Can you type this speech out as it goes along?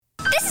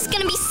This is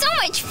gonna be so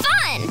much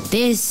fun!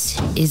 This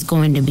is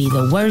going to be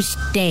the worst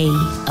day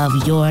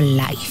of your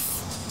life.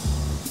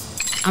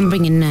 I'm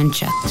bringing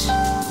nunchucks.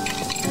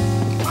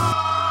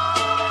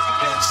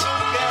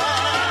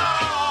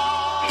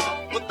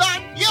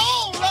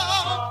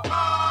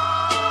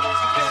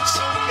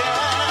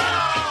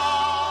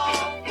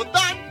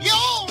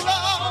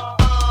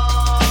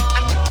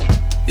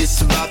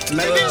 It's about the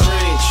love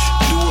change.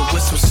 Do it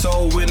with some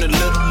soul and a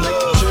little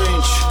love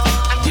change.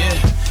 Yeah,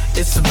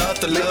 it's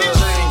about the love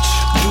change.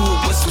 Do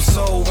it with some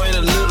soul and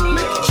a little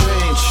love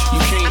change. You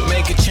can't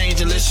make a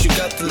change unless you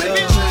got the love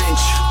change.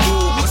 Do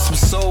it with some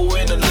soul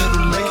and a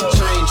little love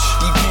change.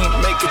 You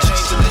can't make a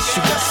change unless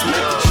you got some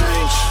love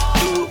change.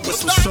 Do it with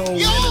some soul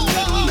and a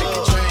little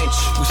love change.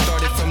 We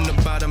started from the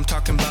bottom,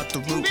 talking about the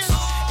roots.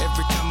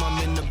 Every time I'm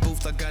in the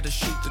booth, I gotta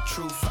shoot the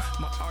truth.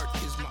 My art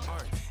is my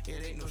art.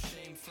 It ain't no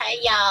shame. Hey,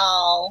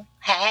 y'all.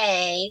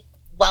 Hey.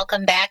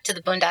 Welcome back to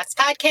the Boondocks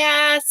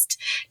Podcast.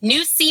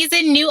 New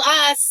season, new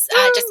us.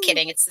 Just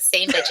kidding. It's the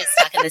same bitches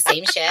talking the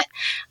same shit.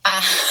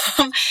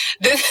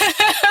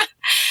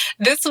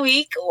 This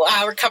week,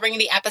 we're covering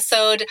the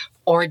episode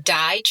Or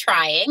Die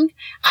Trying.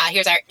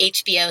 Here's our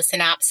HBO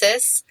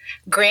synopsis.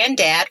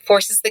 Granddad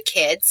forces the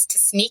kids to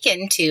sneak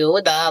into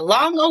the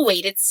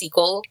long-awaited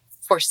sequel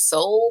for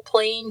Soul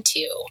Plane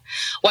 2.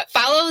 What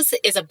follows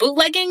is a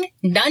bootlegging,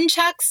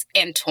 nunchucks,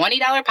 and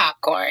 $20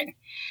 popcorn.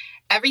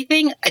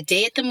 Everything a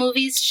day at the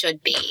movies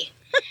should be.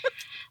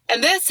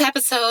 And this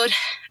episode,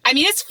 I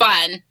mean, it's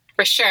fun,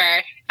 for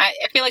sure. I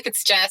feel like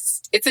it's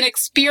an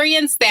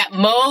experience that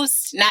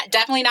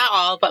definitely not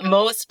all, but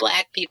most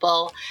Black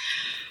people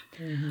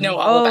know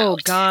all about. Oh,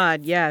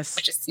 God, yes.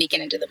 Which is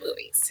sneaking into the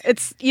movies.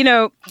 It's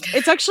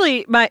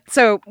actually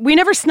so we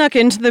never snuck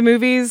into the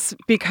movies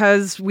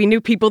because we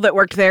knew people that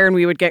worked there and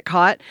we would get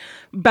caught.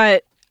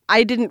 But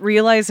I didn't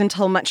realize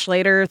until much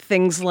later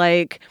things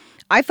like,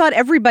 I thought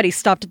everybody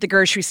stopped at the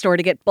grocery store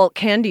to get bulk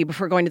candy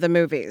before going to the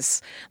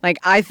movies. Like,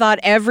 I thought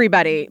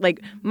everybody,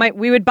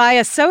 we would buy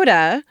a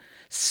soda,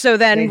 so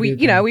then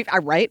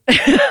right?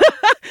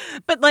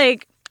 But,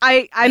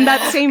 I'm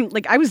that same,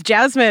 I was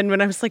Jasmine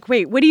when I was like,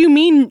 wait, what do you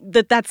mean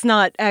that that's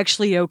not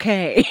actually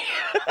okay?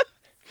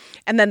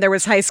 And then there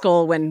was high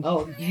school when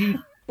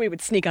we would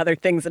sneak other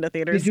things into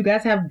theaters. Did you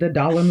guys have the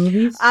dollar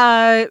movies?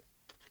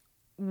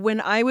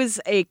 When I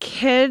was a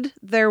kid,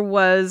 there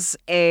was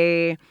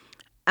a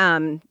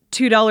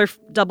 $2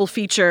 double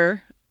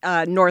feature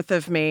north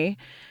of me.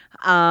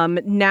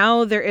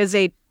 Now there is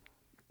a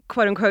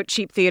quote unquote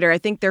cheap theater. I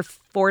think they're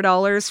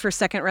 $4 for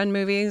second run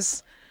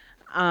movies.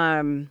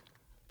 $5,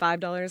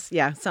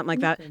 yeah, something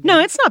like that. No,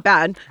 it's not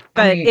bad,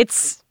 but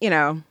it's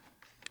the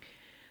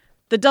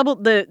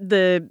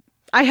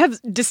I have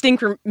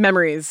distinct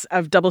memories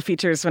of double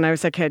features when I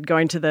was a kid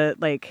going to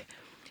the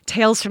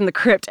Tales from the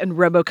Crypt and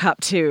RoboCop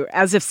 2,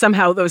 as if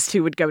somehow those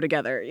two would go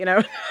together,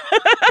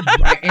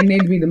 Right, and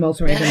they'd be the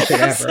most random shit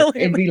ever.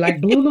 Absolutely. It'd be like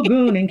Blue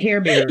Lagoon and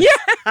Care Bears. Yeah.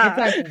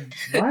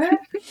 It's like,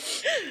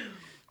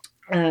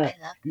 what?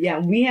 Yeah,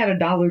 we had a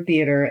dollar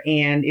theater,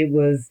 and it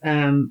was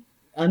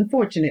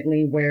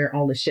unfortunately where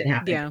all the shit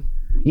happened.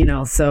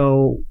 Yeah.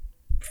 So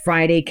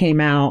Friday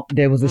came out,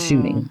 there was a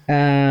shooting.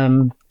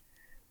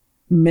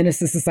 Menace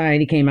to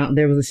Society came out,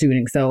 there was a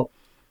shooting. So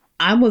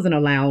I wasn't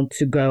allowed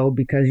to go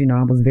because,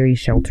 I was a very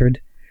sheltered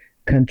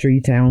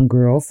country town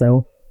girl.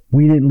 So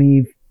we didn't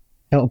leave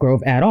Elk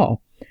Grove at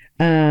all.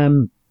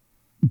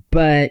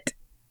 But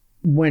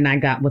when I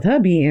got with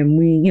hubby and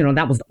we,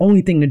 that was the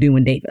only thing to do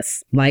in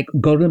Davis,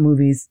 go to the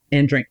movies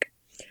and drink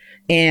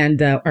and,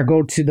 or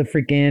go to the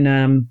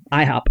freaking,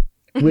 IHOP,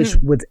 which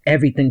was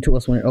everything to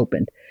us when it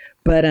opened.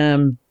 But,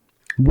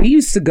 we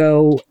used to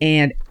go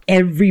and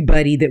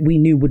everybody that we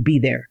knew would be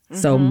there.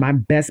 So my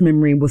best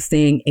memory was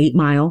staying 8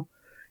 Mile,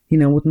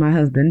 with my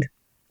husband.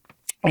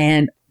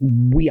 And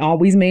we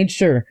always made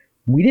sure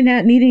we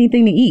didn't need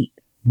anything to eat,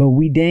 but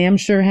we damn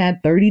sure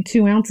had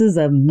 32 ounces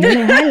of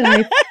Miller High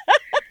Life.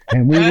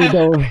 And we would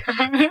go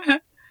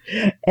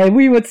and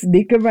we would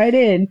sneak them right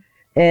in.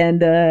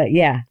 And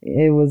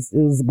it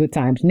was good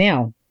times.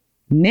 Now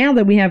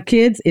that we have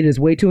kids, it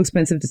is way too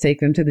expensive to take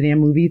them to the damn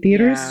movie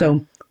theaters. Yeah.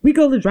 So we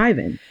go to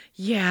drive-in.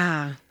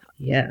 Yeah.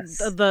 Yes.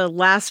 The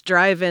last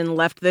drive-in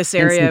left this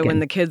area when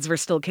the kids were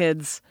still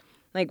kids.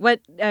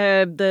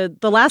 The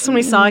last one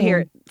we saw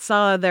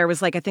there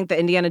was I think the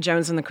Indiana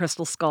Jones and the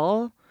Crystal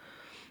Skull.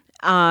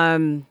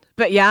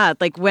 But yeah,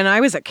 when I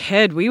was a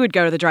kid, we would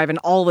go to the drive-in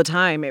all the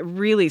time. It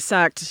really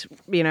sucked.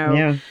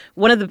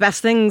 One of the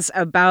best things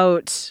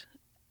about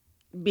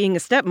being a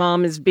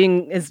stepmom is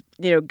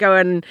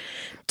going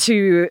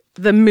to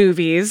the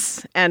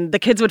movies, and the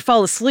kids would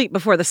fall asleep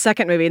before the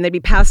second movie and they'd be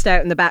passed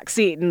out in the back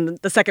seat, and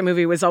the second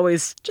movie was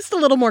always just a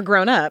little more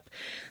grown up.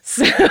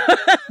 So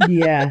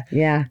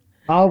yeah.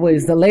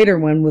 Always. The later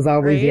one was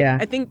always, right? Yeah.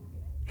 I think,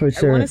 for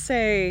sure. I want to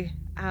say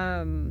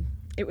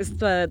it was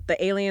the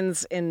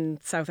aliens in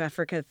South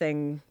Africa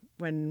thing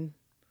when...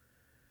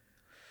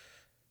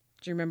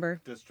 Do you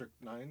remember? District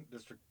 9?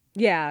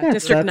 Yeah, that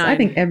District sucks. 9. I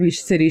think every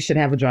city should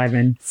have a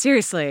drive-in.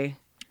 Seriously.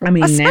 I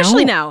mean,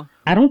 Especially now.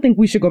 I don't think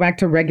we should go back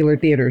to regular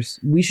theaters.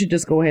 We should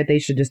just go ahead. They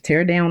should just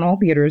tear down all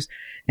theaters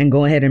and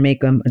go ahead and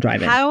make them a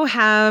drive-in. How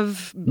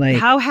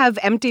have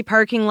empty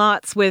parking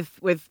lots with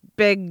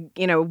big,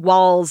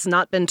 walls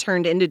not been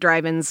turned into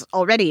drive-ins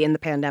already in the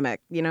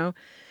pandemic,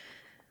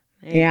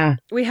 Yeah.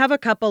 We have a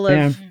couple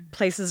of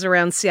places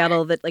around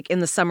Seattle that, like, in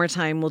the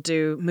summertime will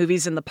do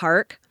movies in the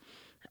park.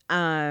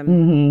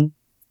 Mm-hmm.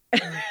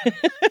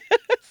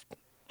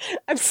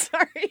 I'm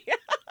sorry.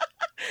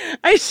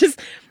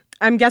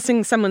 I'm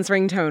guessing someone's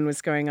ringtone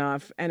was going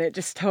off, and it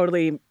just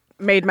totally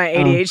made my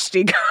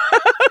ADHD go,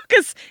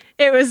 because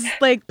it was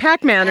like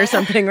Pac-Man or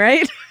something,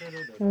 right?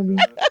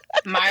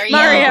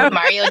 Mario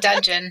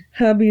Dungeon.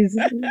 Hubby's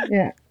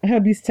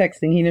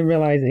texting. He didn't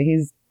realize it.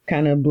 He's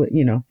kind of,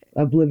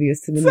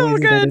 oblivious to the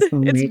noises that his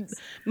phone makes.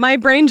 My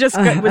brain just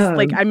was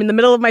like, I'm in the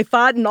middle of my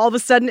thought, and all of a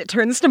sudden it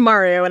turns to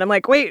Mario, and I'm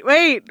like, wait.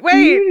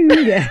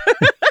 Yeah.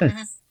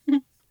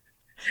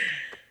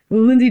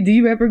 Well, Lindsay, do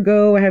you ever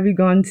go? Have you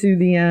gone to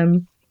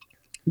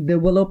the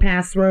Willow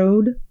Pass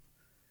Road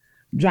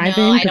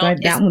drive-in? Because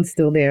that one's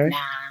still there. Nah.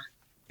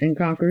 In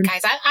Concord.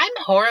 Guys, I'm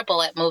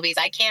horrible at movies.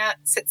 I can't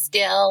sit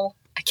still.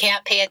 I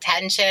can't pay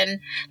attention.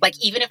 Like,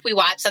 even if we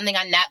watch something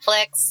on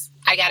Netflix,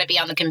 I got to be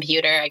on the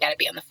computer. I got to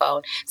be on the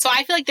phone. So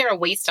I feel like they're a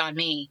waste on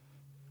me.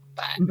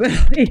 But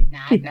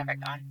I've never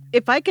gone.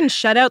 If I can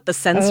shut out the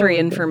sensory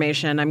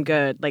information, I'm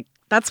good. Like,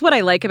 that's what I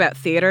like about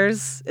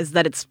theaters, is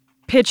that it's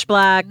pitch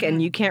black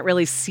and you can't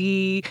really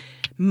see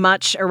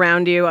much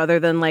around you other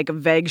than like a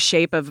vague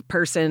shape of a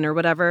person or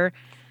whatever.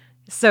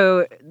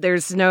 So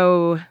there's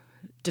no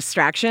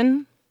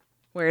distraction.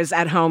 Whereas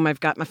at home, I've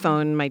got my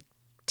phone, my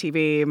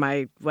TV,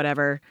 my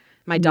whatever,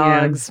 my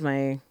dogs,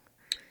 my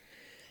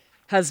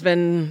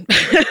husband.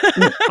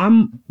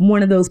 I'm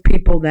one of those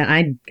people that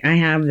I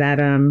have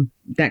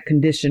that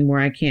condition where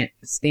I can't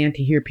stand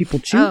to hear people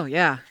chew. Oh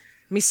yeah,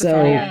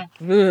 misophonia.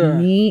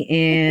 Me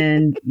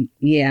and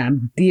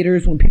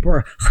theaters when people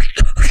are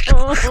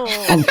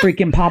on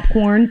freaking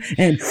popcorn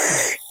and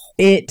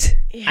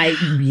I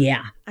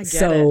get it.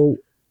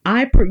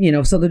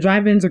 So the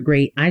drive-ins are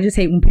great. I just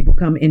hate when people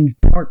come and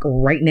park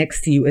right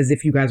next to you as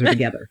if you guys are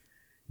together.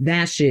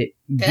 That shit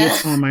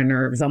gets on my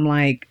nerves. I'm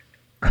like,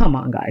 come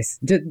on, guys.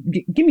 Just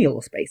give me a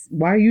little space.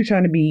 Why are you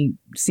trying to be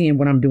seeing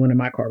what I'm doing in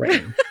my car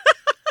right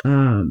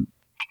now?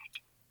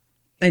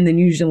 And then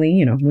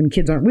usually, when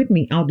kids aren't with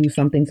me, I'll do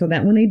something so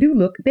that when they do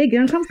look, they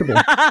get uncomfortable.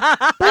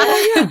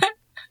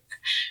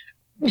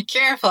 Be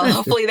careful.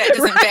 Hopefully that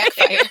doesn't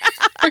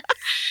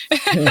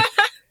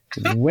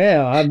backfire.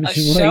 Well, I'm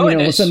just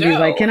when somebody's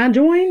like, "Can I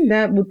join?"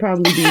 That would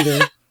probably be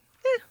the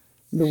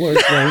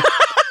worst way.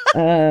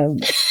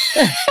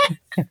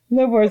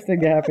 The worst thing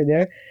to happen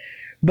there.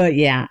 But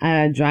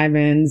yeah,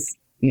 drive-ins.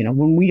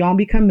 When we all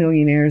become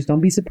millionaires,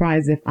 don't be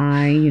surprised if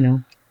I,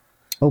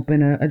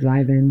 open a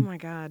drive-in. Oh my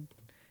God,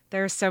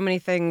 there are so many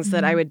things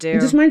that I would do.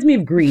 It just reminds me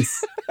of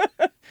Greece.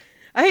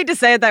 I hate to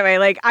say it that way.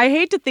 Like, I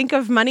hate to think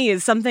of money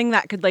as something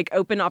that could, like,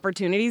 open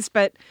opportunities,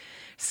 but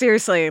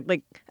seriously,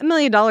 like, $1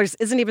 million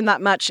isn't even that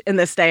much in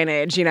this day and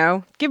age,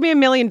 Give me $1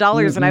 million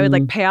and I would,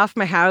 like, pay off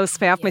my house,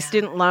 pay off my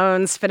student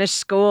loans, finish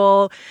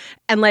school,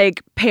 and,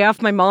 like, pay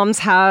off my mom's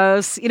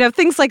house,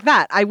 things like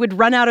that. I would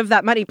run out of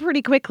that money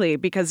pretty quickly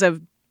because of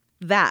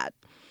that.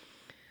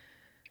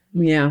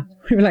 Yeah.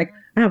 You're like,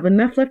 I have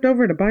enough left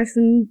over to buy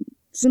some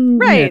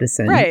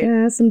medicine. Right.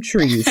 Yeah, some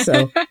trees,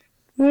 so...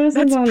 That's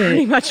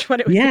pretty much what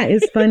it was. Yeah,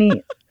 it's funny.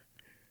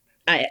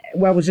 I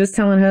was just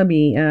telling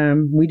hubby,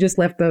 we just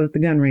left the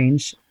gun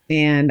range,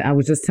 and I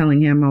was just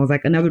telling him, I was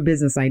like, another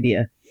business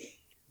idea.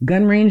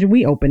 Gun range,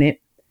 we open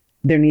it.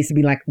 There needs to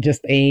be like just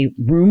a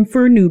room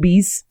for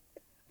newbies,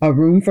 a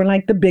room for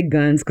like the big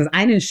guns, because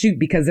I didn't shoot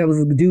because there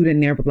was a dude in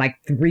there with like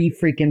 3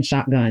 freaking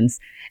shotguns,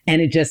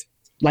 and it just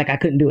like I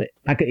couldn't do it.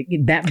 I could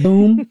that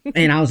boom,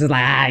 and I was just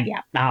like,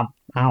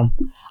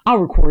 I'll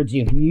record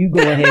you. You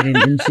go ahead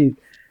and shoot.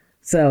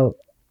 So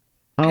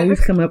I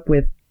always come up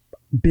with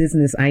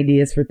business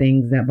ideas for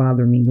things that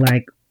bother me,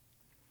 like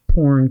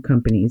porn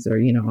companies or,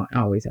 I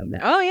always have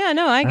that. Oh, yeah,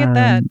 no, I get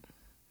that.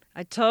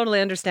 I totally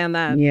understand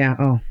that. Yeah.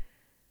 Oh,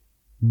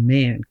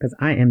 man, because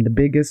I am the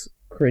biggest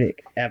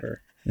critic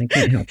ever. I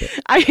can't help it.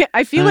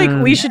 I feel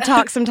like we should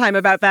talk sometime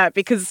about that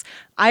because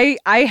I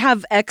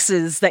have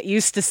exes that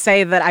used to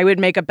say that I would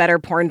make a better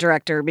porn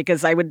director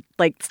because I would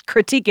like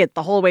critique it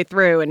the whole way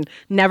through and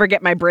never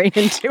get my brain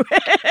into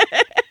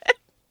it.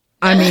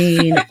 I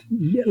mean,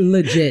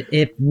 legit,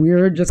 if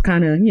we're just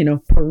kind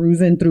of,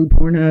 perusing through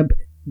Pornhub,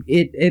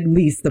 at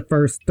least the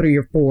first 3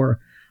 or 4,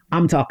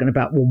 I'm talking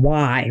about, well,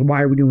 why?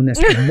 Why are we doing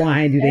this?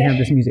 Why do they have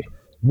this music?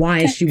 Why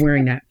is she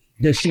wearing that?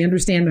 Does she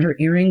understand that her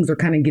earrings are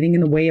kind of getting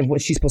in the way of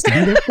what she's supposed to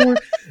be there for?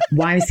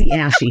 Why is he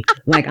ashy?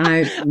 Like,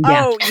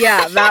 Oh,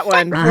 yeah, that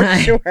one, for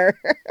sure.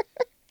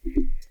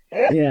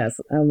 Yes,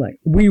 I'm like,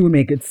 we would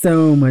make it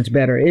so much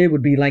better. It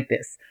would be like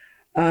this.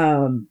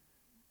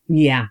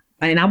 Yeah.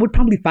 And I would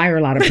probably fire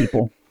a lot of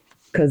people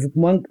because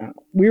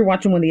we were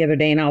watching one the other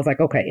day and I was like,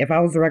 okay, if I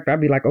was director,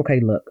 I'd be like, okay,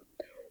 look,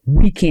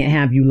 we can't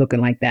have you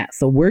looking like that.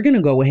 So we're going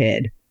to go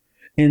ahead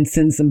and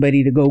send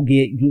somebody to go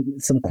get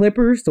some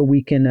clippers so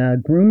we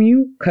can groom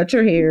you, cut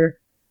your hair.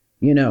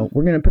 You know,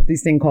 we're going to put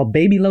this thing called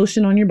baby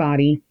lotion on your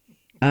body.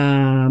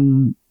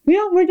 I'd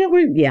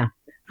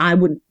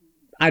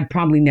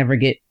probably never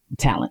get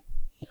talent,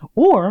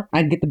 or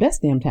I'd get the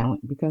best damn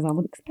talent because I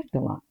would expect a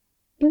lot.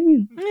 But,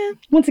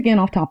 once again,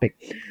 off topic.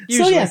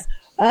 Usually. So yes,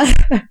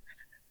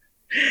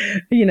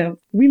 you know,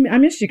 I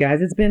missed you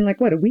guys. It's been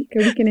like, what, a week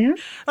and a half?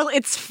 Well,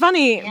 it's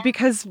funny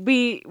because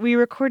we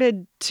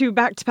recorded 2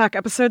 back-to-back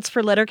episodes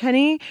for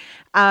Letterkenny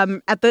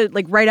at the,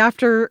 like, right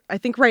after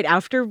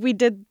we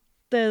did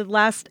the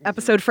last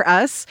episode for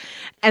us.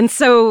 And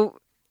so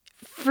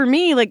for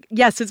me, like,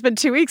 yes, it's been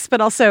 2 weeks,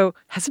 but also,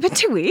 has it been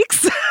 2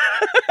 weeks?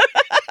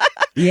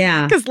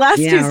 Yeah. Because last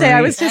Tuesday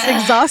I was just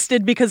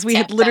exhausted because we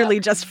had literally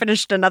just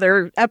finished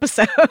another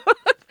episode.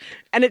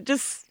 And it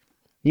just...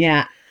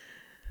 Yeah.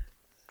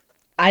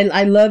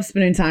 I love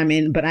spending time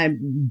in, but I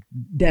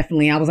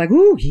was like,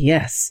 ooh,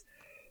 yes.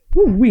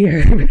 Ooh,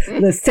 weird.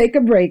 Let's take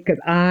a break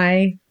because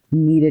I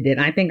needed it.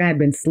 I think I had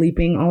been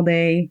sleeping all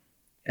day.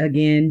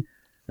 Again,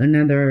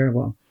 another,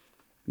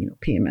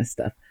 PMS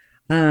stuff.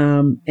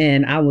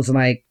 And I was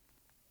like,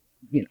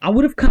 I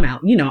would have come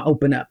out,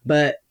 open up,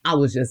 but I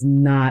was just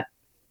not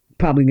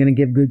probably going to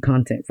give good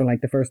content for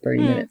like the first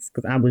 30 minutes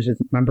because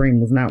my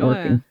brain was not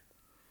working.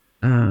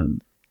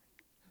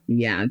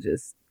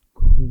 Just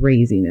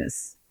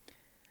craziness.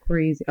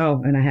 Crazy.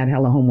 Oh, and I had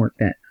hella homework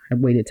that I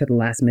waited till the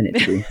last minute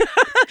to do.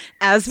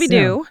 As we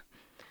do.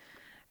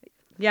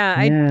 Yeah,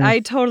 yes. I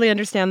totally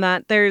understand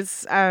that.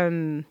 There's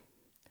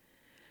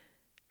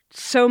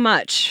so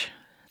much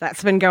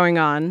that's been going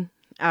on.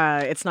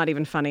 It's not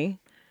even funny.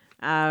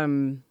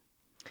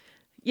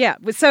 Yeah.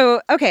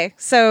 So, okay.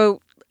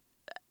 So.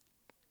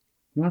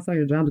 Well, I saw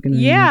your job's going to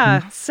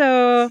Yeah.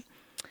 So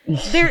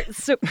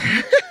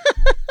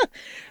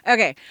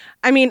okay.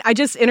 I mean, I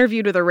just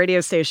interviewed with a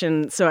radio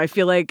station, so I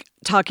feel like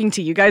talking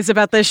to you guys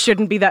about this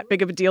shouldn't be that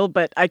big of a deal,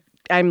 but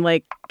I'm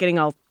like getting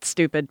all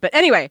stupid. But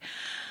anyway,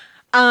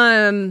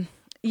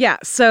 yeah.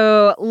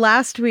 So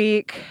last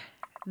week,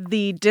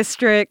 the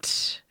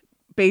district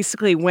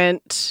basically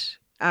went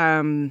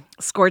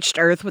scorched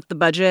earth with the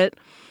budget,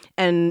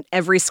 and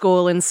every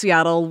school in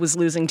Seattle was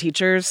losing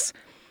teachers.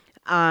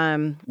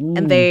 And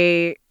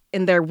they,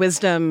 in their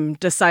wisdom,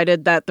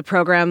 decided that the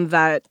program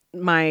that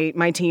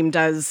my team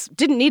does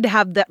didn't need to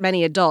have that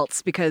many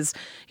adults because,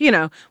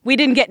 we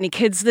didn't get any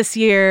kids this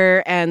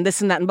year and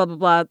this and that and blah, blah,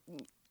 blah.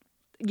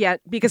 Yeah,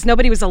 because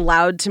nobody was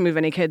allowed to move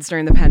any kids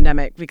during the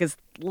pandemic because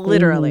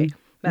literally.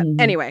 But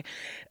anyway,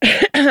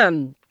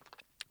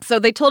 so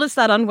they told us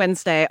that on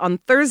Wednesday. On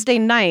Thursday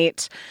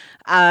night,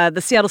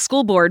 the Seattle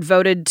School Board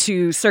voted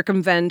to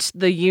circumvent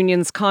the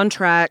union's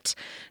contract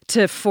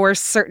to force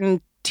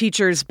certain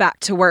teachers back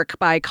to work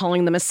by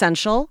calling them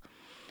essential.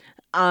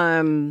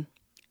 And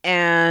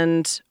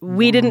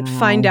we didn't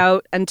find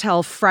out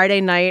until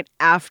Friday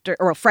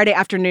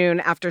afternoon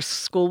after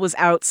school was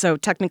out. So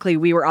technically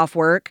we were off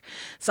work.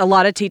 So a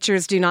lot of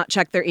teachers do not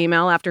check their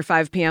email after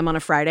 5 p.m. on a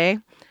Friday.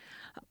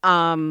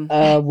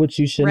 Which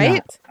you should right?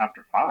 not.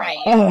 After 5. Right.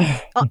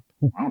 I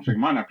don't check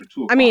mine after 2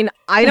 o'clock. I mean,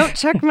 I don't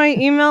check my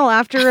email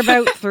after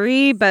about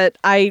 3, but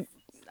I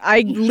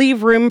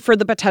leave room for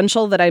the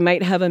potential that I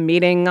might have a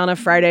meeting on a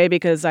Friday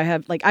because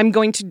I'm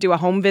going to do a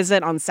home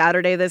visit on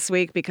Saturday this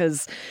week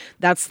because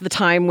that's the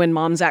time when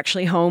mom's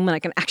actually home and I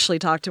can actually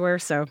talk to her.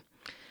 So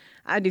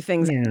I do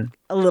things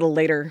a little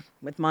later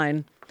with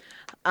mine.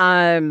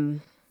 But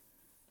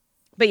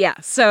yeah,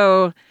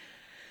 so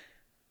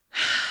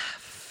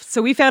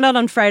we found out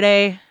on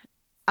Friday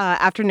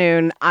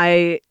afternoon.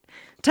 I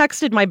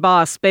texted my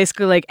boss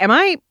basically like, am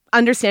I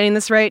understanding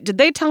this right? Did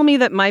they tell me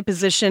that my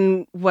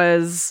position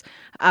was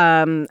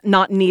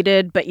not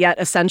needed, but yet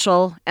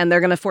essential, and they're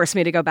going to force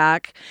me to go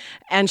back?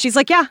 And she's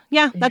like,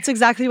 yeah, that's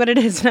exactly what it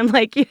is. And I'm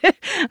like, yeah,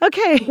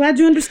 okay. Glad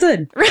you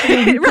understood.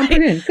 Right.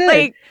 Good.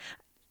 Like,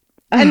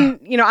 and,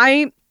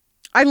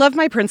 I love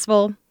my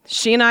principal.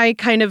 She and I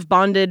kind of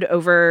bonded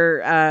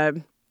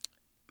over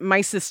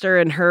my sister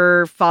and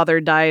her father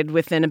died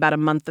within about a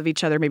month of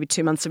each other, maybe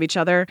 2 months of each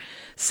other.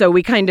 So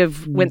we kind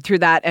of went through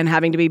that and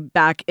having to be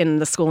back in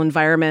the school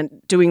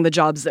environment, doing the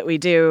jobs that we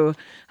do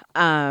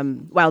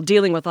while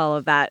dealing with all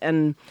of that.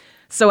 And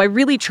so I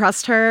really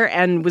trust her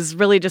and was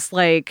really just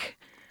like,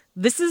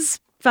 this is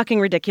fucking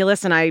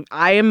ridiculous. And I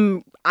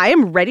am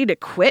ready to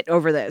quit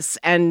over this.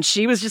 And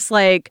she was just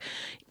like,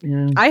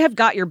 I have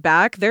got your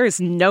back. There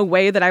is no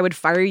way that I would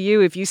fire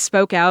you if you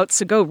spoke out.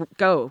 So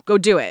go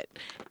do it.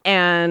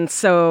 And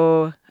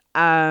so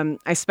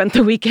I spent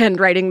the weekend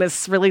writing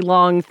this really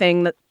long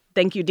thing that,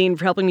 thank you, Dean,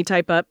 for helping me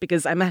type up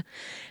because I'm a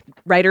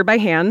writer by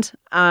hand.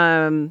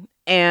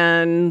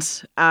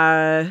 And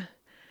I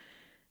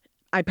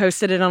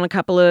posted it on a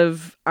couple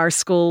of our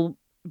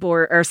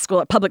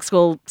public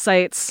school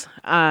sites.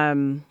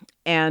 And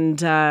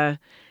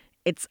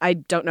I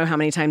don't know how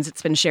many times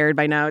it's been shared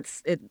by now.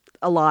 It's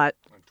a lot.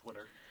 On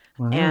Twitter.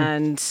 Wow.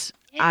 And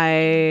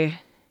I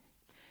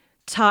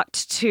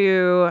talked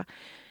to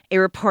a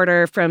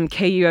reporter from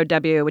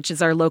KUOW, which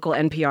is our local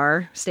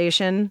NPR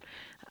station.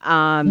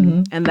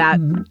 And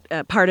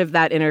that part of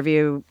that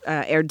interview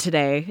aired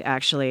today,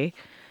 actually.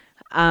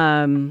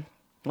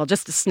 Well,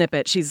 just a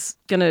snippet. She's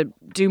going to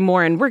do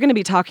more, and we're going to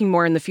be talking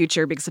more in the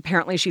future because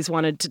apparently she's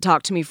wanted to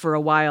talk to me for a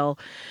while,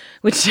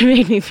 which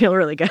made me feel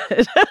really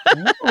good.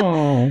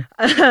 Oh,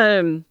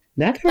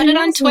 that's Put it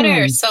on awesome.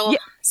 Twitter so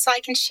I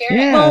can share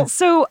Yeah. it. Well,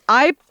 so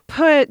I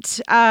put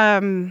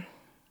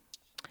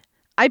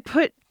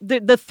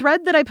the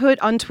thread that I put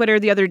on Twitter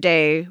the other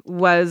day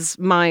was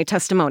my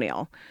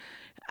testimonial.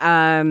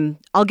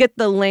 I'll get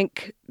the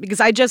link because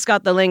I just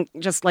got the link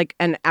just like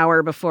an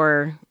hour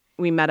before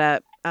we met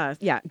up.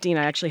 Dean,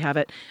 I actually have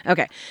it.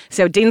 Okay.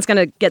 So Dean's going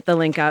to get the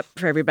link up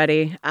for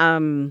everybody.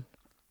 But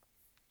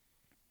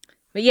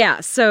yeah,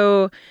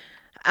 so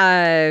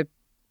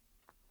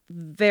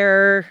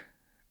they're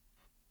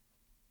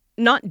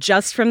not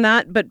just from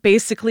that, but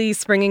basically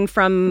springing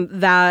from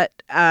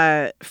that,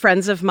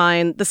 friends of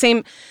mine, the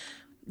same.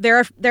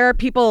 There are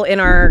people in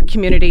our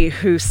community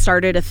who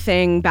started a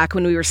thing back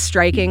when we were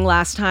striking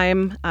last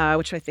time,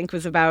 which I think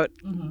was about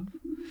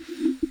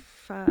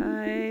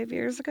 5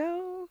 years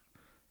ago.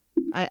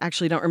 I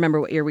actually don't remember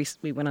what year we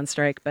went on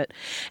strike, but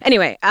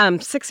anyway,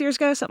 6 years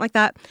ago, something like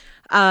that.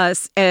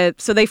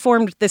 So they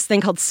formed this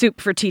thing called Soup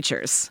for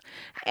Teachers,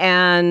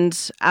 and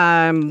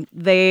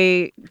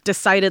they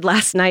decided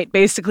last night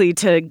basically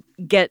to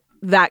get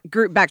that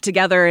group back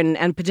together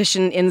and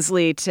petition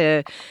Inslee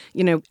to,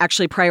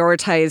 actually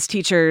prioritize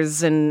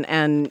teachers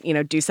and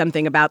do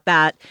something about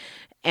that.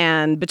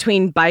 And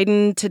between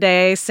Biden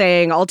today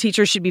saying all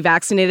teachers should be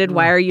vaccinated,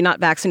 why are you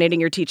not vaccinating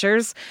your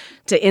teachers?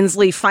 To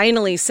Inslee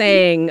finally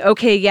saying,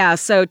 okay, yeah,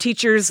 so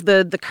teachers,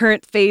 the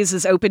current phase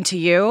is open to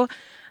you.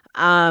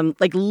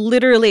 Like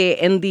literally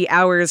in the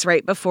hours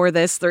right before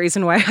this, the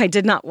reason why I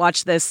did not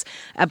watch this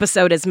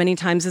episode as many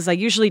times as I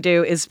usually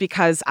do is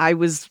because I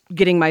was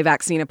getting my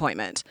vaccine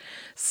appointment.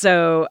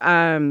 So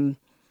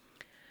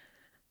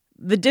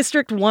the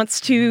district wants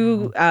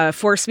to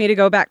force me to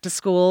go back to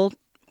school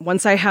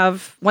once I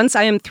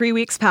am 3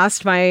 weeks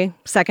past my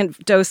second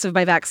dose of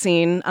my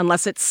vaccine,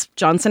 unless it's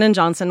Johnson &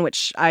 Johnson,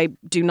 which I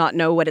do not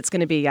know what it's going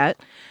to be yet.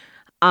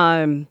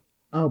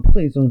 Oh,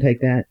 please don't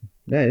take that.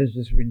 That is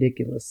just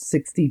ridiculous.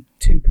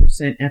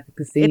 62%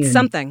 efficacy. It's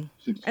something.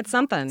 It's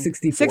something.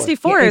 64.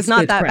 64 Yeah, is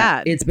not it's that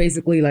crap. bad. It's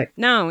basically like...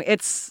 No,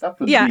 it's... That's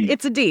a Yeah, D.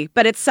 it's a D,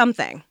 but it's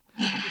something.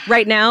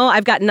 Right now,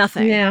 I've got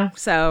nothing. Yeah.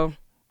 So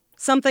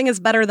something is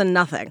better than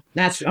nothing.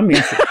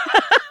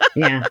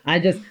 Yeah,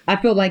 I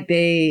feel like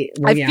they...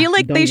 I feel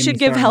like they should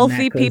give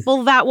healthy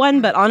people that one,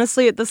 but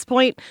honestly, at this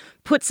point,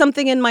 put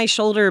something in my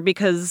shoulder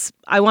because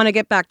I want to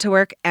get back to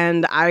work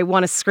and I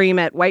want to scream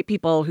at white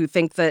people who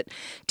think that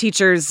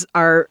teachers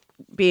are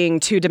being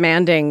too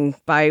demanding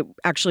by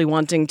actually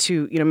wanting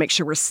to, make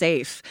sure we're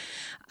safe.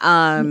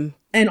 And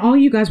all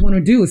you guys want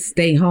to do is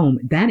stay home.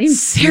 That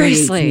infuriates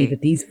Seriously. me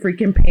that these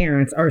freaking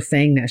parents are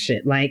saying that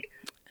shit. Like,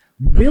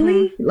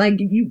 really? Like,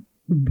 you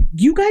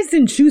guys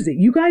didn't choose it.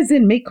 You guys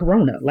didn't make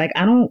Corona. Like,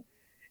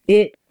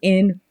 it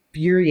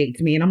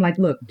infuriates me. And I'm like,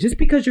 look, just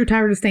because you're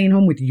tired of staying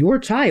home with your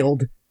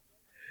child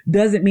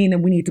doesn't mean that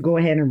we need to go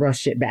ahead and rush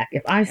shit back.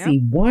 If I see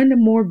one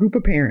more group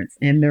of parents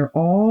and they're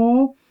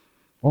all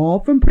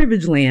from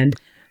privilege land,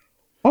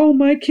 oh,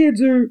 my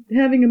kids are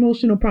having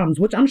emotional problems,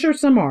 which I'm sure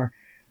some are,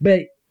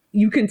 but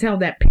you can tell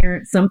that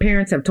some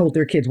parents have told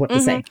their kids what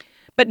to say.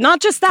 But not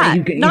just that.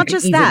 You can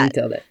just easily that.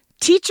 tell that.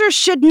 Teachers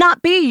should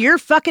not be your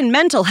fucking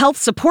mental health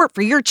support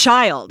for your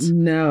child.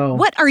 No.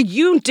 What are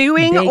you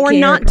doing or Daycare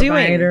not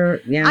provider,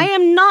 doing? yeah. I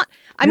am not.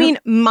 I mean,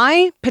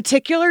 my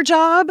particular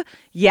job,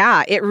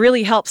 yeah, it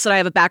really helps that I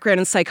have a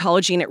background in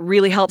psychology, and it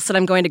really helps that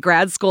I'm going to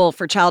grad school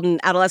for child and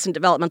adolescent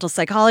developmental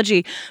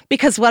psychology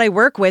because what I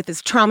work with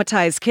is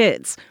traumatized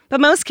kids.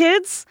 But most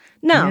kids,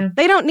 no,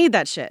 they don't need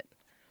that shit.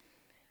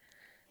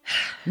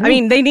 No, I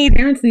mean,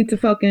 parents need to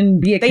fucking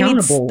be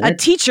accountable. They need a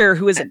teacher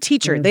who is a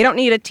teacher. They don't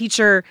need a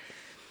teacher.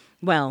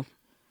 Well,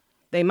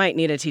 they might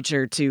need a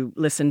teacher to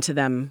listen to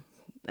them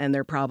and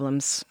their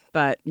problems,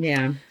 but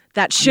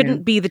that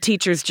shouldn't be the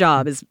teacher's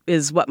job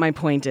is what my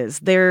point is.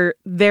 There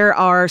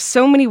are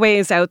so many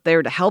ways out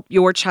there to help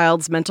your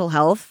child's mental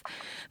health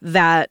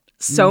that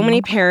so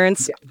many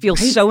parents feel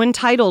so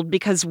entitled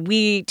because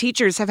we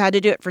teachers have had to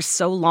do it for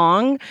so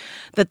long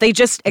that they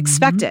just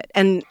expect it.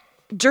 And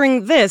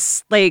during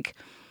this, like,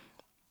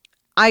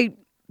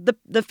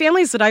 the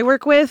families that I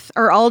work with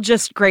are all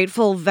just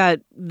grateful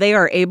that they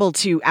are able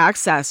to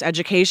access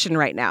education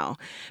right now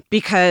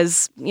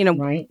because,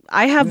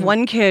 I have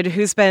one kid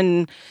who's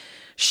been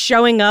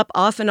showing up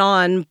off and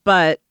on,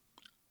 but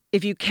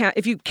if you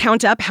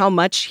count up how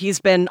much he's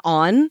been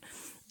on,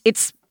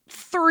 it's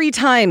 3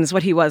 times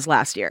what he was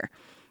last year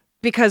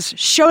because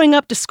showing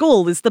up to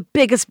school is the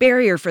biggest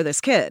barrier for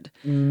this kid.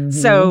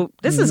 So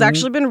this has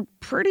actually been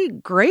pretty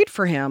great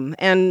for him.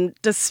 And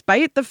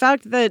despite the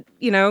fact that,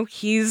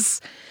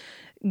 he's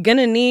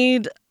gonna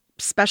need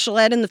special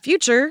ed in the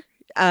future,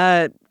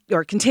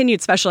 or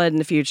continued special ed in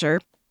the future,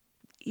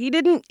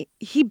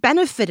 he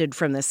benefited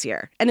from this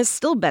year and is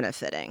still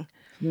benefiting.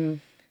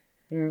 And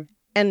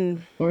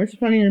it's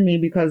funny to me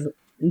because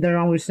they're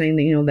always saying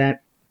that,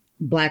 that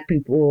Black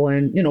people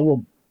and,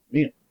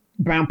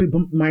 brown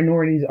people,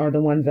 minorities are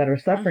the ones that are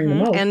suffering the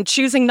most. And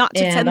choosing not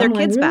to send their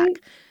kids back.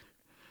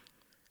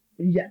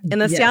 Yeah, In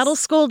the Seattle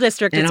school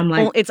district,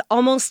 And it's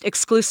almost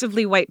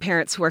exclusively white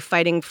parents who are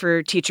fighting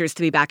for teachers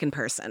to be back in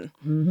person.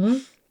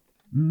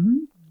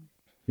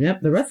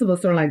 Yep. The rest of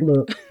us are like,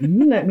 look,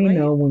 you let me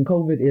know when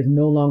COVID is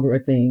no longer a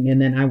thing, and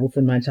then I will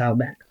send my child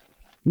back.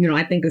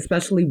 I think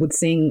especially with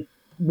seeing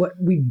what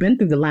we've been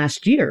through the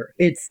last year,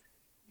 it's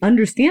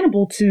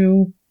understandable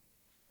to,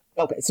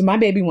 okay, so my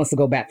baby wants to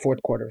go back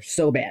fourth quarter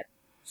so bad.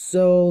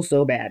 So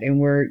bad. And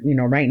we're,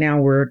 right now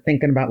we're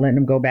thinking about letting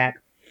him go back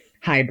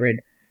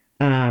hybrid.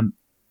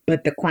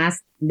 But the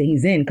class that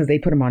he's in, because they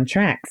put him on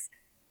tracks,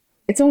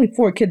 it's only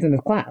 4 kids in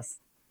the class.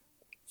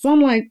 So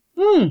I'm like,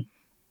 I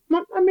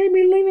may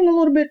be leaning a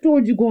little bit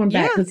towards you going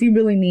back because he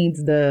really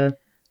needs the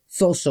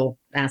social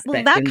aspect.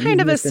 Well, that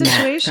kind of a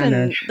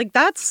situation,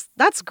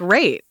 that's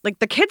great. Like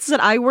the kids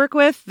that I work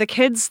with, the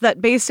kids that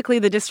basically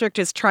the district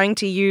is trying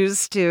to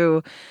use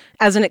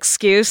as an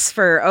excuse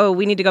for,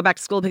 we need to go back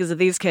to school because of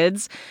these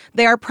kids.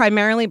 They are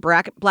primarily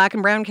black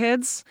and brown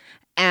kids,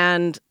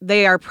 and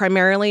they are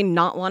primarily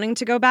not wanting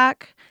to go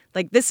back.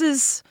 Like this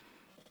is,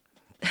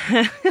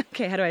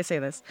 okay, how do I say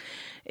this?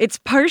 It's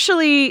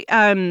partially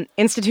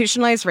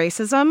institutionalized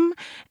racism,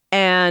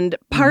 and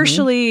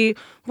partially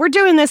we're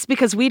doing this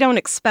because we don't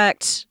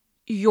expect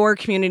your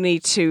community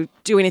to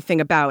do anything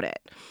about it.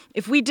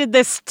 If we did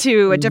this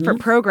to a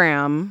different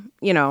program,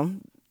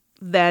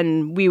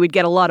 then we would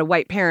get a lot of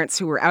white parents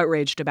who were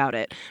outraged about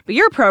it. But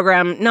your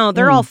program, no,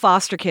 they're all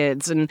foster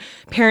kids and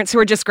parents who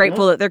are just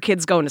grateful that their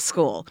kids going to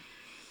school.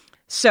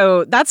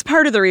 So that's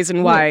part of the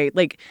reason why,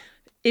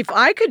 if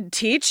I could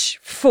teach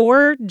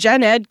 4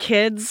 gen ed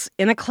kids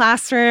in a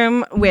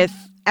classroom with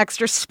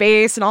extra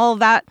space and all of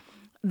that,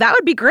 that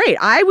would be great.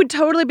 I would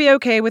totally be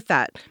okay with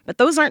that. But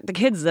those aren't the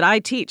kids that I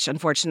teach,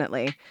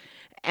 unfortunately.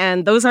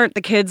 And those aren't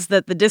the kids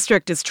that the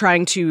district is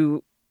trying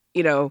to,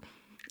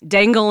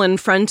 dangle in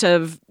front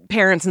of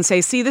parents and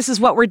say, see, this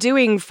is what we're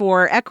doing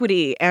for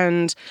equity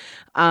and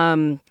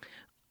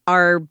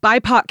our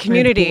BIPOC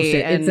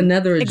community. And it's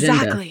another agenda.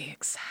 Exactly.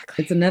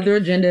 It's another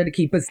agenda to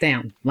keep us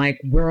down. Like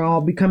we're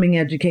all becoming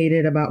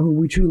educated about who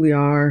we truly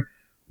are.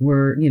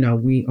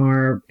 We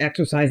are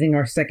exercising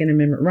our Second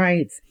Amendment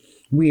rights.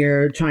 We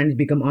are trying to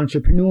become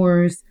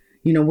entrepreneurs.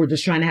 We're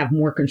just trying to have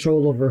more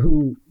control over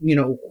who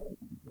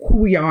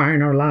we are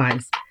in our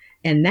lives.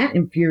 And that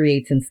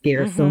infuriates and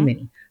scares so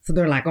many. So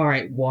they're like, all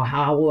right, well,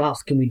 how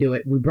else can we do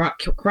it? We brought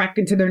crack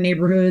into their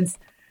neighborhoods.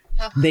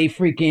 They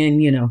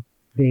freaking,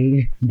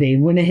 they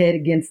went ahead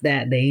against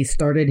that. They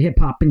started hip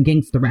hop and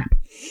gangster rap.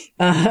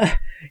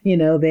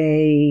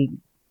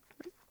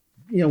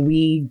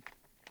 We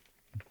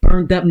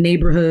burned up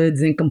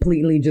neighborhoods and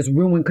completely just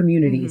ruined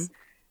communities.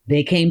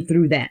 They came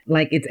through that.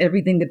 Like it's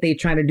everything that they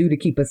try to do to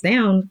keep us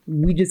down.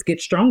 We just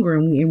get stronger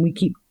and we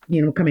keep,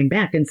 coming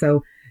back. And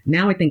so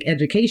now I think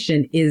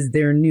education is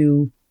their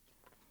new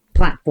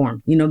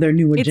platform, their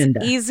new agenda.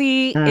 It's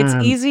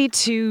easy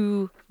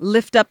to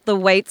lift up the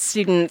white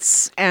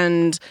students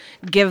and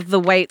give the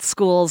white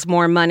schools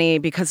more money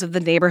because of the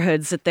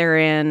neighborhoods that they're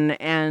in.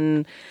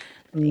 And,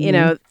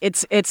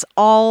 it's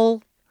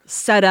all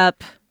set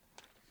up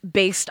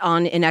based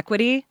on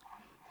inequity.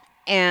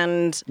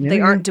 And they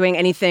aren't doing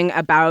anything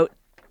about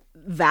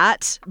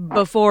that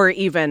before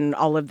even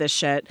all of this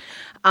shit.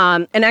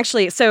 And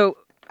actually, so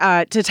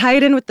to tie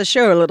it in with the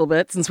show a little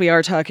bit, since we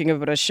are talking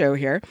about a show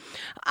here,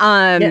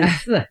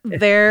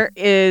 there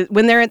is,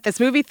 when they're at this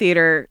movie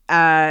theater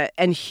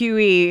and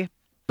Huey,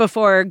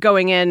 before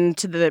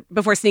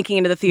sneaking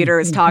into the theater,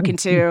 is talking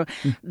to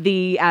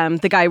the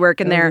guy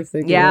working there.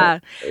 Yeah.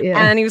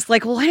 And he was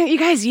like, well, why don't you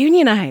guys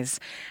unionize?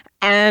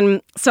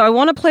 And so I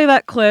want to play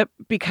that clip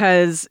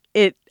because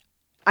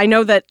I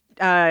know that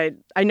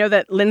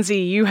Lindsay,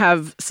 you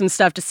have some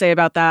stuff to say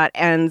about that.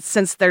 And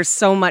since there's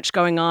so much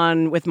going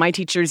on with my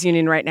teachers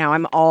union right now,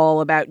 I'm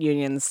all about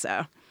unions.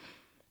 So,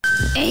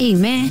 hey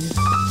man,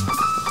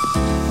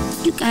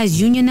 you guys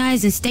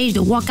unionized and staged a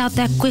walkout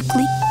that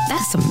quickly?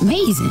 That's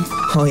amazing.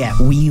 Oh yeah,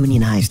 we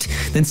unionized.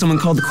 Then someone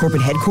called the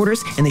corporate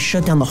headquarters and they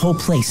shut down the whole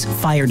place,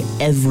 fired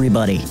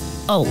everybody.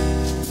 Oh,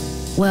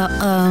 well,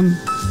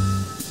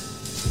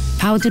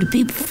 power to the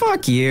people.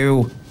 Fuck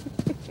you.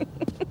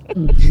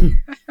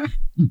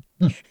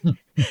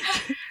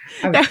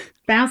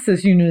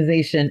 Fastest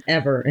unionization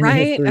ever in the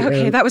history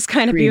okay, of that was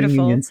kind of beautiful.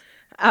 unions.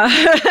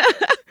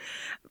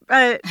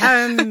 But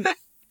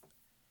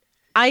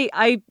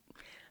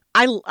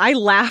I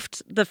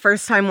laughed the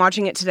first time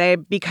watching it today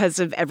because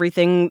of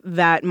everything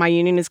that my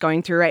union is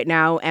going through right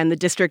now, and the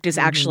district is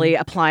actually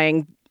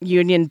applying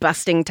union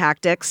busting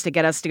tactics to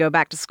get us to go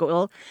back to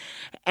school.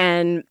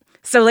 And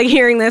so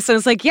hearing this, I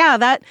was like, yeah,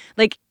 that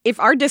if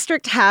our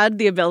district had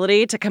the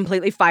ability to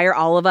completely fire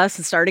all of us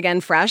and start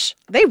again fresh,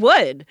 they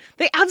would.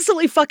 They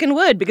absolutely fucking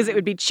would, because it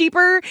would be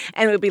cheaper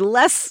and it would be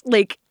less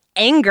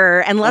anger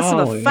and less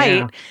of a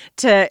fight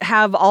to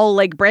have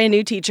all brand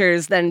new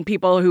teachers than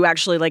people who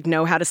actually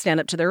know how to stand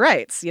up to their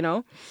rights,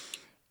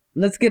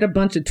 let's get a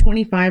bunch of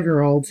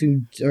 25-year-olds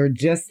who are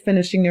just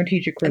finishing their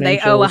teacher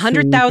credentials. They owe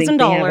 $100,000.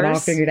 They have it all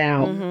figured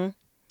out. Mm-hmm.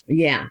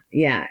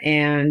 Yeah.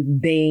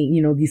 And they,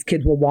 these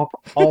kids will walk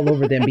all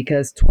over them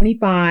because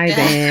 25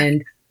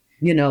 and,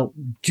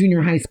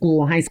 junior high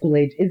school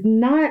age is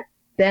not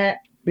that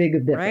big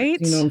of difference. Right?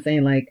 You know what I'm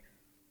saying? Like,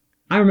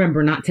 I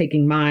remember not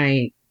taking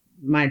my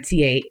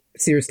TA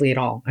seriously at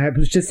all. I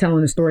was just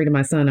telling a story to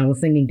my son. I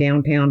was singing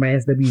Downtown by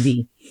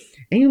SWV.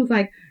 And he was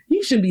like,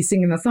 you shouldn't be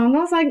singing that song. I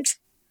was like,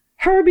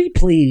 Herbie,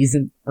 please.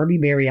 And Herbie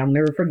Berry, I'll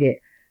never forget.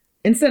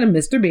 Instead of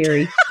Mr.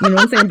 Berry, you know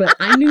what I'm saying? But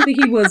I knew that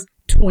he was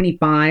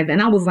 25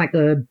 and I was like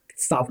a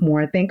sophomore,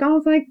 I think. I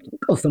was like,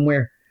 go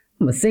somewhere.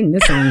 I'm going to sing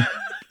this song.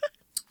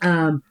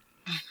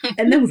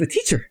 And that was a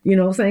teacher, you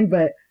know what I'm saying?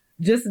 But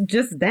just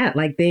that,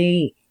 like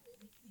they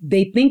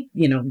think,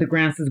 the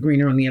grass is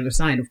greener on the other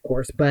side, of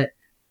course. But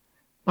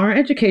our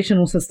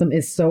educational system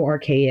is so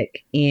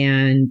archaic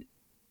and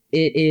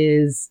it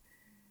is,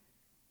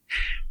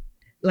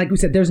 like we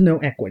said, there's no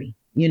equity.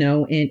 And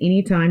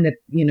anytime that,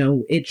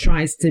 it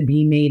tries to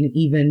be made an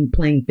even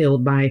playing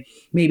field by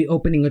maybe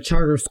opening a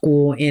charter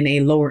school in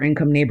a lower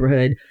income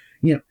neighborhood,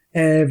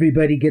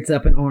 everybody gets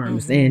up in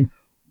arms and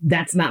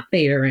that's not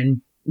fair.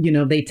 And,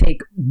 they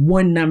take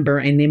one number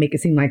and they make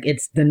it seem like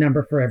it's the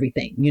number for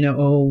everything,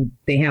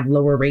 they have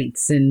lower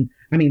rates and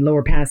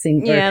lower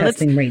passing or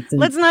testing rates.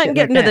 And let's not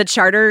get into the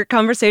charter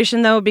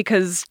conversation though,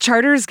 because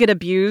charters get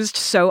abused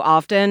so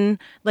often,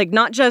 like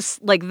not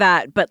just like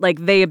that, but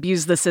like they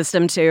abuse the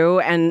system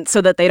too. And so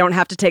that they don't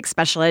have to take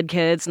special ed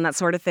kids and that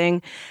sort of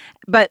thing.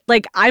 But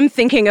like, I'm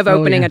thinking of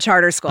opening a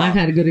charter school. I've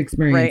had a good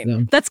experience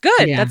though. That's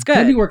good. Yeah. That's good.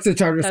 Hubby works at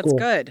charter school.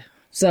 That's good.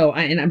 So,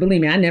 believe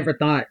me, I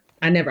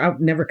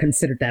never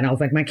considered that. I was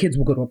like, my kids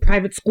will go to a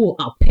private school.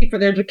 I'll pay for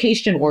their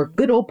education or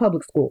good old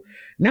public school.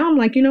 Now I'm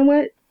like, you know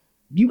what?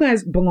 You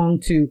guys belong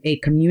to a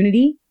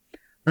community.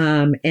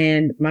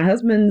 And my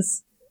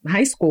husband's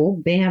high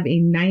school, they have a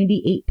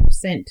 98%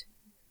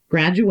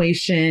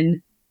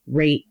 graduation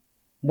rate.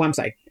 Well, I'm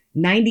sorry.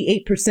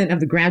 98%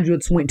 of the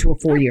graduates went to a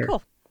 4-year.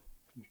 Cool.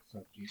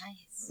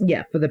 Nice.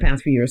 Yeah, for the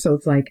past few years. So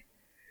it's like,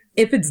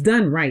 if it's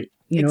done right,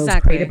 Exactly.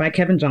 It's created by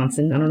Kevin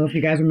Johnson. I don't know if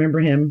you guys remember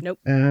him. Nope.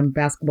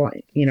 Basketball,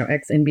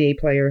 ex-NBA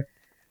player.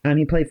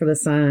 He played for the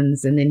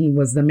Suns, and then he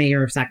was the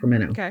mayor of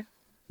Sacramento. Okay.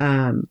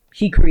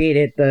 He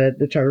created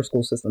the charter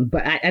school system.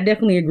 But I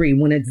definitely agree.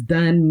 When it's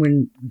done,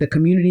 when the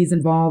community is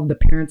involved, the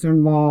parents are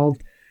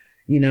involved,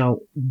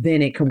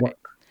 then it can work.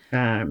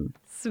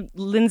 So,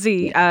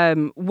 Lindsay,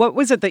 what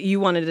was it that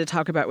you wanted to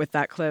talk about with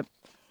that clip?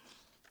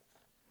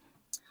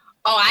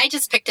 Oh, I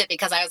just picked it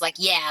because I was like,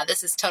 yeah,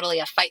 this is totally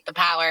a fight the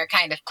power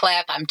kind of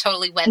clip. I'm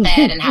totally with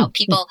it. And how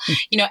people,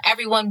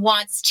 everyone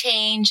wants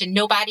change and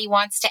nobody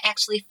wants to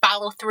actually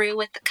follow through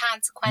with the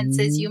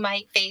consequences you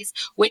might face,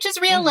 which is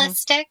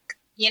realistic,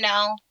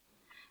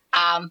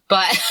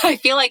 But I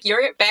feel like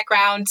your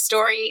background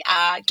story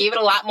gave it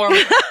a lot more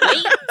weight.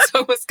 So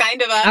it was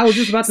kind of a I was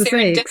just about to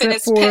say,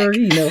 except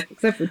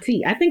for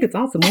T. I think it's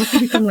awesome. Once you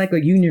become like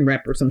a union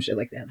rep or some shit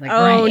like that. Like,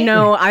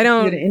 no, I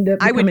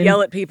don't. I would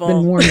yell at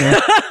people.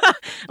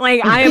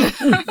 Like I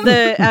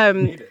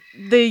am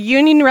the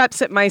union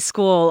reps at my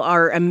school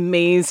are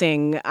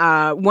amazing.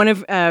 One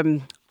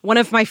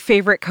of my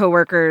favorite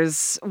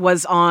coworkers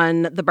was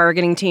on the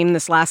bargaining team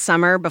this last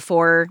summer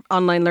before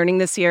online learning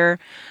this year.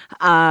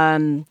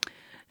 I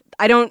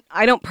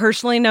don't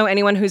personally know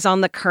anyone who's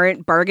on the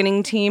current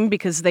bargaining team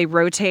because they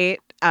rotate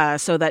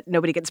so that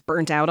nobody gets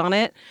burnt out on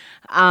it.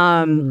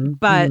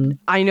 But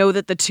I know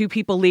that the two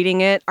people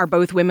leading it are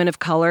both women of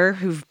color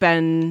who've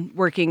been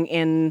working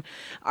in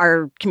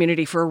our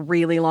community for a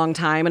really long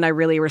time, and I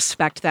really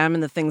respect them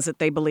and the things that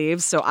they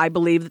believe. So I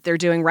believe that they're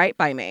doing right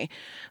by me.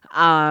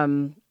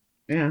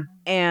 Yeah.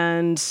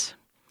 And,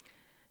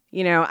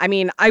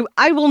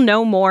 I will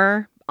know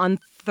more on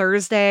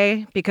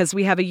Thursday because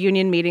we have a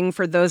union meeting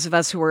for those of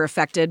us who were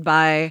affected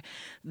by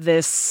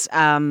this,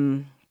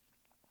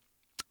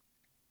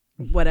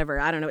 whatever,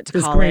 I don't know what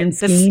to call it.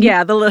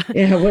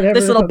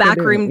 This little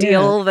backroom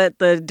deal that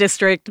the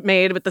district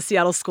made with the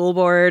Seattle School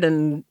Board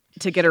and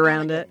to get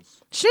around it.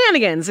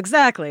 Shenanigans,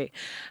 exactly.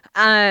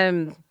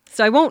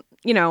 So I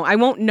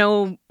won't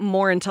know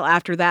more until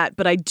after that,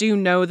 but I do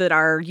know that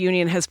our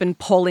union has been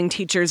polling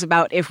teachers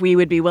about if we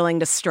would be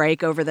willing to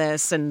strike over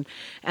this and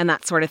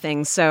that sort of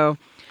thing. So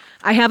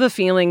I have a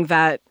feeling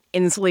that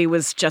Inslee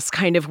was just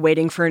kind of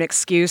waiting for an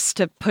excuse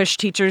to push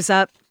teachers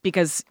up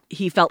because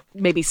he felt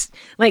maybe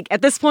like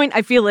at this point,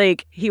 I feel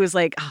like he was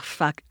like, oh,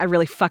 fuck, I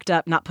really fucked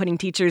up not putting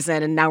teachers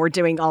in. And now we're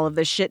doing all of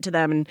this shit to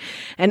them.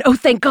 And oh,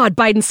 thank God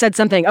Biden said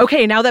something.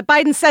 Okay, now that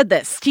Biden said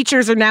this,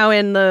 teachers are now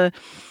in the...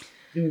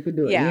 You could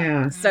do it.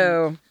 Yeah.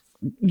 So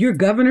your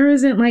governor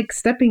isn't like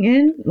stepping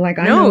in. Like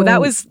I know know that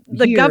was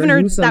the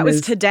governor. Newsom that was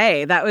is...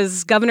 today. That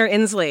was Governor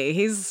Inslee.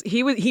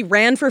 He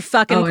ran for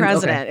fucking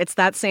president. Okay. It's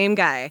that same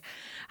guy.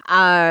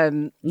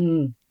 And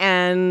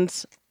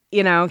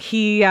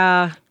he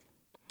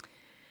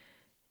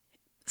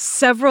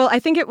several. I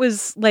think it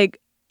was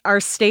like our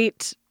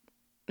state.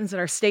 Is it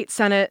our state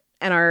senate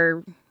and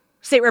our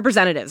state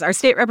representatives. Our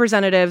state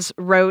representatives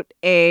wrote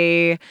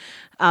a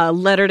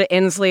letter to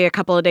Inslee a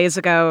couple of days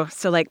ago.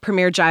 So like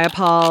Premier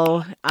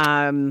Jayapal,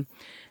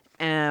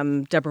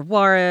 Deborah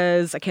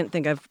Juarez. I can't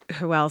think of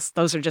who else.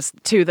 Those are just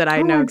two that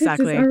I know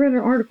exactly. I read an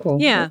article.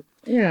 Yeah.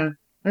 Yeah.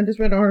 I just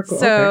read an article.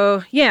 So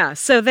okay. yeah.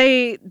 So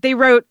they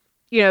wrote,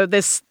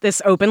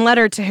 this open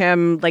letter to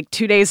him like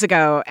 2 days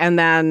ago. And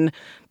then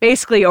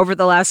basically over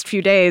the last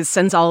few days,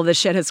 since all of this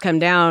shit has come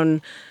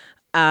down,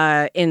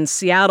 in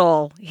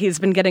Seattle, he's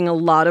been getting a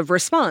lot of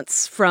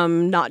response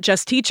from not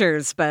just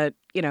teachers, but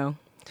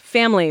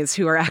families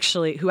who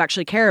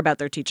actually care about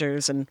their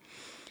teachers, and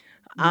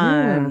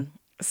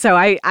so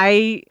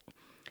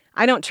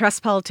I don't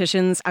trust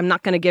politicians. I'm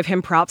not going to give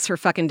him props for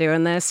fucking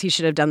doing this. He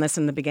should have done this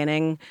in the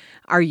beginning.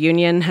 Our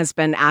union has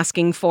been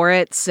asking for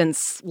it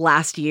since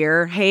last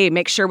year. Hey,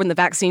 make sure when the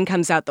vaccine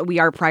comes out that we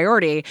are a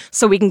priority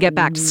so we can get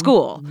back to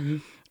school.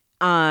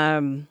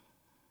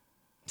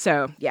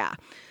 So yeah.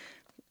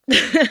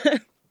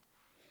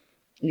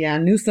 Yeah,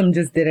 Newsom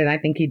just did it. I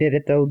think he did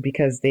it, though,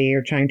 because they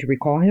are trying to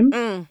recall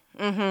him.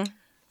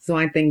 So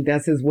I think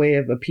that's his way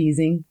of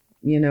appeasing,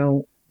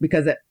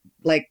 because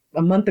like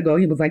a month ago,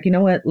 he was like, you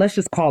know what, let's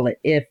just call it.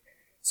 If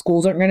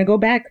schools aren't going to go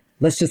back,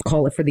 let's just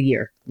call it for the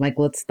year. Like,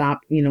 let's stop,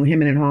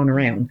 hemming and hawing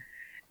around.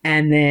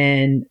 And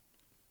then,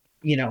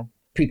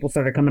 people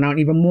started coming out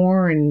even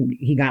more, and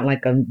they got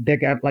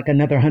like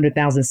another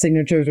 100,000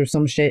 signatures or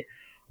some shit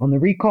on the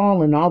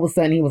recall. And all of a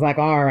sudden he was like,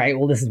 all right,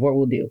 well, this is what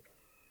we'll do.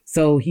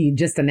 So he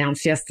just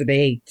announced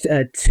yesterday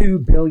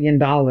 $2 billion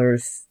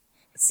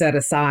set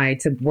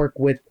aside to work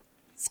with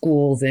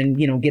schools and,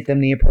 get them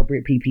the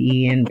appropriate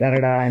PPE and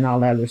and all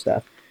that other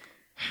stuff.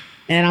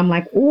 And I'm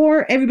like,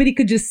 or everybody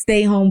could just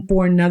stay home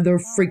for another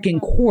freaking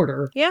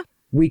quarter. Yeah.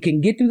 We can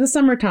get through the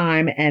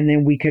summertime and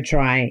then we could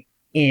try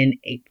in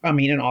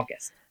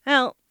August.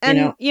 Well,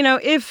 and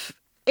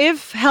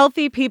if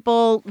healthy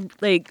people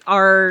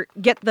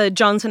get the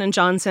Johnson &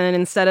 Johnson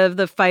instead of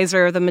the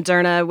Pfizer or the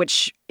Moderna,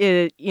 which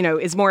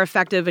is more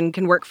effective and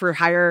can work for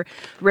higher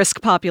risk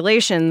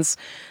populations,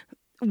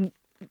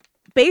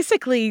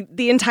 basically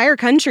the entire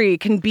country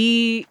can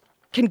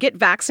get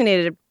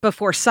vaccinated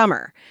before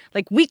summer.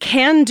 Like, we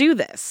can do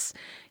this.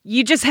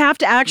 You just have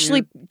to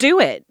actually do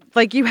it.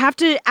 Like, you have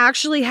to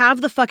actually have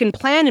the fucking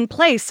plan in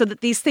place so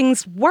that these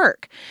things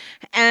work.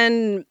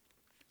 And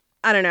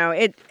I don't know,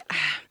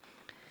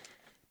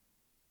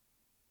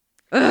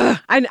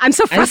 I'm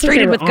so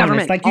frustrated with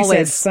government. Like you always.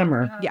 said,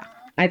 summer. Yeah.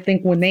 I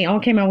think when they all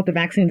came out with the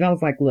vaccines, I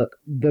was like, look,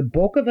 the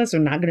bulk of us are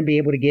not going to be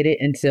able to get it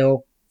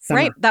until summer.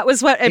 Right. That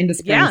was what... in the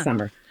spring and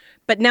summer.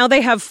 But now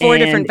they have 4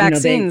 different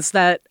vaccines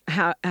that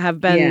have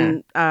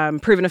been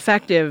proven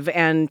effective,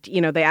 and,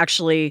 they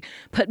actually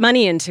put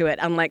money into it,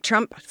 unlike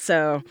Trump.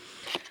 So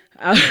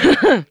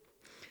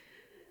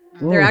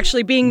they're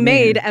actually being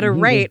made at a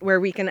rate where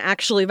we can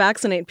actually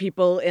vaccinate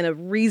people in a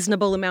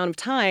reasonable amount of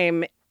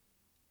time.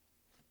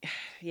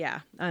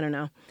 Yeah, I don't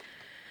know.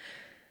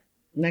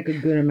 Like a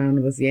good amount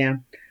of us, yeah.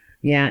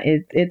 Yeah,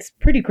 it's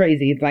pretty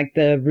crazy. It's like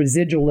the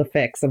residual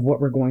effects of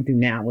what we're going through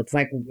now. It's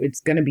like it's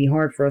going to be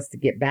hard for us to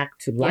get back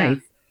to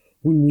life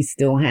when we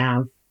still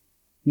have,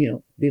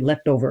 the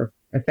leftover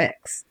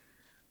effects.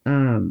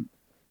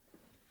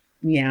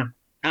 Yeah,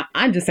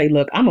 I just say,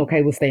 look, I'm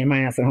okay with staying my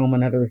ass at home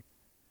another,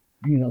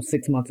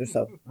 6 months or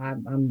so.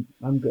 I'm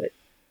good.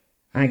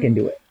 I can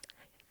do it.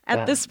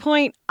 At this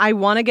point, I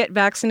want to get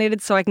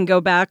vaccinated so I can go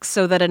back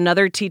so that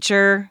another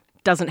teacher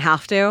doesn't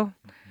have to.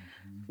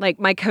 Like,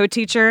 my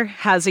co-teacher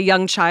has a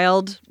young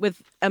child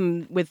with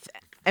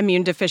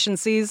immune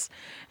deficiencies.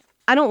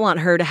 I don't want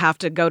her to have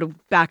to go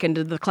back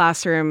into the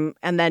classroom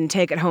and then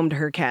take it home to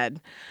her kid.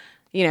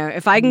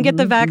 If I can get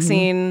the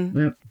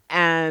vaccine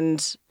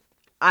and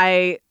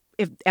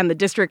the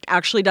district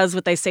actually does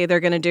what they say they're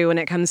going to do when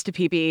it comes to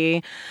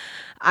PPE,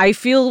 I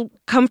feel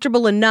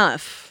comfortable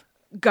enough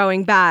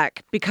going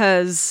back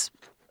because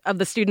of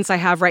the students I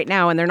have right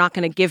now, and they're not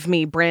going to give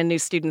me brand new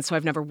students who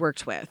I've never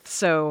worked with.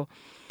 So,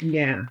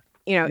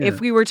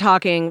 if we were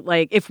talking,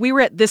 like, if we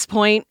were at this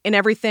point in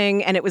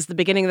everything and it was the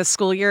beginning of the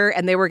school year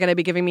and they were going to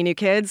be giving me new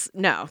kids,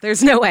 no,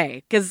 there's no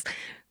way. Because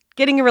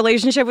getting a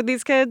relationship with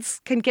these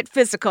kids can get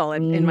physical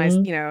in my,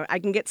 I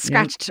can get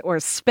scratched or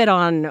spit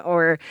on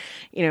or,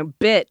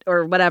 bit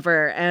or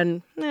whatever.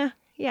 And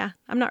yeah,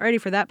 I'm not ready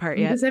for that part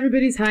yet. Because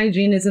everybody's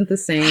hygiene isn't the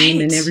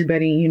same, and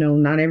everybody,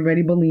 not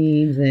everybody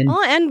believes, and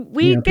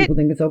people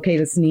think it's okay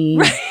to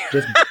sneeze.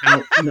 Just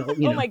out,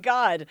 Oh my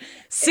God,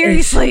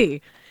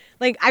 seriously!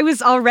 Like, I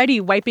was already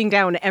wiping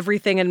down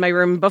everything in my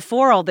room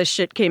before all this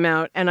shit came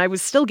out, and I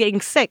was still getting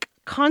sick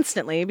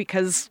constantly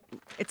because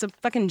it's a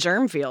fucking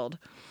germ field.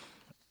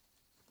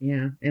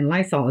 Yeah, and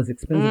Lysol is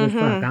expensive as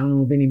fuck. I don't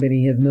know if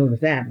anybody has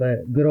noticed that,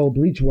 but good old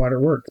bleach water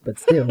works. But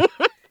still,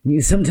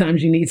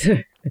 sometimes you need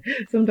to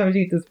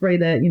spray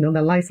that,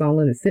 that Lysol,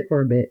 let it sit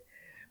for a bit.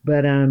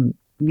 But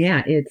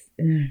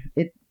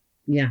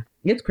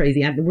it's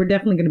crazy. We're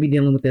definitely going to be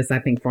dealing with this, I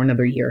think, for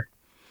another year.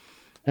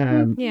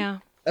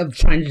 Of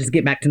trying to just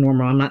get back to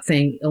normal. I'm not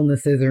saying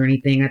illnesses or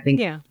anything. I think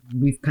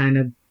we've kind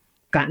of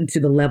gotten to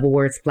the level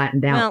where it's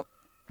flattened out.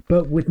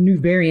 but with new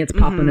variants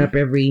popping up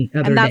every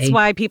other day. And that's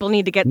why people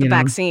need to get the you know?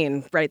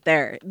 vaccine right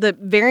there. The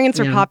variants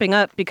are Yeah. popping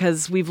up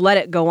because we've let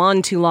it go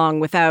on too long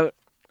without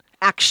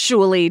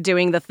actually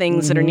doing the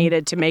things that are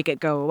needed to make it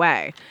go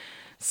away.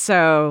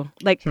 So,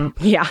 like,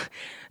 yeah.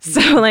 So,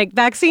 like,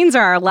 vaccines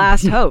are our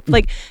last hope.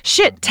 Like,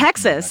 shit,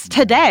 Texas,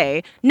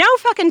 today, no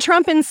fucking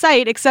Trump in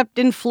sight except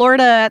in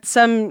Florida at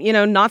some,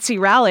 Nazi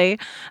rally.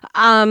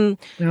 Oh,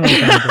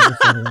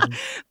 God,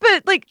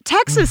 But, like,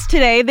 Texas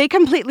today, they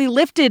completely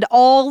lifted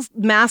all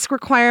mask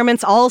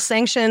requirements, all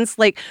sanctions.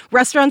 Like,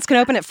 restaurants can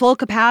open at full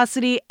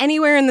capacity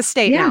anywhere in the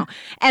state Yeah. now.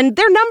 And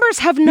their numbers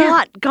have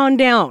not gone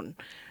down.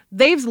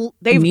 They've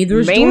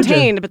Neither is maintained,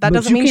 Georgia, but that but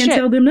doesn't you mean can't shit.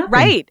 tell them nothing.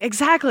 Right,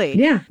 exactly.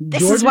 Yeah,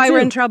 This Georgia is why too.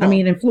 we're in trouble. I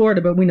mean, in Florida,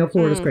 but we know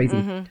Florida's crazy.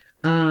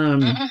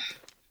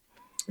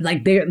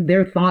 Like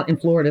their thought in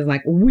Florida is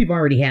like, well, we've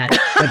already had it.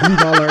 Like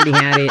we've all already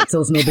had it,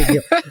 so it's no big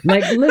deal.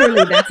 Like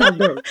literally, that's how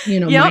they're.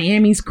 Yep.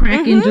 Miami's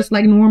cracking just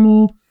like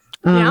normal.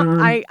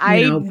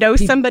 I know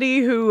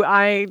somebody who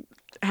I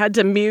had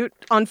to mute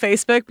on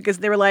Facebook because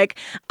they were like,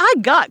 I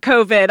got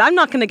COVID. I'm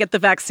not going to get the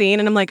vaccine.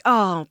 And I'm like,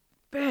 oh,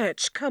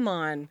 bitch, come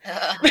on.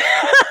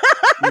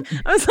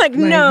 I was like,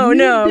 no,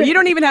 you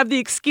don't even have the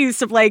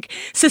excuse of like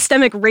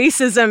systemic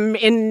racism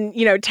in,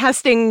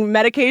 testing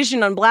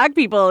medication on black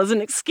people as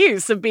an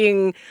excuse of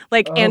being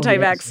like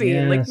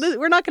anti-vaccine. yes. Like,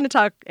 we're not going to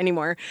talk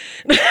anymore.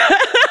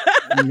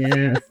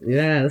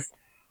 Yes.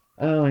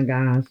 Oh my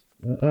gosh.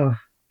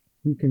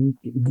 We can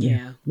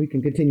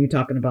continue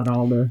talking about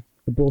all the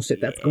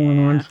bullshit that's going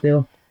on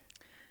still.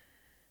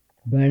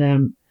 But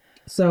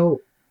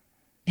so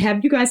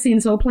have you guys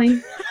seen Soul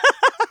Plane?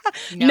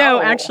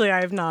 No, actually,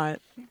 I have not.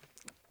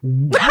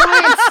 What?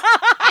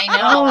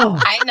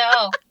 I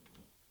know.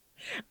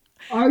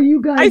 Are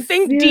you guys? I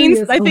think serious?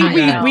 Dean's. I think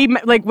Oh we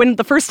like when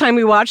the first time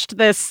we watched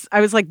this,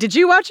 I was like, "Did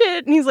you watch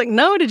it?" And he's like,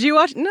 "No, did you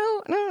watch it?"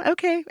 No,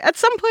 okay. At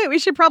some point, we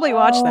should probably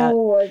watch that.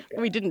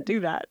 We didn't do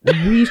that.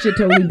 We should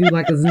totally do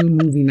like a Zoom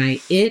movie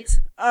night. It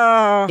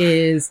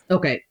is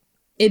okay.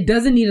 It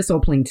doesn't need a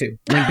Soul Plane 2.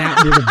 Like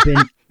that would have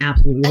been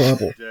absolutely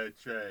horrible.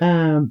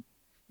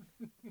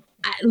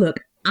 Look,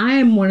 I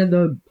am one of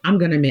the. I'm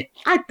gonna admit,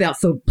 I thought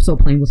Soul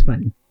Plane was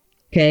funny.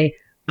 Okay,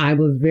 I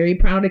was very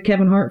proud of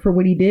Kevin Hart for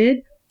what he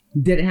did.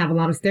 Did it have a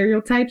lot of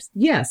stereotypes?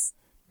 Yes,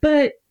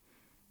 but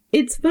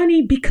it's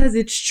funny because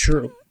it's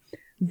true.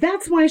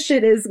 That's why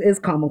shit is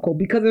comical,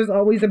 because there's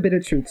always a bit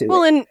of truth to it.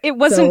 Well, and it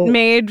wasn't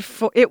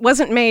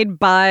made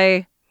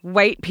by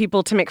white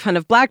people to make fun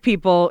of black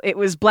people. It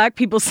was black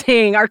people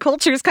saying our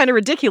culture is kind of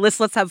ridiculous.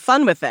 Let's have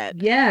fun with it.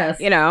 Yes,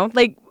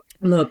 like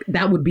look,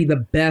 that would be the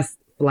best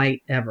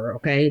flight ever.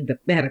 Okay,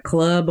 they had a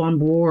club on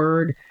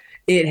board.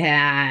 It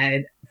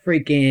had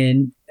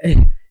freaking.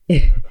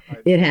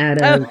 It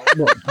had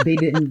well, they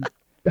didn't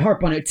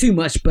harp on it too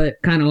much,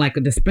 but kind of like a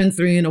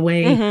dispensary in a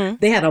way. Mm-hmm.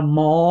 They had a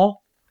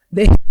mall.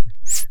 The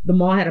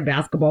mall had a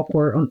basketball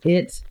court on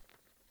it.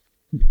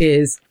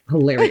 Is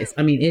hilarious.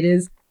 I mean, it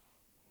is.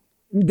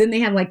 Then they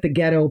had like the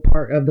ghetto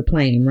part of the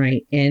plane,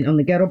 right? And on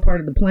the ghetto part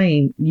of the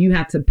plane, you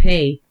had to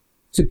pay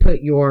to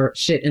put your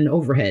shit in the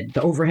overhead.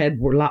 The overhead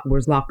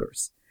was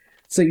lockers,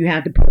 so you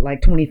had to put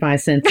like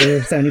 25 cents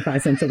or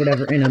 75 cents or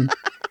whatever in them.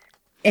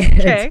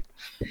 Okay.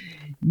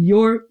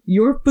 Your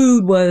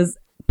food was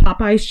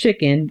Popeye's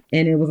chicken,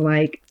 and it was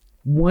like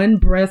one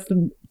breast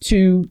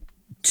to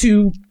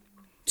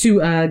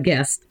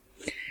guests,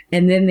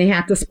 and then they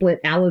have to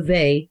split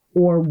Alizé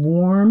or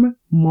warm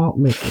malt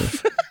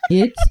liquor.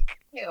 It's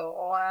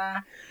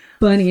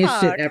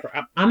funniest shit ever.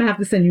 I'm gonna have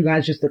to send you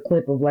guys just a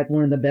clip of like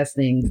one of the best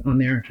things on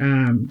there.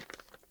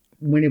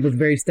 When it was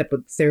very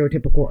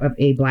stereotypical of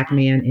a black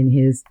man in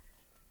his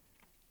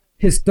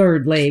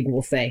third leg,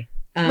 we'll say.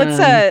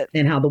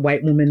 And how the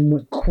white woman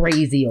went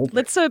crazy over.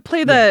 Let's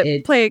play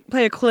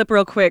a clip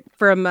real quick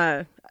from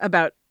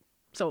about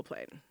Soul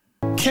Plane.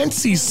 Can't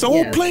see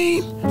Soul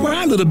Plane?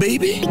 Why, little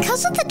baby?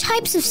 Because of the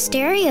types of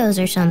stereos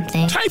or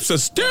something. Types of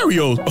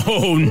stereos?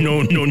 Oh, no,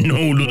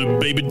 little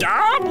baby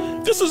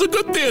doll. This is a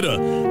good theater.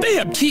 They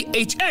have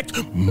THX.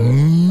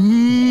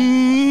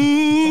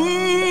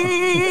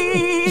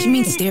 You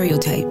mean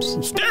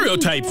stereotypes?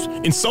 Stereotypes?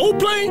 In Soul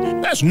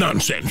Plane? That's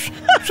nonsense.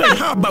 Say,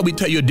 how about we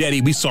tell your daddy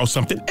we saw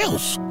something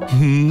else?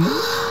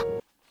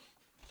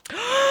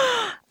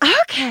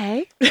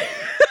 Okay.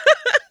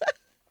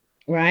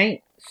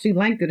 Right? She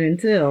liked it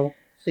until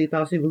she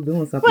thought she was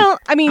doing something. Well,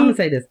 I mean, I'm gonna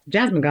say this.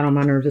 Jasmine got on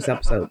my nerves this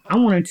episode. I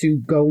wanted to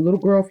go, little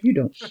girl, if you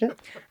don't shut.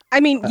 I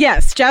mean,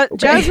 yes,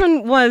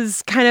 Jasmine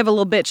was kind of a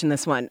little bitch in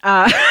this one.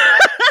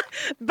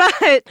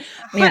 But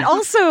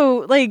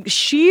also, like,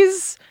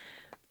 she's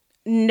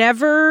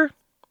never,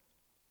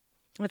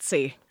 let's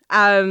see,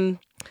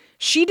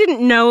 she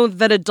didn't know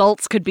that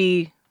adults could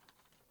be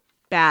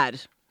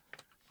bad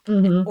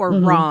or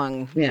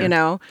wrong, you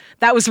know?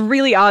 That was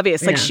really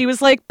obvious. Like, she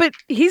was like, but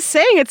he's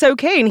saying it's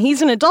okay, and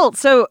he's an adult,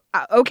 so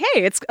okay,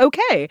 it's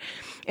okay.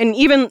 And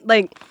even,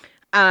 like,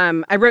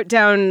 I wrote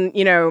down,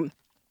 you know,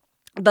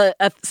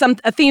 a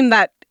theme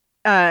that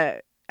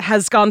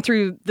has gone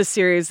through the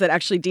series that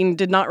actually Dean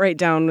did not write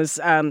down was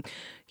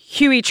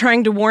Huey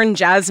trying to warn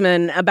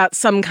Jasmine about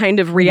some kind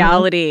of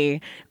reality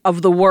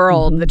of the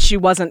world that she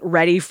wasn't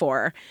ready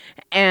for.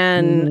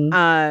 And,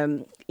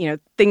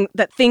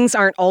 that things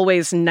aren't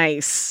always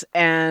nice.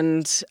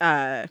 And,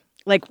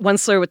 like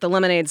Onceler with the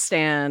lemonade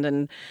stand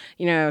and,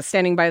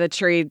 standing by the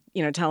tree,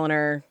 telling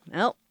her,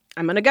 well,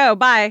 I'm going to go.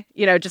 Bye.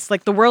 Just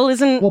like the world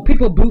isn't. Well,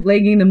 people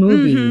bootlegging the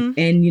movie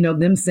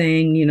and, them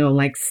saying,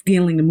 like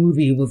stealing the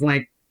movie was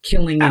like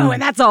killing. Oh,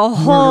 and that's a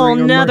whole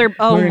nother.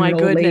 Oh, my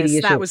goodness.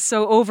 That was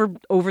so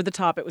over the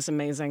top. It was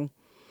amazing.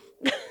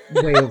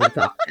 Way over the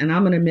top. And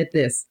I'm going to admit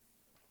this.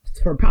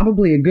 For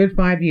probably a good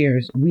 5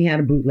 years, we had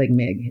a bootleg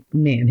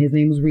man. His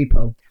name was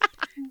Repo.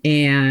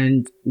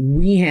 And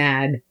we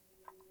had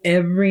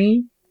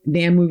every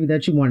damn movie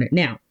that you wanted.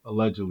 Now.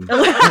 Allegedly.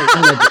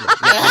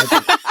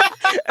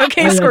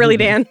 Okay, Squirrely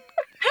Dan.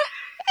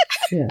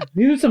 Yeah,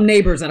 these are some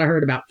neighbors that I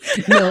heard about.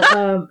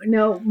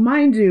 No,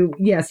 mind you,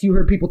 yes, you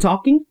heard people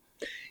talking.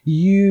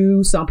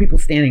 You saw people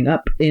standing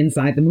up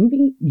inside the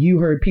movie. You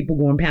heard people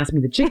going past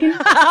me the chicken.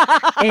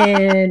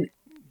 And,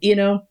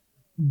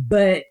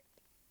 but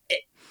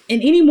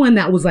and anyone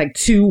that was like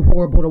too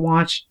horrible to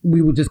watch,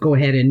 we would just go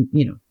ahead and,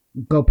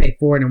 go pay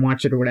for it and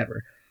watch it or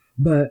whatever.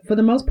 But for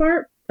the most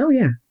part, oh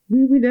yeah,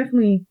 we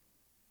definitely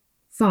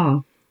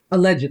saw.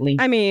 Allegedly.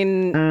 I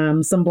mean,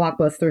 some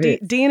blockbuster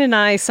hits. Dean and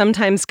I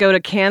sometimes go to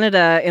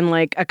Canada in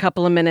like a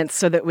couple of minutes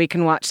so that we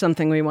can watch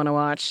something we want to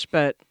watch,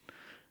 but...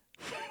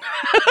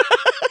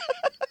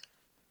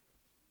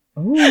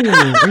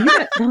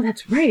 Oh,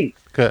 that's right.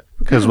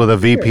 Because with a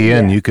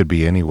VPN, you could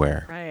be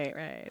anywhere.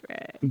 Right.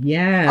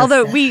 Yes.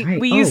 Although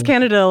we use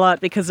Canada a lot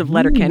because of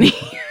Letterkenny,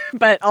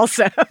 but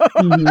also...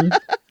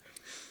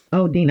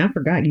 Oh, Dean, I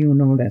forgot you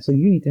know that, so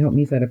you need to help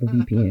me set up a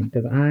VPN,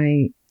 because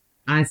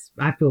I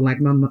feel like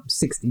my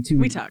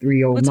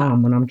 62-year-old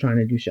mom when I'm trying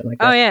to do shit like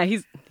that. Oh yeah,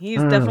 he's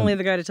definitely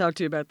the guy to talk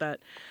to about that.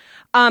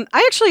 I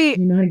actually,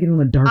 you know how to get on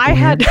the dark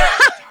web.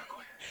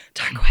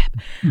 Dark web.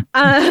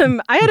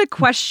 I had a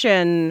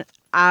question,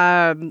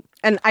 and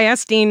I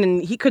asked Dean,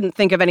 and he couldn't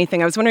think of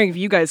anything. I was wondering if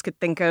you guys could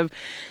think of.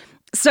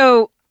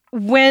 So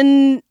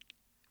when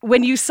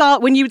you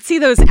would see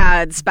those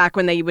ads back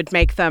when they would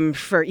make them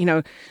for,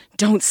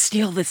 don't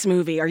steal this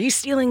movie. Are you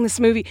stealing this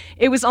movie?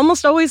 It was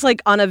almost always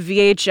like on a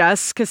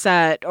VHS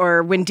cassette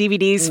or when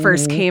DVDs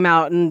first came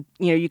out and,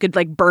 you could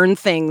like burn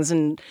things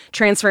and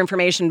transfer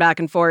information back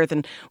and forth.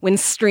 And when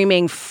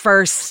streaming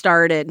first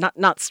started,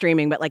 not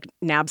streaming, but like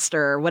Napster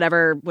or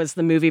whatever was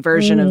the movie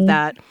version of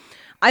that.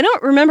 I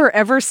don't remember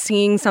ever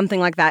seeing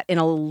something like that in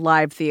a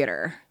live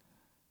theater.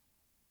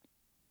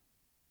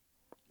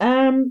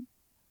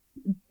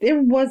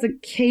 There was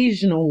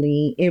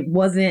occasionally. It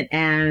wasn't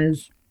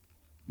as,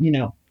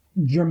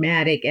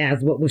 dramatic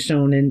as what was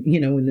shown in,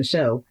 in the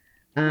show.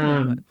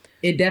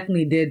 It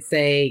definitely did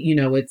say,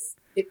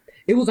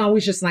 it was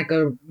always just like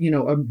a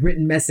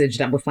written message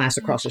that would flash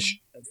across the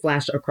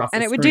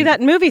and it would do that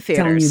in movie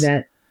theaters. Telling you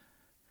that.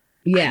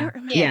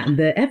 Yeah.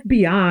 The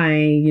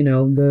FBI,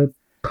 the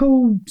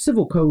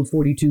Civil Code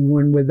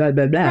 42.1 with blah,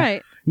 blah, blah,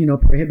 right.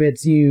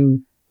 Prohibits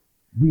you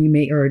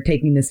remake or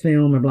taking this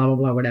film or blah, blah,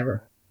 blah,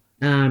 whatever.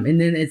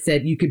 And then it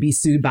said you could be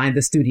sued by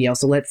the studio.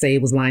 So let's say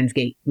it was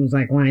Lionsgate. It was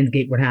like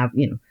Lionsgate would have,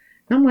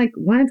 I'm like,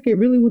 Lionsgate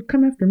really would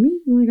come after me?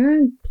 I'm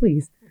like,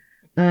 please.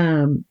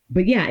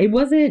 But yeah, it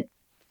wasn't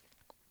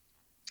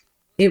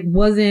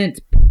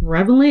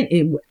prevalent.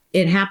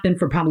 It happened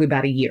for probably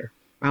about a year,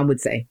 I would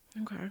say.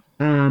 Okay.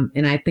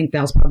 And I think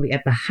that was probably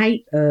at the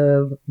height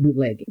of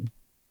bootlegging.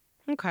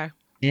 Okay.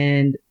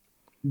 And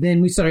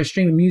then we started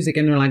streaming music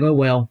and they're like, oh,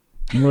 well,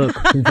 look,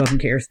 who fucking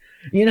cares?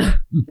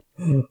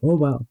 Oh,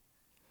 well.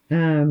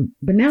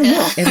 But now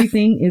look,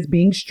 everything is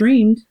being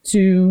streamed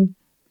to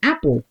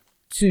Apple,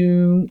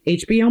 to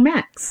HBO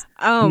Max.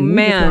 Oh, we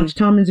man. just watched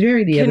Tom and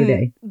Jerry the other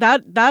day.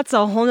 That's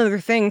a whole other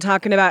thing,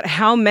 talking about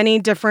how many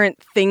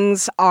different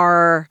things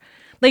are...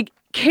 Like,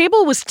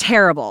 cable was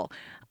terrible.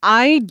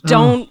 We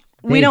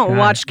don't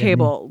watch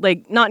cable.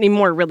 Like, not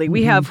anymore, really.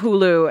 We have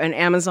Hulu and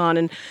Amazon.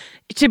 And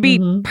to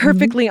be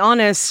perfectly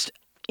honest,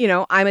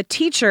 I'm a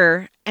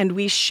teacher and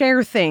we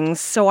share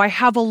things. So I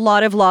have a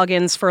lot of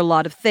logins for a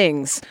lot of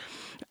things.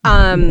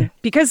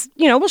 Because,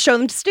 we'll show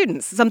them to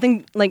students.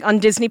 Something like on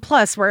Disney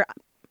Plus, where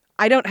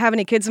I don't have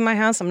any kids in my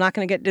house. I'm not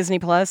going to get Disney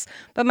Plus.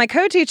 But my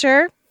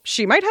co-teacher,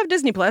 she might have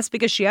Disney Plus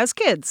because she has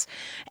kids.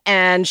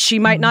 And she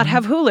might not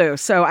have Hulu.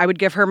 So I would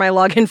give her my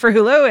login for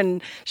Hulu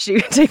and she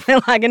would take my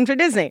login for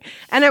Disney.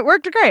 And it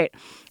worked great.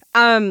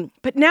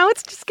 But now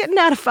it's just getting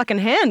out of fucking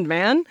hand,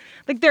 man.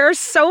 Like, there are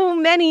so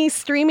many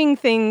streaming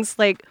things.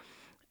 Like,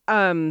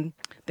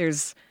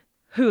 there's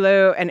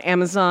Hulu and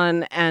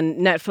Amazon and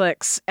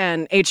Netflix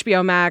and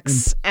HBO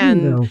Max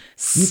and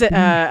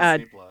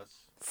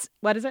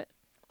what is it?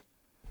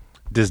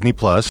 Disney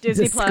Plus.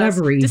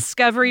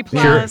 Discovery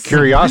Plus,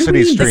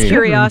 Curiosity Stream. The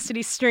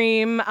Curiosity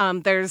Stream.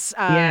 There's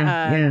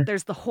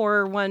the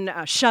horror one,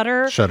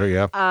 Shudder. Shudder,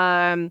 yeah.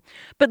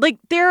 But like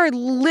there are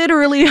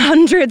literally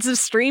hundreds of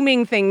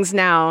streaming things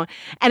now,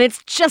 and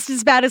it's just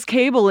as bad as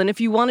cable. And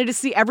if you wanted to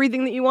see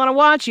everything that you want to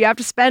watch, you have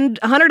to spend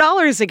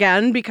 $100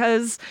 again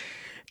because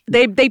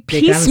they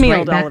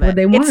piecemealed all of it.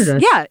 They wanted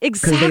us. Yeah,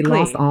 exactly. Because they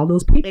lost all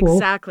those people.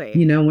 Exactly.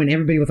 You know, when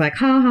everybody was like,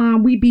 "Ha ha,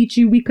 we beat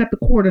you, we cut the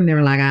cord," and they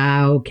were like,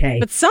 okay.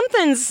 But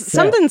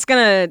something's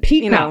gonna,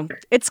 Peacock.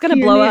 it's gonna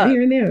blow up.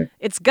 Here and there.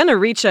 It's gonna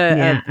reach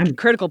a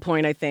critical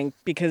point, I think,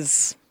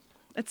 because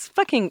it's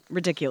fucking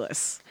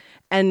ridiculous.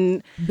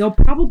 And they'll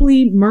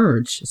probably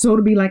merge, so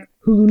it'll be like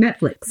Hulu,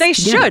 Netflix. They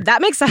should.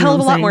 That makes a hell of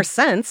a lot more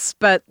sense,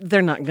 but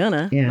they're not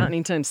gonna. Yeah. Not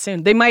anytime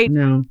soon. They might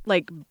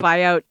like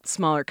buy out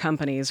smaller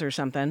companies or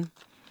something,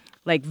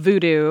 like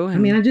Vudu. I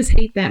mean, I just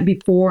hate that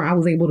before I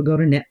was able to go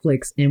to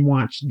Netflix and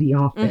watch The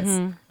Office,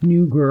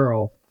 New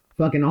Girl,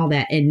 fucking all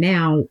that, and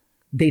now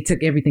they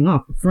took everything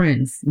off.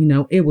 Friends, you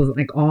know, it was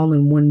like all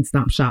in one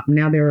stop shop.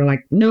 Now they were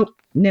like, nope,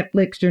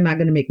 Netflix, you're not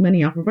gonna make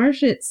money off of our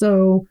shit,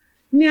 so.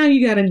 Now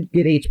you got to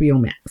get HBO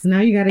Max.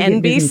 Now you got to get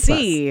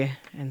NBC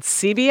and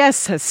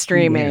CBS has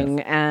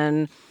streaming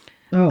and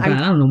God, I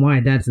don't know why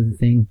that's a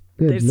thing.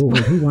 Good Lord,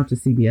 who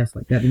watches CBS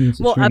like that?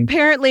 Well,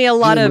 apparently a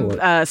lot of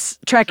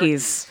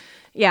Trekkies.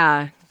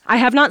 Yeah, I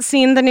have not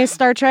seen the new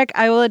Star Trek,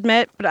 I will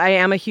admit, but I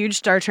am a huge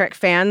Star Trek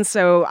fan,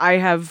 so I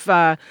have.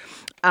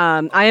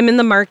 I am in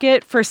the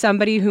market for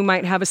somebody who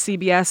might have a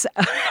CBS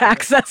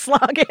access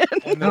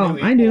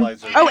login. I do.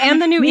 Oh,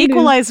 and the new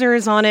Equalizer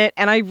is on it,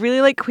 and I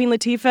really like Queen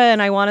Latifah,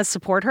 and I want to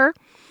support her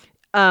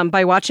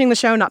by watching the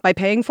show, not by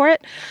paying for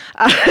it.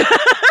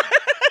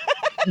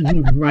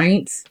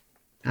 Right.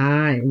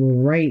 I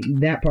will write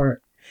that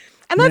part.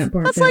 And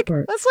that's like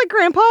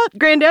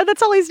Granddad.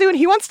 That's all he's doing.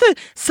 He wants to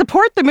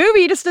support the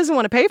movie. He just doesn't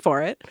want to pay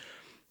for it.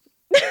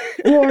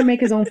 Or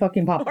make his own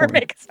fucking popcorn.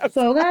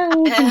 So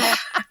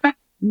that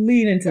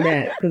lead into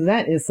that, because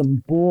that is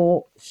some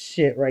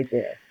bullshit right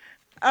there.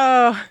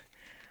 I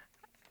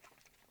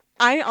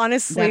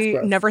honestly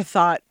never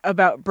thought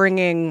about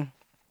bringing,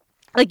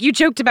 like you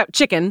joked about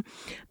chicken.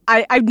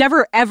 I've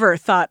never ever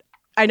thought,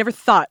 I never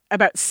thought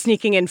about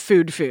sneaking in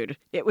food.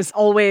 It was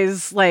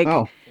always like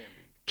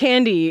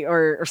candy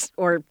or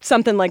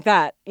something like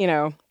that, you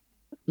know.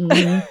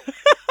 Mm-hmm.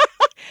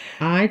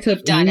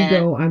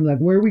 I'm like,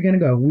 where are we going to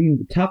go?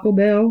 Taco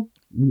Bell.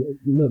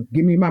 Look,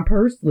 give me my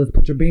purse. Let's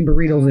put your bean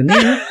burritos in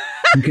there.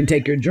 You can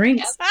take your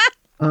drinks.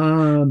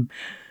 And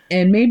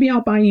maybe I'll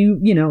buy you,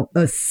 you know,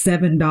 a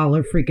 $7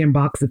 freaking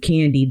box of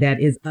candy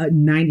that is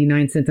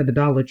 99 cents at the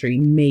Dollar Tree,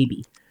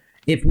 maybe,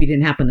 if we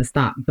didn't happen to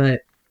stop.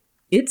 But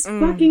it's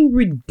fucking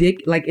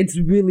ridiculous. Like, it's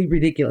really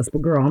ridiculous.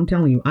 But girl, I'm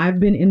telling you, I've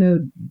been in a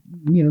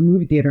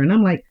movie theater and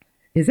I'm like,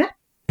 is that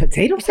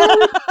potato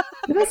salad?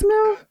 Did I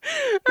smell?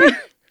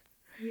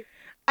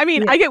 I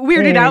mean, I get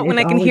weirded out when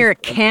I can hear a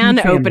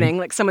can opening,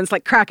 like someone's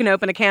like cracking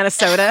open a can of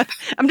soda.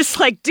 I'm just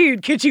like,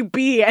 dude, could you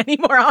be any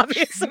more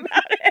obvious about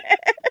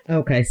it?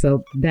 Okay,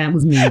 so that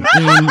was me.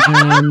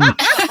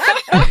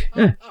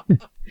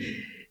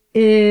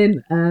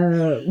 In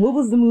what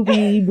was the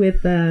movie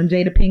with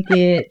Jada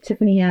Pinkett,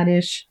 Tiffany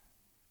Haddish?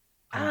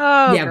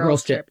 Oh, yeah,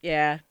 Girls Trip.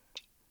 Yeah.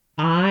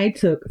 I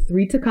took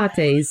 3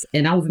 Tecates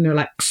and I was in there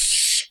like,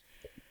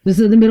 this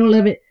is the middle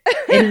of it.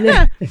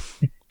 And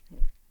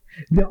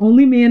the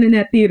only man in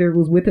that theater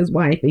was with his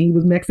wife, and he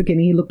was Mexican,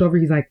 and he looked over,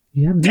 he's like,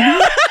 you have another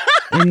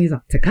one? And he's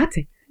like,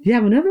 Tecate, you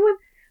have another one?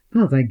 I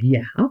was like,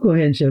 yeah, I'll go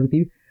ahead and share with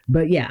you.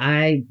 But yeah,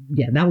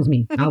 that was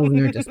me. I was in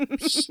there just...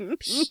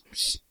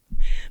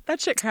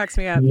 That shit cracks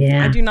me up.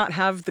 Yeah. I do not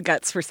have the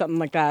guts for something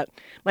like that.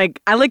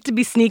 Like, I like to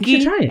be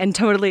sneaky and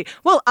totally...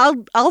 Well,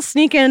 I'll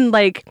sneak in,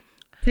 like...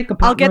 Take a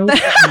pot I'll get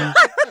roast.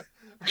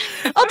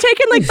 I'll take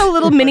in like the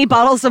little mini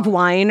bottles of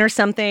wine or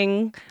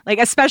something. Like,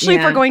 especially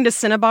if we're going to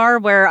Cinnabar,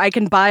 where I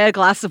can buy a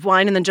glass of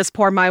wine and then just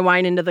pour my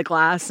wine into the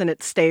glass and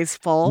it stays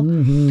full.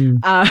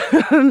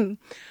 Mm-hmm.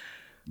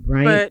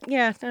 Right. But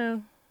yeah,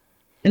 no.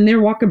 And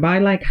they're walking by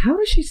like, how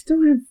does she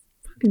still have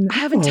fucking... I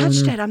haven't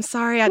touched it. I'm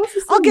sorry. I'll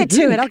get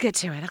to it. I'll get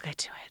to it.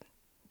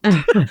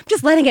 I'm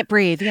just letting it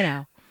breathe, you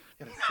know.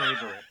 Gotta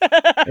savor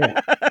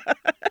it.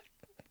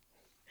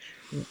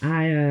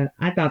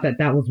 I thought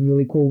that was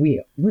really cool.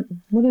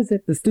 What is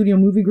it? The Studio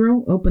Movie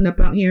Grill opened up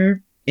out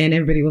here, and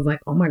everybody was like,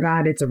 "Oh my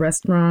God, it's a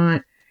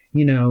restaurant!"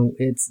 You know,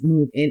 and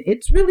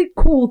it's really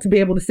cool to be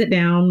able to sit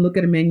down, look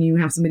at a menu,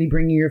 have somebody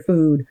bring you your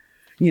food,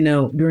 you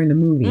know, during the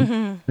movie.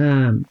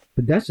 Mm-hmm.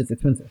 But that's just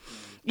expensive.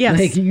 Yes,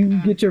 like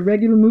you get your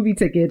regular movie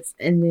tickets,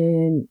 and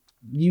then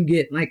you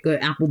get like a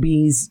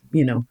Applebee's,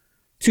 you know,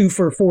 2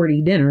 for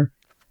 $40 dinner.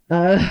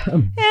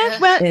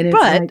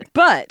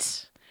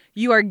 But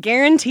you are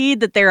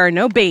guaranteed that there are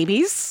no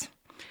babies.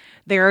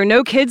 There are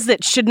no kids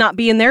that should not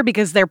be in there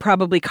because they're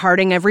probably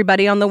carding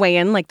everybody on the way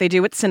in like they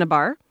do at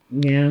Cinnabar.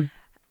 Yeah.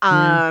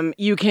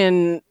 You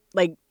can,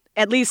 like,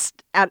 at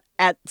least at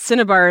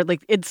Cinnabar,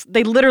 like,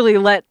 they literally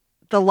let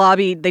the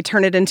lobby, they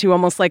turn it into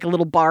almost like a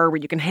little bar where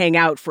you can hang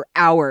out for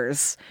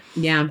hours.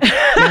 Yeah.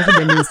 That's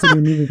what they used to do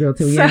in Movie Girl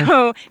too. Yeah.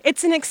 So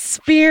it's an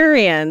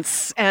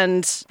experience.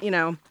 And,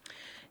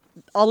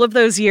 all of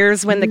those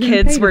years when the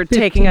kids were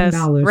taking us,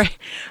 right?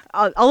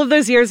 All of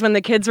those years when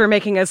the kids were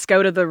making us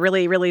go to the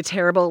really, really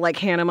terrible, like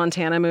Hannah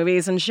Montana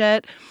movies and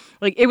shit.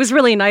 Like, it was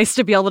really nice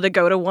to be able to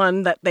go to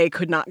one that they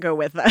could not go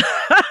with us.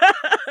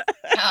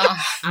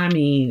 I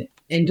mean,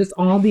 and just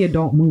all the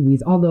adult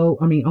movies, all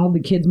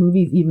the kids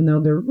movies, even though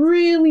they're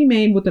really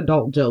made with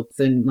adult jokes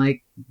and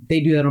like they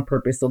do that on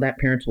purpose so that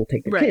parents will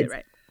take their kids.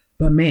 Right.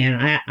 But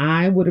man,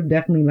 I would have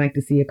definitely liked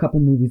to see a couple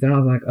movies that I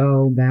was like,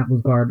 oh, that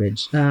was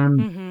garbage.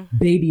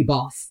 Baby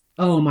Boss.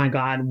 Oh my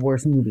God,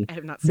 worst movie. I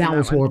have not seen that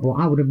was horrible.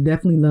 I would have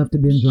definitely loved to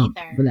have been drunk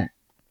for that.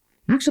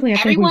 Actually, I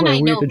think we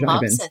were at the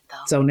drive-ins.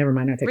 So never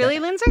mind. I take really,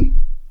 that. Lindsay?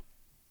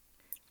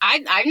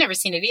 I've never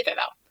seen it either,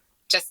 though.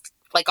 Just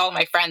like all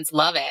my friends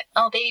love it.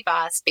 Oh, Baby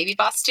Boss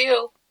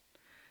 2.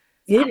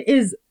 It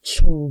is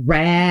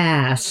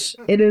trash.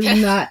 It is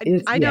not.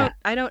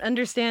 I don't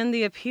understand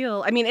the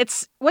appeal. I mean,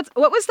 it's what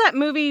was that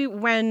movie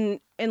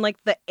when in like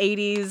the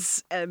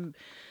 80s?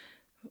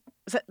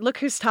 Was that Look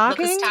Who's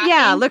Talking?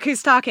 Yeah, Look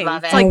Who's Talking.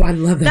 Love it. It's like, I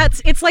love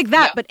that. It's like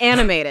that, but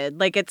animated.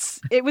 Like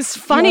it was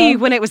funny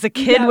when it was a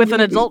kid with an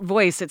adult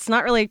voice. It's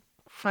not really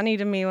funny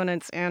to me when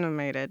it's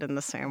animated in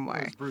the same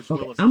way.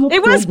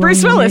 It was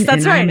Bruce Willis.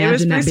 That's right. It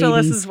was Bruce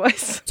Willis's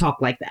voice.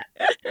 Talk like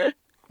that.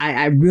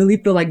 I really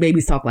feel like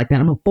babies talk like that.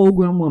 I'm a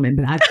full-grown woman,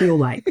 but I feel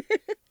like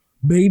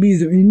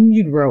babies are in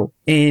utero,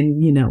 and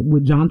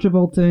with John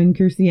Travolta and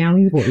Kirstie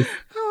Alley's voice.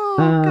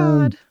 Oh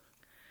God!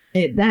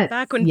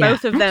 Back when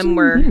both of them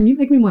were. Yeah, you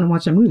make me want to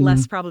watch that movie.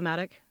 Less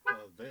problematic.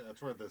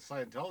 That's where the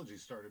Scientology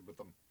started with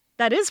them.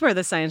 That is where the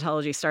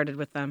Scientology started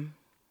with them.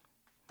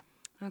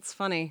 That's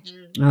funny.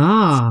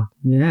 Ah,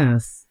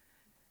 yes.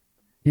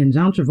 And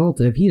John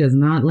Travolta, if he does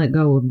not let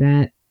go of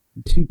that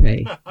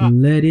toupee,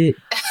 let it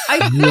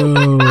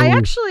go. I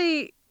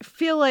actually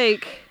feel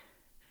like,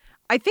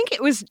 I think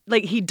it was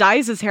like he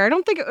dyes his hair. I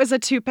don't think it was a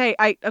toupee.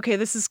 Okay,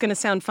 this is going to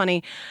sound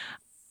funny.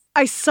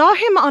 I saw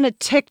him on a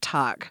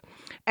TikTok,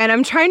 and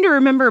I'm trying to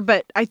remember,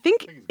 but I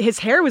think his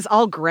hair was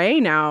all gray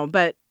now,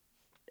 but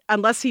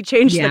unless he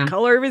changed the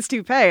color of his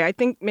toupee, I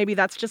think maybe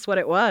that's just what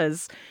it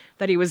was,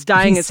 that he was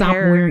dyeing his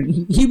hair.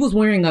 He was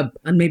wearing a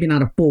maybe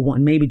not a full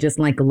one, maybe just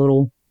like a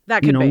little,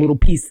 that could be. A little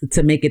piece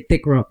to make it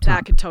thicker up top.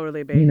 That could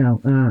totally be.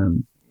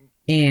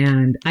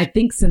 And I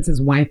think since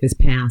his wife has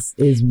passed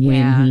is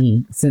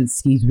when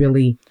since he's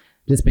really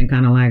just been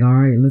kind of like, all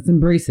right, let's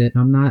embrace it.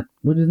 I'm not,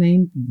 what's his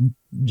name?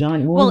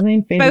 John, what was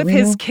his name? Both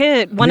his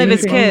kid, one of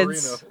his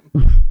kids.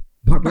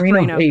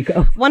 Barbarino. There you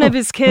go. One of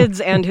his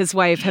kids and his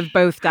wife have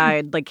both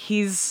died. Like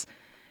he's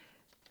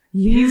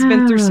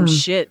been through some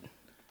shit.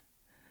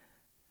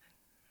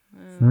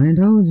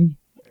 Scientology.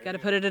 Got to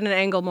put it in an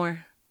angle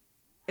more.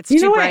 It's you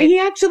too know what? bright. He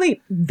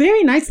actually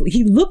very nicely.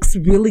 He looks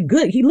really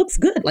good. He looks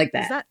good like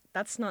that.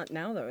 That's not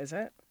now though, is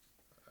it?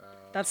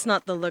 That's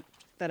not the look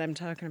that I'm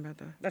talking about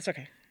though. That's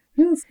okay.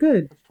 He looks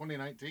good. It's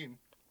 2019.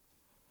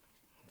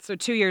 So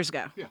 2 years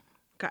ago. Yeah.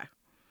 Okay.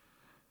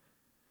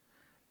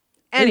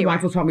 His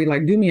wife was probably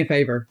like, do me a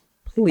favor.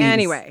 Please.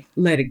 Anyway.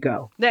 Let it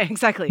go. Yeah,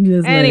 exactly.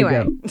 Just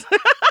anyway.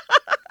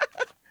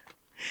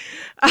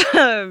 Let it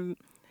go.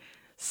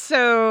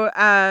 So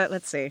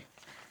let's see.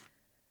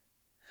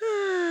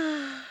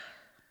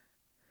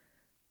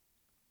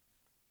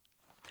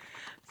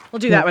 We'll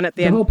do that one at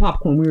the end. The whole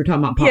popcorn. We were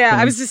talking about popcorn.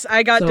 Yeah,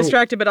 I got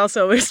distracted, but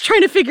also I was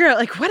trying to figure out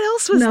like what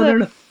else was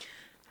No.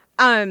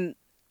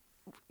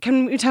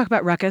 Can we talk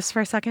about Ruckus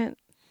for a second?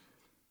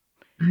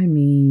 I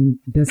mean,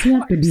 does he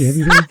have to be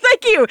everywhere?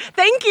 Thank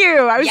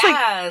you. I was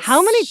like,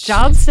 how many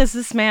jobs does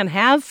this man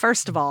have,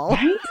 first of all?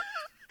 Right?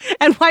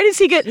 And why does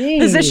he get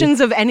positions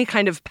of any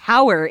kind of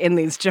power in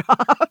these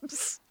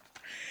jobs?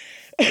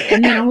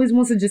 And then always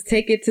wants to just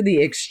take it to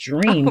the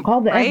extreme.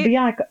 Call the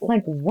FBI.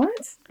 Like,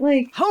 what?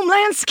 Like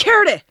Homeland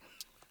Security.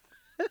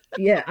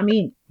 Yeah, I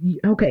mean,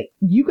 okay,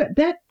 you got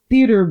that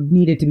theater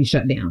needed to be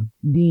shut down.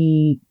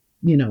 The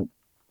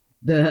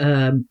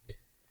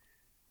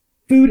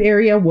food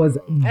area was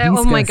disgusting.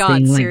 Oh my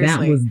God, like,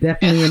 seriously. that was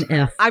definitely an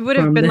F. I would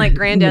have been like,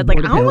 Granddad, like,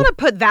 I don't want to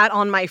put that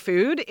on my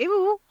food.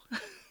 Ew.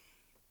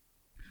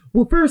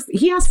 Well, first,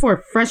 he asked for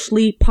a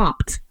freshly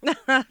popped,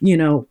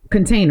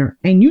 container,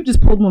 and you just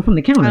pulled one from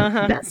the counter.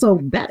 Uh-huh.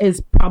 That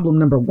is problem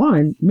number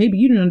one. Maybe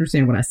you didn't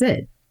understand what I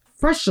said.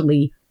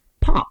 Freshly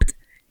popped.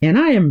 And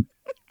I am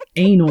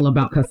anal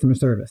about customer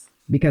service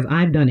because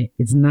I've done it.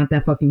 It's not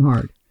that fucking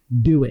hard.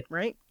 Do it.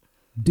 Right.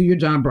 Do your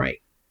job right.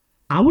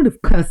 I would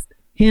have cussed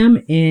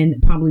him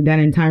and probably that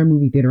entire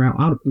movie theater out.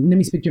 Let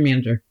me speak to your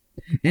manager.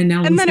 And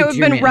then it would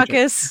have been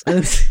Ruckus.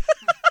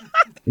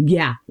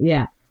 Yeah.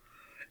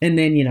 And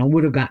then,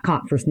 would have got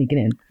caught for sneaking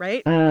in.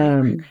 Right.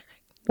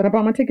 But I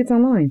bought my tickets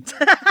online.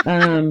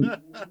 I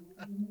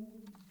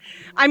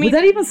mean, was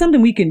that even something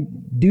we can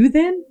do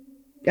then?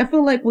 I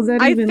feel like, was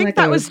that even I think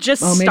that was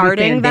just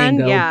starting then.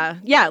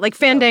 Yeah. Like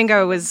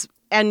Fandango was,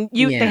 and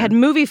they had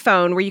Movie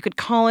Phone where you could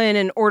call in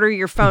and order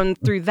your phone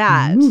through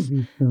that.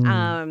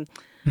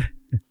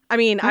 I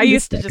mean, I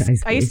used to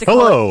call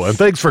Hello, and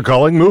thanks for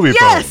calling Movie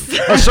Phone,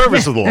 a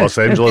service of the Los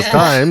Angeles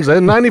Times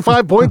and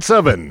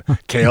 95.7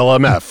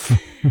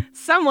 KLMF.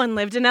 Someone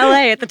lived in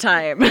LA at the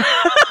time.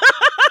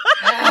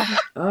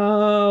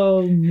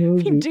 Oh,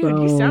 Movie Dude,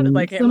 Phone. you sounded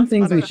like it. Some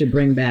things we should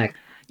bring back.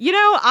 You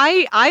know,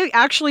 I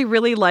actually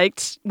really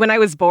liked, when I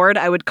was bored,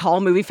 I would call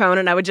Movie Phone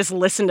and I would just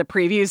listen to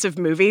previews of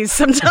movies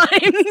sometimes.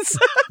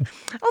 Oh,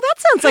 that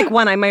sounds like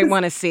one I might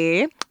want to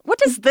see. What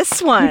is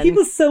this one? He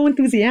was so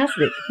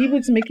enthusiastic. He would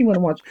just make you want to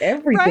watch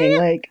everything.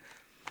 Right?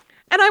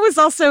 And I was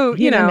also,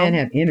 He and that man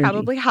had energy.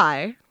 probably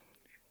high,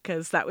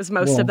 because that was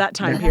most of that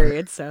time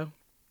period, so.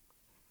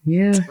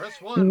 Yeah. Press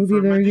It one was for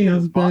either,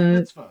 Medea's bar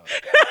mitzvah.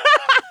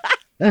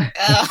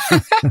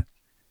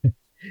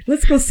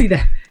 Let's go see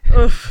that.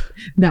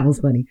 That was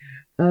funny.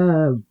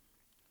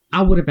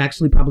 I would have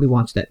actually probably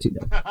watched that too,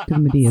 though.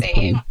 Because Medea's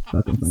pretty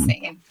fucking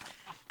funny.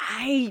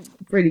 Same.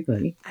 Pretty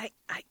funny. I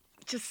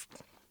just,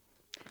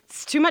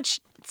 it's too much.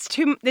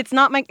 It's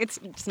not my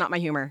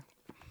humor.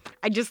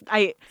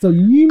 So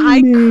you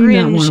I may cringe.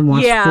 not want to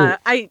watch Yeah,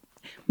 Soul.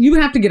 You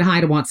would have to get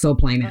high to watch Soul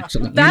Plane,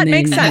 actually. That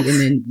makes sense.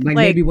 And then,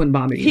 maybe it wouldn't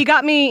bother you. He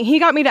got me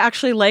to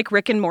actually like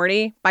Rick and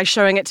Morty by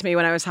showing it to me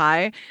when I was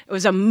high. It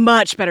was a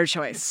much better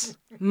choice.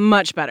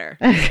 Much better.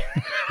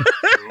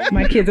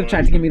 My kids have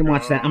tried to get me to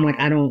watch that. I'm like,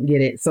 I don't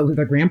get it. So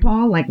the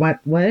grandpa, like, what?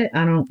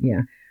 I don't,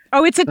 yeah.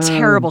 Oh, it's a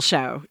terrible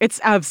show.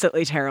 It's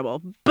absolutely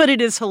terrible. But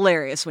it is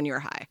hilarious when you're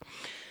high.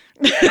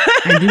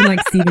 I do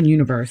like Steven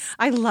Universe.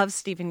 I love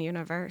Steven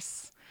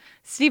Universe.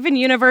 Steven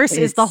Universe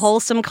is the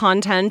wholesome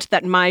content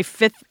that my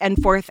 5th and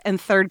 4th and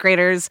 3rd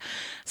graders,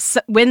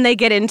 when they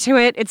get into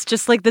it, it's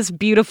just like this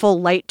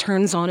beautiful light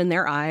turns on in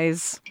their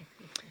eyes.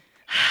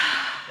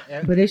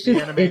 But it's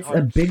just, it's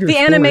a bigger the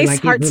story. anime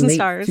like Hearts it and relates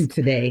Stars. to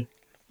today.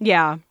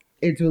 Yeah.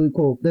 It's really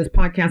cool. This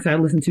podcast I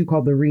listen to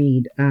called The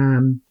Read.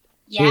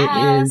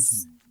 It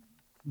is,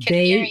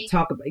 they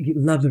talk about, you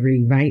love The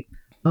Read, right?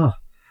 Oh.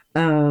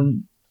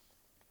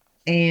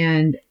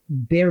 And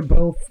they're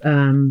both,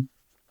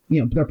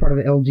 they're part of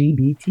the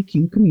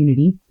LGBTQ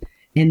community,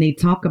 and they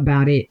talk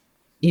about it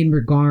in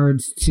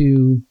regards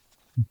to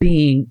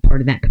being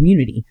part of that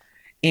community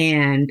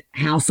and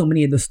how so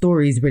many of the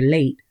stories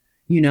relate,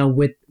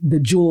 with the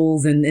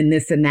jewels and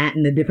this and that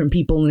and the different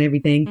people and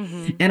everything.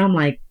 Mm-hmm. And I'm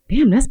like,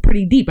 damn, that's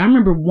pretty deep. I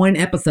remember one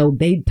episode,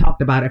 they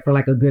talked about it for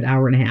like a good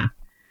hour and a half.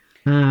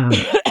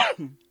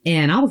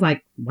 And I was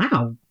like,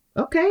 wow,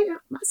 okay,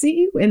 I see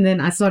you. And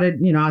then I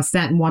started, I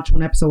sat and watched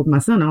one episode with my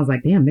son. I was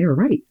like, damn, they were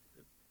right.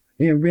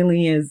 It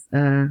really is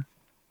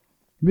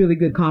really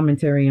good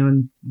commentary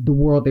on the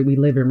world that we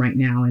live in right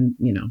now and,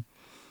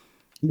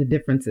 the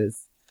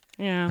differences.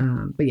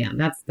 Yeah. But yeah,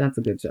 that's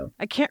a good show.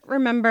 I can't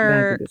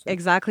remember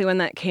exactly when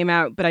that came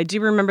out, but I do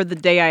remember the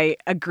day I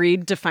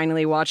agreed to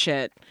finally watch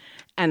it.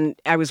 And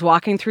I was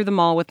walking through the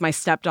mall with my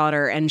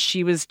stepdaughter, and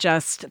she was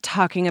just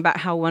talking about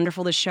how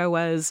wonderful the show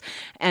was.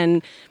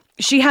 And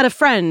she had a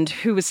friend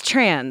who was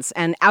trans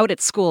and out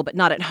at school, but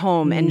not at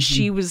home. Mm-hmm. And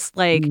she was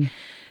like,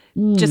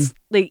 just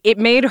like, it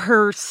made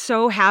her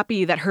so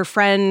happy that her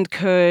friend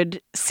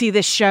could see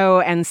this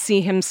show and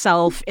see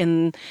himself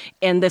in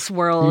this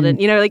world.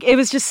 And, it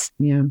was just,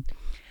 when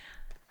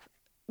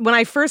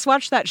I first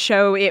watched that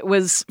show, it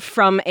was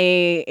from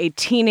a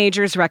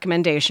teenager's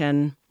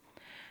recommendation.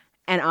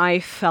 And I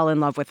fell in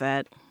love with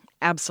it.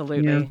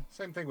 Absolutely. Yeah.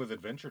 Same thing with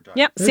Adventure Time.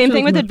 Yep. Same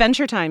thing with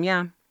Adventure Time.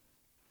 Yeah.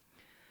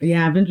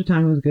 Yeah. Adventure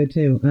Time was good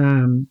too.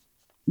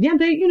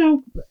 They,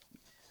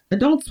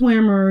 Adult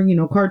Swim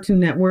or, Cartoon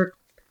Network,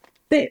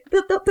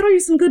 they'll throw you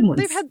some good ones.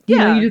 They've had,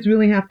 you just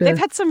really have to. They've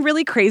had some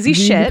really crazy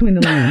shit. Between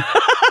the lines.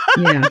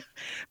 Yeah.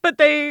 But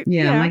they.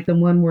 Yeah. Like the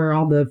one where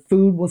all the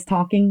food was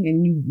talking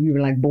and you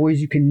were like,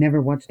 boys, you can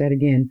never watch that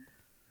again.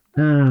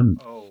 The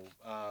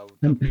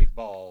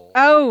meatball.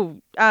 Oh,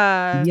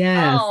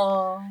 yes.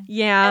 Oh,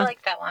 yeah. I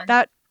like that one.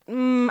 That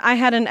I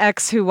had an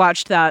ex who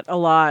watched that a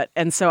lot,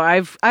 and so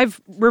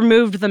I've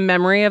removed the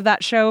memory of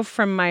that show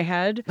from my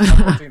head.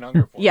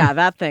 Yeah,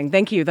 that thing.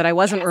 Thank you. That I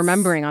wasn't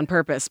remembering on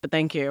purpose, but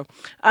thank you.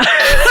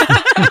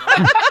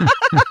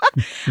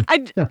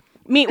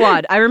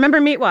 Meatwad. I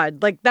remember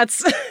Meatwad. Like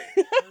that's.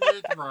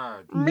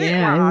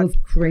 Yeah, it was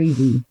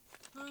crazy.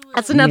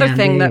 That's another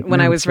thing that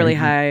when I was really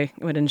high,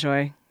 I would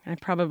enjoy. I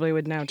probably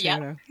would now too.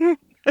 Yeah. Though.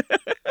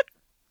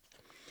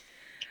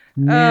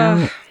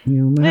 Now,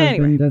 my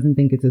husband doesn't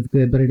think it's as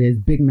good, but it is.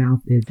 Big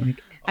Mouth is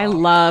like. I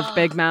love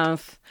Big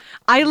Mouth.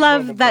 I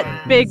love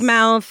that Big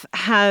Mouth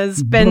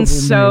has been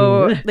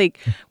so like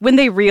when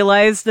they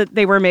realized that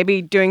they were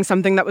maybe doing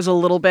something that was a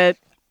little bit,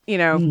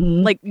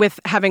 like with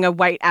having a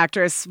white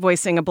actress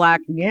voicing a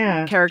black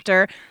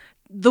character.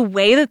 The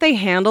way that they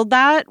handled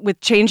that with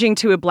changing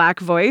to a black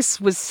voice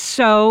was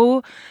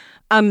so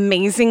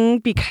amazing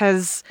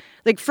because.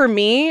 Like for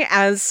me,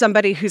 as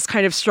somebody who's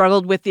kind of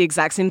struggled with the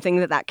exact same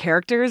thing that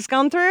character has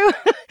gone through,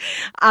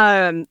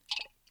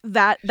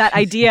 that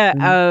idea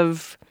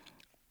of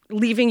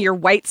leaving your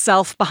white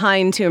self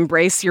behind to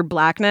embrace your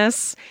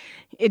blackness,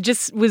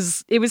 it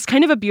was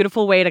kind of a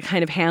beautiful way to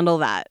kind of handle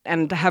that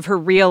and to have her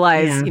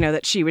realize, Yeah.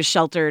 that she was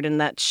sheltered and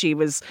that she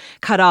was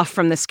cut off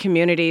from this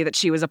community that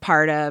she was a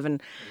part of.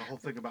 And The whole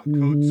thing about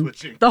code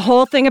switching. the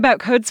whole thing about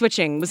code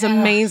switching was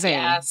amazing.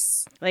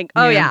 Yes. Like,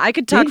 oh yeah, I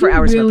could talk They for do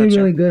hours really, about that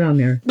show. really good on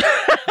there.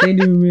 They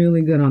do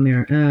really good on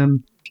there.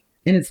 And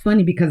it's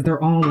funny because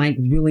they're all like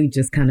really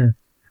just kind of,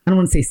 I don't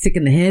want to say sick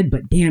in the head,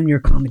 but damn near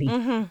comedy.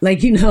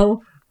 Like,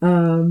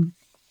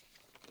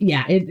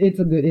 yeah, it's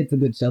a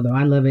good show though.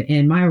 I love it.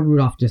 And Maya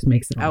Rudolph just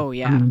makes it all. Oh,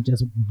 yeah. I mean,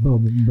 just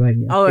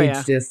brilliant. Oh,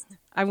 it's yeah. just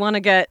I want to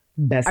get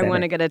best. I at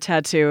want to it. get a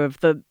tattoo of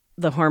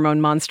the hormone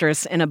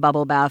monstrous in a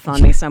bubble bath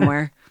on me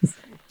somewhere.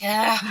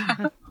 Yeah.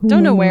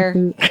 Don't know where.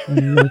 to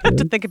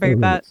to think about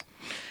that.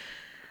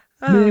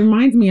 But it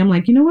reminds me, I'm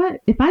like, you know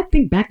what? If I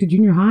think back to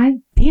junior high,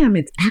 damn,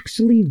 it's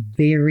actually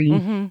very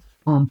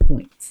on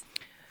point.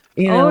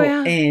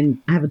 Yeah. And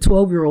I have a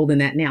 12-year-old in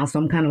that now, so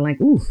I'm kind of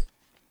like, oof.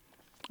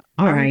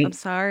 All right. I'm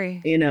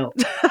sorry.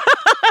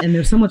 And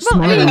there's so much Well,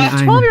 smarter. I mean, than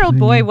a 12-year-old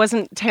boy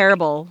wasn't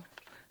terrible.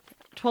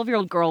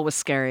 12-year-old girl was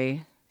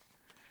scary.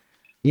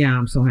 Yeah,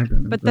 I'm so happy.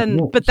 But then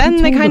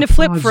they kind of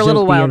flipped for a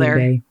little while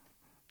there.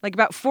 Like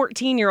about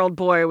 14-year-old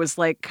boy was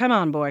like, come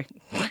on, boy.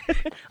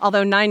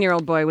 Although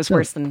 9-year-old boy was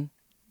worse than.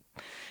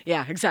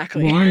 Yeah,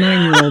 exactly. Well, our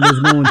 9-year-old is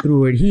going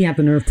through it. He had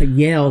the nerve to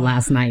yell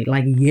last night,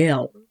 like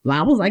yell.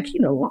 I was like,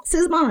 lost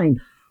his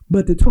mind.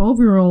 But the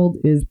 12-year-old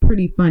is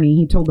pretty funny.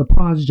 He told a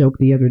pause joke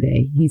the other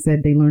day. He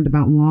said they learned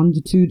about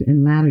longitude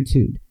and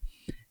latitude.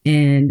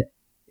 And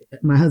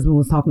my husband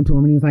was talking to him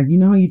and he was like, you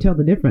know how you tell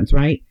the difference,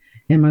 right?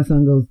 And my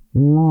son goes,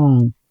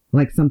 long,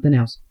 like something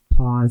else.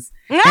 Pause.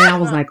 And I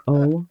was like,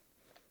 oh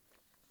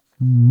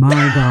my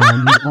God,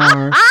 you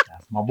are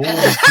That's my boy.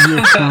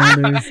 your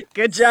father's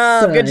Good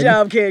job. son. Good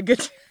job, kid.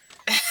 Good.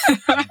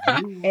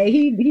 Hey,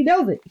 he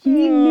knows it. He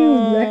knew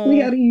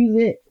exactly how to use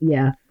it.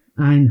 Yeah,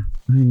 I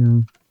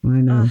know.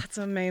 Oh, that's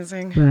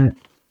amazing. But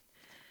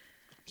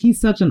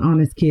he's such an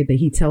honest kid that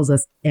he tells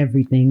us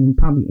everything,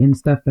 probably in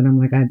stuff that I'm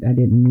like, I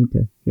didn't need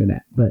to hear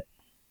that. But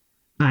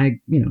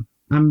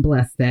I'm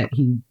blessed that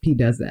he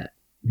does that.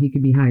 He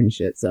could be hiding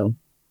shit, so.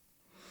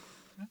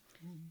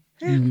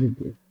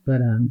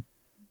 But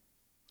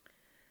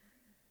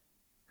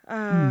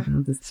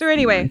so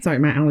anyway. Sorry,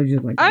 my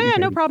allergies like. Oh yeah,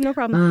 no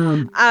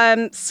problem.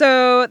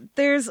 So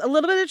there's a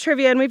little bit of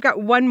trivia, and we've got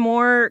one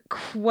more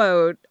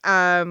quote.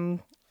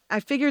 I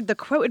figured the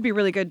quote would be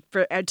really good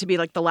for to be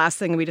like the last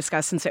thing we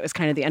discussed since it was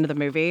kind of the end of the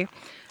movie.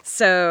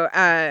 So,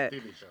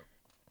 TV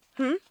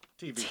show.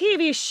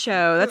 TV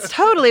show. That's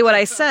totally what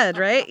I said,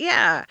 right?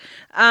 Yeah.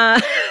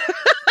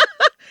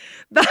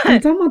 But You're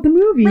talking about the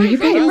movie.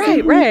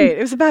 Right. It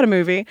was about a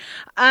movie.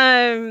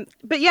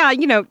 But yeah,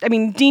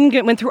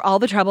 Dean went through all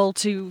the trouble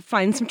to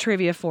find some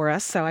trivia for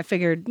us, so I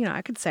figured,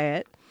 I could say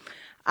it.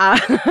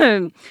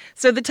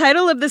 So the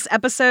title of this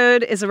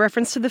episode is a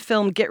reference to the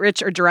film Get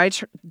Rich or Die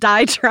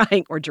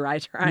Trying, or Die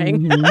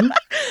Trying,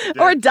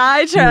 or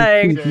Die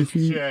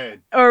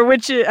Trying, or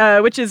which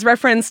is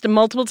referenced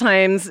multiple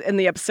times in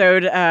the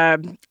episode.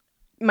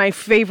 My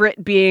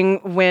favorite being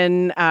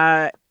when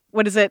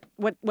what is it?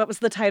 What was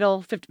the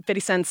title? 50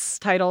 Cent's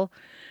title?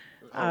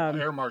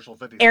 Air Marshal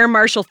 50 Cent. Air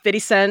Marshal 50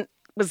 Cent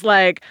was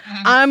like,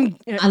 I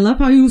love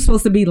how he was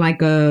supposed to be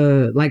like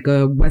a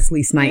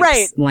Wesley Snipes,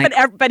 right? Like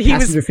but he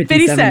was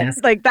 50 Cent.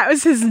 57-esque. Like that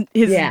was his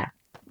yeah.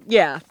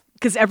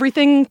 Because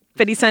everything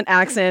 50 Cent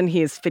acts in,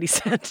 he is 50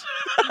 Cent.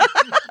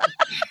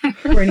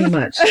 Pretty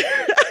much.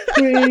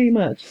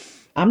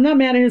 I'm not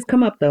mad at his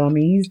come up though. I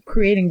mean, he's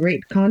creating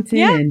great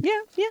content.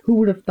 Yeah. Who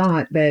would have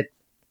thought that?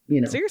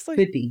 Seriously.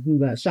 50, who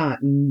got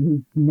shot and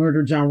who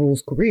murdered Ja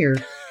Rule's career,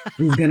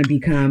 is going to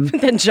become.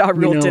 Then Ja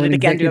Rule did an it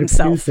again to executive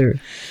himself.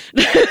 producer.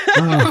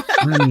 Oh,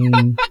 I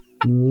mean,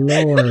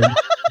 Lord,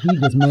 he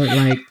just murdered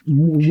like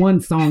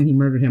one song. He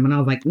murdered him, and I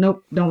was like,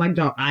 nope, don't like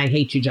Ja. I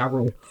hate you, Ja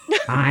Rule.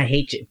 I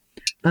hate you.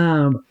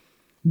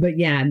 But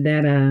yeah,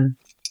 that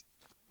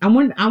I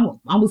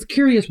was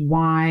curious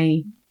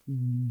why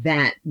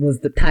that was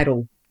the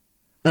title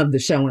of the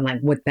show and like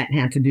what that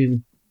had to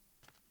do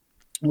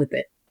with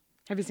it.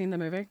 Have you seen the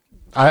movie?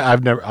 I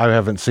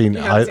haven't seen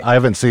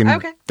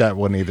Okay. that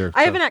one either.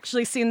 I haven't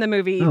actually seen the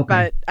movie,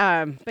 Okay.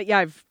 but yeah,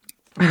 I've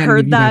I gotta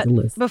heard give you guys that a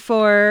list.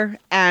 before,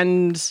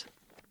 and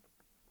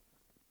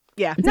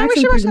yeah, It's no, we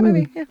actually should a watch pretty that good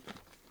movie. Yeah.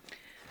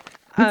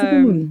 It's a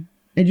good movie.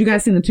 Had you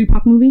guys seen the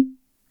Tupac movie?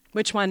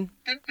 Which one?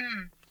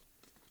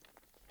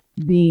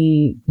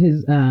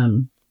 His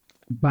I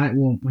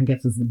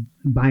guess it's a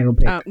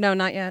biopic. Oh no,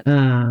 not yet.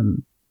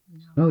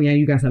 Oh yeah,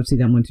 you guys have to see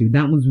that one too.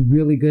 That was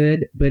really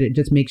good, but it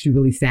just makes you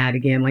really sad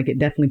again. Like it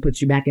definitely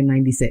puts you back in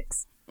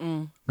 '96.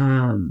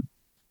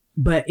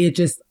 But it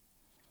just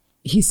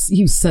he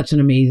was such an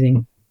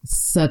amazing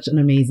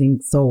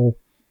soul,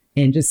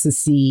 and just to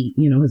see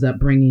his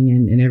upbringing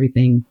and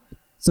everything.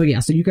 So yeah,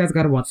 so you guys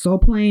got to watch Soul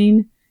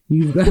Plane.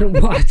 You've got to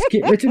watch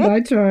Get Rich or Die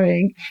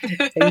Trying,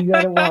 and you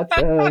got to watch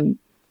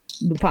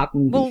the Pop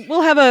movie.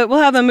 We'll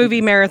have a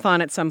movie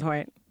marathon at some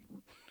point.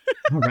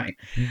 All right.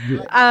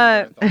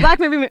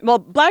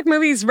 Black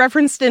movies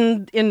referenced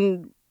in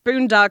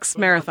Boondocks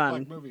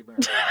Marathon.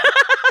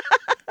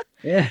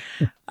 Yeah.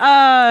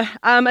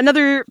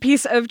 Another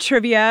piece of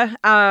trivia.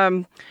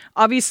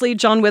 Obviously,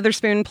 John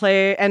Witherspoon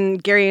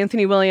and Gary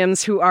Anthony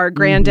Williams, who are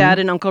Granddad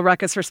and Uncle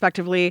Ruckus,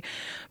 respectively,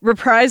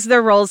 reprised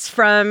their roles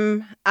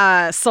from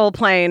Soul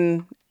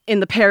Plane in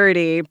the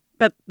parody,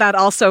 but that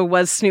also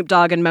was Snoop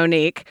Dogg and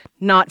Monique,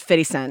 not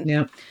 50 Cent.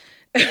 Yeah.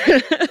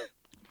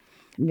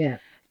 Yeah.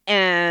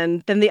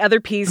 And then the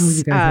other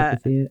piece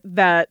that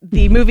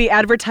the movie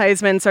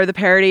advertisements are the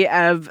parody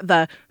of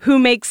the Who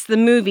Makes the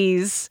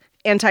Movies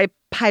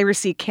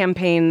anti-piracy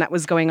campaign that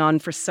was going on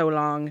for so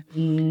long,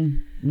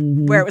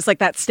 where it was like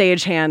that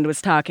stagehand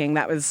was talking.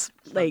 That was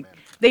like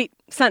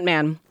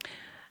Stuntman.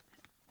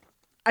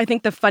 I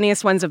think the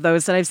funniest ones of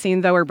those that I've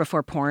seen, though, are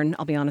before porn.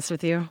 I'll be honest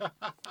with you.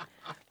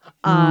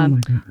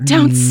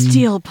 Don't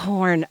steal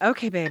porn.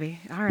 Okay, baby.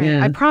 All right.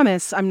 Yeah. I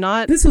promise I'm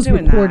not. This was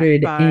doing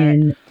recorded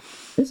that,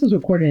 This was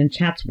recorded in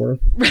Chatsworth,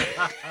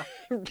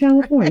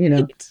 California. You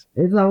know,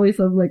 it's always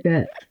something like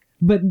that.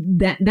 But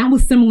that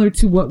was similar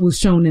to what was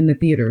shown in the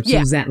theater. So it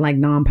was that like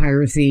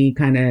non-piracy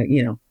kind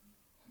of,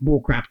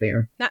 bull crap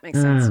there. That makes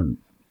sense.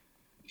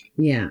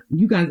 Yeah,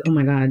 you guys. Oh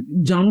my God,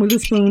 John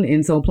Witherspoon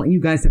and Soul Plane.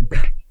 You guys have.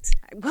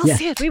 We'll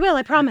see it. We will.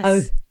 I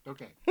promise.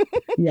 Okay.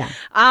 Yeah.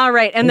 All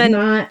right, and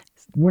then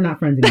we're not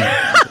friends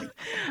anymore.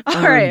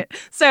 All right.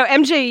 So,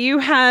 MJ, you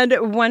had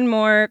one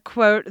more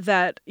quote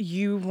that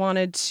you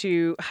wanted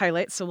to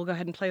highlight, so we'll go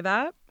ahead and play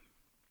that.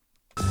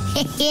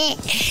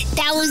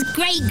 That was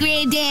great,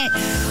 Granddad.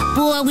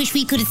 Boy, I wish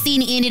we could have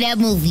seen the end of that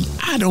movie.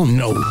 I don't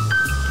know.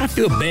 I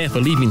feel bad for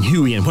leaving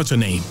Huey and what's her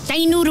name?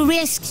 They knew the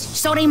risks,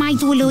 so they might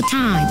do a little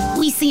time.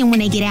 We see them when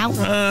they get out.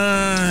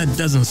 It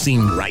doesn't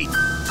seem right.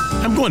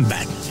 I'm going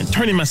back and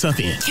turning myself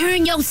in.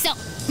 Turn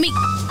yourself...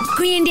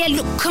 Granddad,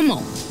 look, come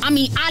on. I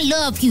mean, I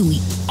love Huey.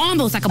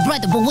 Almost like a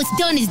brother, but what's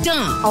done is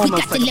done. Almost we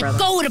got to let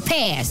go of the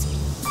past.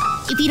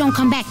 If he don't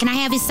come back, can I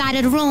have his side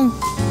of the room?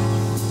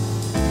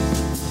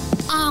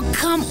 Oh,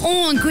 come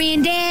on,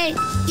 Granddad.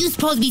 You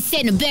supposed to be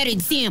setting a better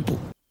example.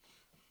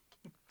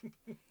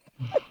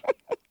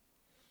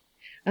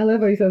 I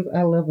love how he says,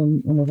 I love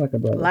him almost like a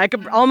brother.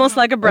 Almost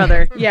like a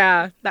brother.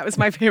 Yeah, that was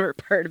my favorite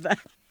part of that.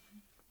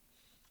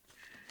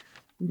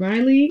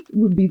 Riley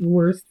would be the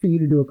worst for you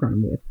to do a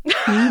crime with.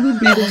 He would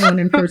be the one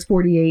in First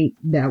 48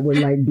 that would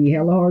like be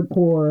hella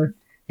hardcore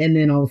and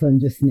then all of a sudden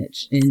just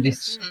snitch and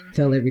just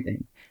tell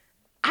everything.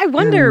 I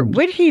wonder,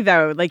 would he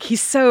though? Like,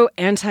 he's so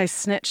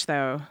anti-snitch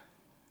though.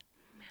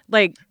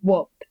 Like,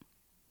 well,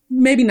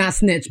 maybe not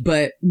snitch,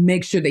 but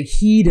make sure that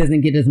he doesn't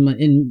get as much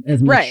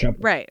trouble.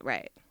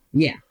 Right.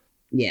 Yeah.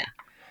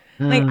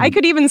 Like, I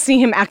could even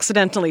see him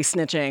accidentally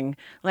snitching.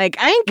 Like,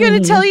 I ain't gonna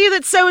tell you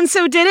that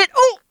so-and-so did it.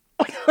 Oh!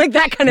 Like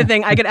that kind of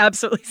thing. I could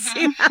absolutely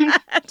see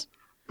that.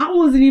 I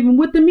wasn't even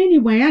with them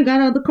anyway. I got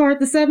out of the car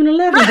at the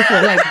 7-Eleven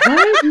before. Like,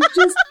 what?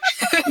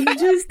 You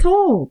just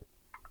told.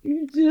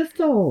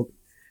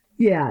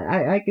 Yeah,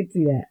 I could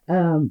see that.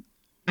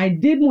 I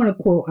did want to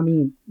quote,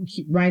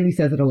 Riley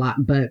says it a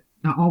lot, but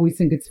I always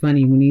think it's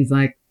funny when he's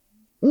like,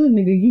 oh,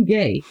 nigga, you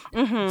gay.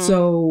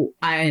 So,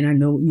 I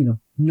know,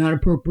 not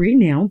appropriate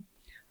now.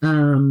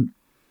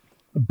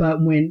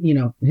 But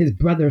when, his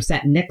brother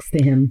sat next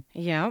to him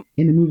in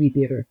the movie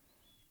theater.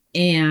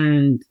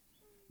 And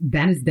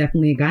that is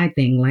definitely a guy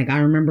thing. Like, I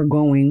remember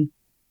going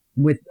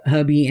with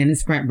hubby and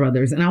his frat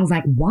brothers, and I was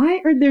like,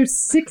 why are there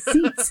 6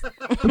 seats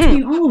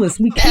between all of us?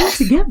 We came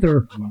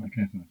together.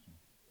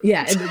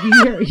 Yeah,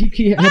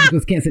 hubby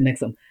can't sit next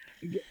to him.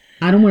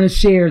 I don't want to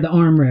share the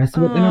armrest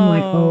with, and I'm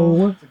like,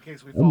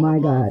 oh my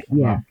God,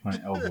 yeah.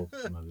 Playing elbows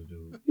with another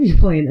dude. You're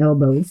playing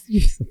elbows.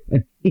 You're so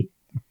funny.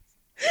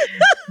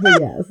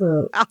 But yeah,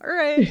 so. All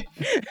right.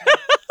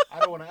 I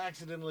don't want to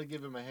accidentally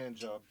give him a hand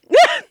job.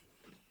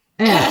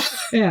 Yeah.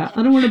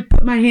 I don't want to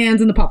put my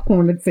hands in the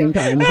popcorn at the same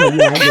time. So,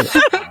 yeah,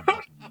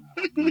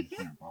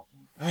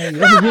 I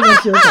get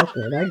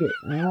it.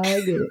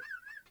 I get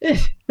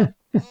it.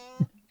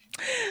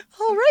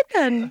 All right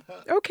then.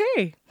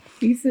 Okay.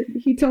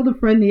 He told a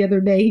friend the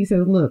other day. He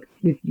said, "Look,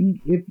 if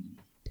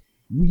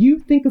you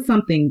think of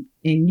something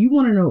and you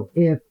want to know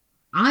if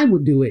I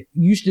would do it,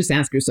 you should just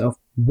ask yourself,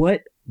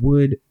 what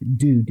would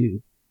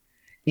do?"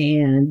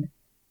 And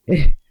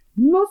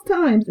most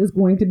times it's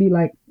going to be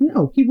like,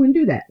 no, he wouldn't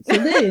do that. So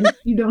then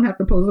you don't have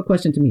to pose a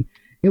question to me.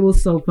 It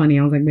was so funny.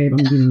 I was like, babe, I'm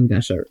getting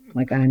that shirt.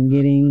 Like, I'm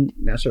getting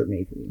that shirt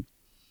made for you.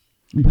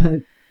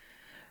 But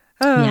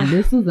yeah,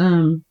 this was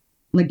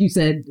like you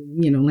said,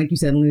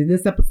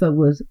 this episode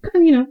was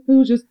kind of, it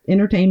was just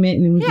entertainment,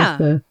 and it was just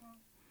a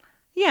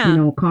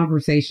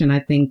conversation, I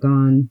think,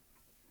 on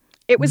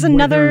it was whether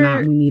another or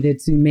not we needed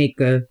to make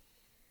a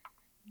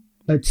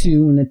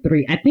 2 and a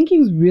 3. I think he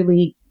was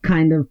really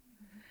kind of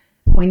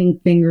pointing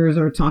fingers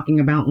or talking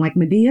about like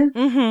Medea.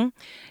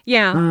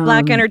 Yeah,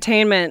 black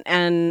entertainment,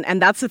 and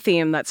that's a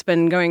theme that's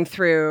been going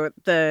through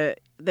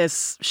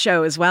this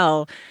show as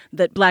well,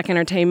 that black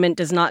entertainment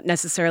does not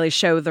necessarily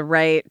show the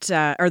right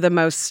or the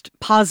most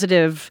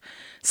positive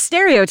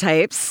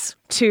stereotypes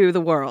to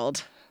the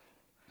world.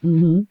 I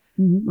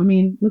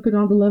mean, look at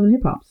all the Love and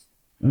Hip Hops.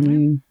 I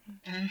mean,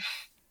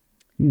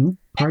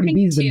 Cardi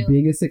B is the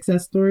biggest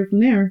success story from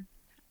there.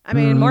 I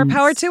mean, more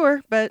power to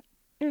her, but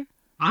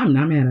I'm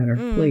not mad at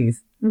her.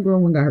 Please, the girl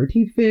went got her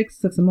teeth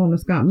fixed, took some Mona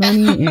Scott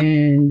money,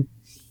 and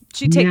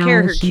she take care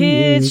of her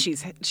kids.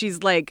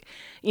 She's like,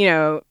 you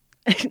know.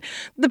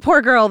 The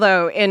poor girl,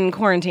 though, in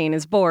quarantine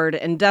is bored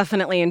and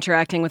definitely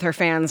interacting with her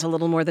fans a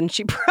little more than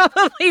she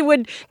probably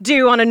would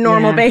do on a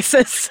normal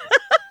basis.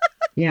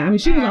 Yeah, I mean,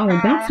 she was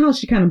always, that's how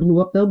she kind of blew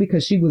up, though,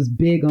 because she was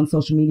big on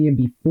social media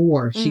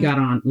before she got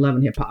on Love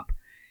and Hip Hop.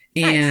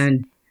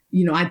 And,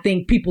 you know, I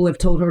think people have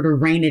told her to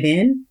rein it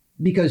in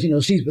because, you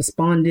know, she's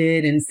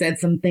responded and said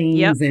some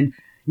things and,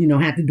 you know,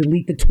 had to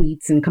delete the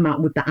tweets and come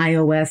out with the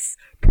iOS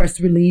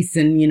press release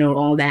and, you know,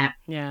 all that.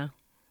 Yeah.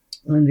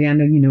 Lindsay, I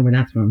know you know where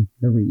that's from,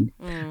 the read.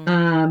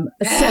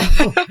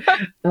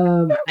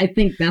 I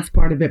think that's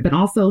part of it. But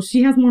also,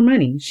 she has more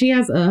money. She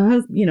has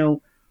a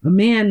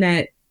man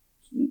that,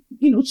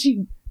 you know,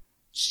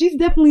 she's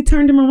definitely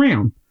turned him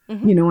around.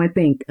 You know, I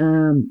think.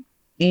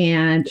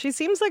 And she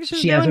seems like she's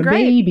she doing has her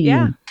great. baby.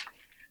 Yeah.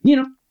 You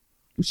know,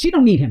 she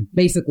don't need him,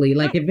 basically.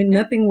 Like, if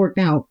nothing worked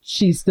out,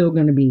 she's still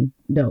going to be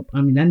dope.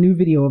 I mean, that new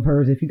video of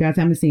hers, if you guys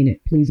haven't seen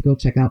it, please go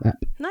check out Up.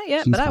 Not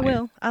yet, She's but I fire.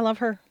 will. I love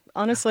her.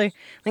 Honestly,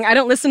 like, I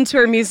don't listen to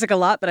her music a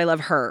lot, but I love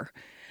her.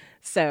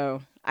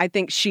 So I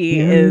think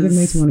she is. It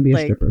makes me want to be a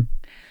like, stripper.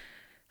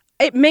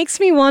 It makes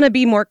me want to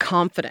be more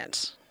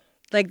confident.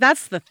 Like,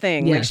 that's the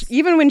thing. Yes. Like,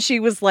 even when she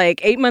was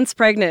like 8 months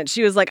pregnant,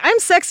 she was like, I'm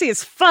sexy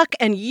as fuck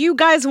and you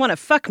guys want to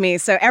fuck me.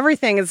 So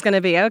everything is going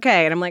to be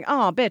okay. And I'm like,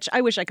 oh, bitch,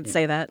 I wish I could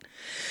say that.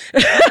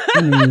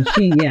 I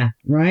mean,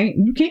 right?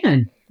 You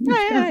can.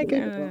 I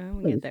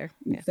can. We'll get there.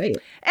 Yeah. Say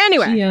it.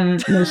 Anyway.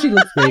 She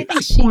looks great.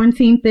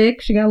 Quarantine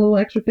thick. She got a little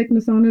extra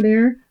thickness on her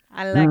there.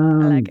 I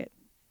like it.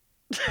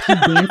 She's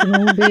dancing a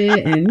little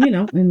bit. And, you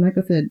know, and like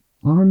I said,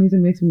 all her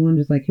music makes me want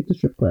to just like hit the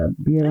strip club.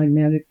 Be at like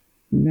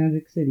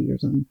Magic City or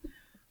something.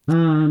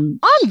 On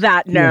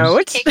that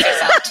note. Take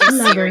yourself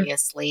too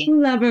seriously.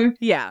 Love her.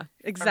 Yeah,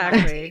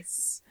 exactly.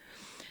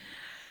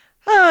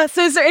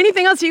 So is there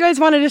anything else you guys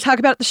wanted to talk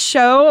about the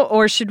show,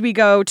 or should we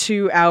go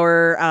to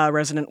our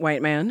resident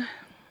white man?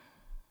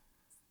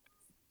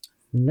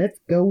 Let's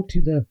go to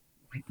the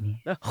white man.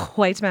 The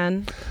white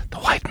man. The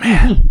white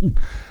man.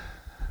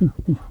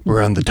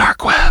 We're on the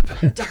dark web.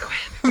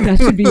 That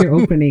should be your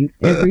opening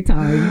every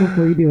time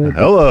before you do it.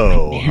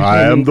 Hello,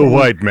 I am the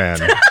white man.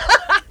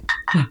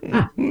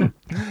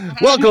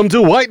 Welcome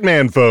to White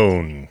Man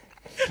Phone.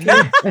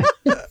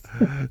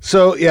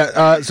 So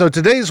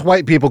today's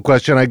white people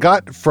question I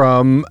got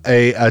from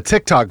a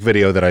TikTok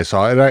video that I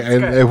saw,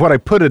 and what I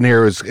put in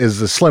here is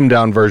a slimmed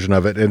down version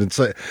of it, and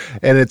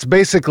it's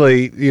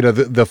basically, you know,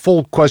 the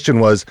full question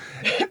was,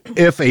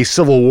 if a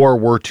civil war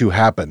were to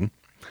happen,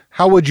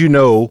 how would you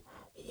know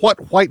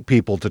what white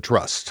people to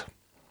trust?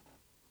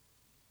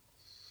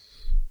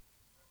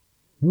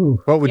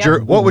 Ooh. What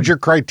would your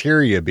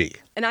criteria be?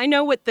 And I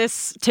know what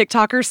this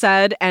TikToker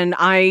said, and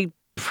I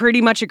pretty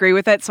much agree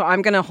with it, so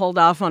I'm going to hold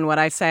off on what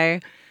I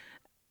say.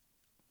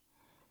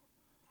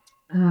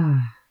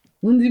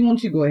 Lindsay,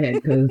 won't you go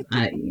ahead? Because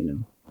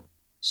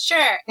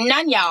Sure,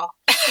 none y'all.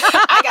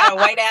 I got a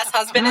white ass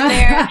husband in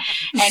there,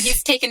 and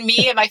he's taking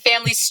me and my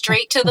family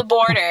straight to the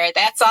border.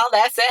 That's all.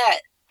 That's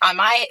it on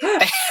my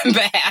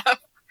behalf.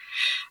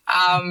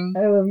 I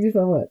love you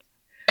so much.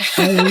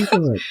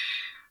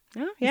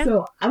 Oh, yeah.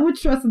 So I would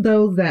trust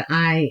those that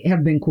I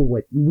have been cool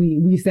with.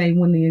 We say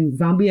when the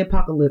zombie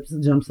apocalypse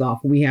jumps off,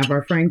 we have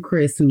our friend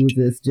Chris, who is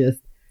this just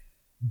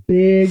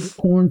big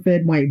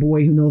corn-fed white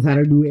boy who knows how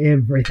to do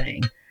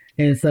everything.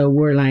 And so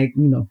we're like,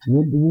 you know,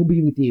 we'll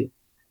be with you.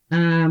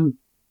 And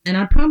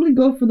I'd probably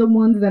go for the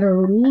ones that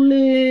are a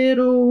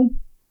little,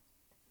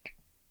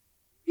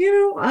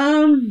 you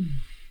know,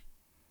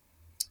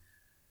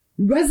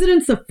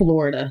 residents of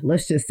Florida,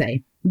 let's just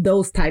say.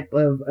 Those type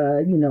of,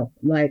 you know,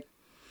 like.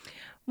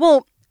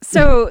 Well,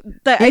 so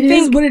I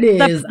think what it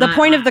is. The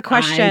point of the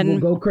question. I will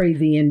go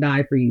crazy and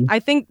die for you. I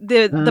think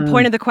the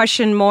point of the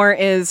question more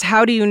is,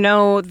 how do you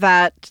know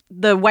that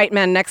the white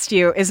man next to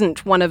you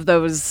isn't one of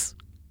those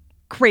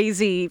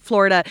crazy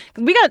Florida?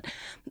 We got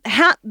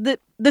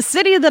the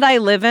city that I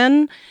live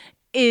in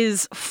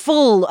is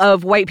full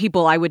of white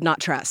people I would not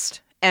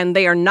trust, and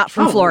they are not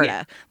from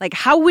Florida. Yeah. Like,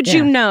 how would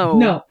you know?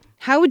 No.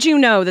 How would you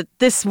know that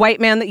this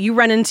white man that you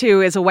run into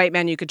is a white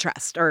man you could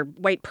trust, or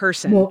white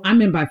person? Well, I'm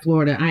in by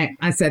Florida.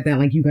 I said that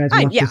like you guys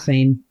watch the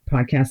same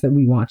podcast that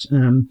we watch,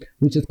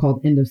 which is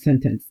called End of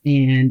Sentence.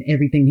 And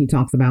everything he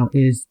talks about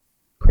is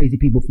crazy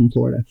people from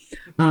Florida.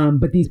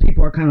 But these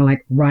people are kind of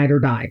like ride or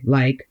die.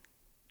 Like,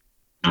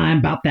 I'm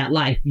about that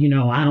life. You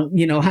know, I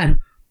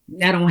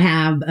don't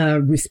have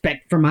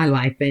respect for my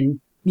life,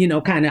 and, you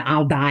know, kind of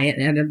I'll die at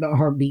a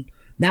heartbeat.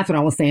 That's what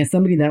I was saying.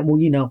 Somebody that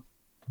will, you know,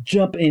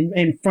 jump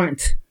in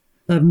front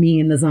of me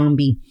and the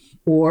zombie,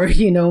 or,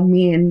 you know,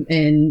 me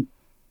and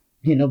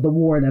you know, the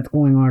war that's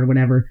going on or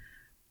whatever.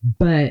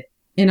 But,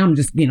 and I'm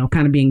just, you know,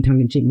 kind of being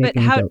tongue in cheek,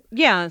 making a joke.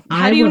 Yeah.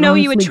 How do you know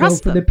you would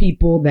trust them?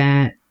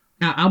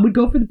 I would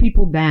go for the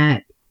people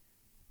that,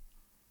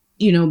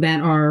 you know,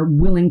 that are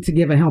willing to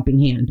give a helping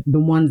hand. The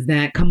ones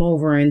that come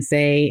over and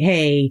say,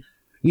 hey,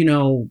 you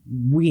know,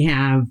 we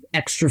have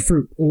extra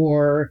fruit,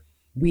 or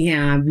we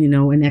have,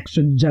 an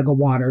extra jug of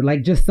water,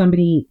 like just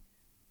somebody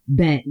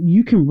that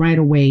you can right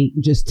away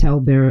just tell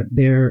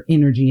their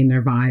energy and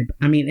their vibe.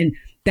 I mean, and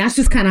that's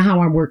just kind of how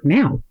I work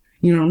now.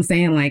 You know what I'm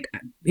saying? Like,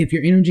 if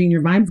your energy and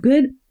your vibe's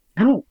good,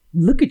 I don't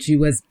look at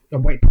you as a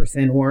white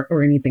person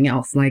or anything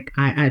else. Like,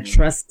 I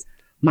trust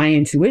my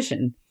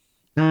intuition.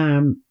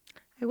 I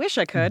wish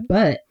I could,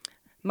 but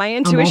my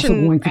intuition. I'm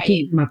also going to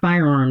keep my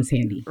firearms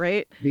handy,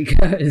 right?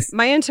 Because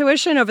my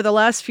intuition over the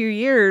last few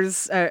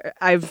years,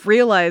 I've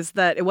realized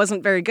that it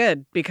wasn't very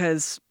good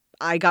because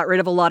I got rid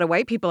of a lot of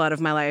white people out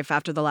of my life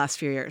after the last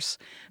few years.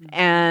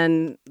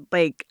 And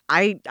like,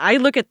 I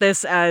look at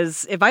this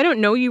as, if I don't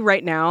know you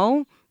right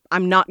now,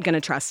 I'm not going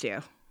to trust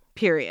you,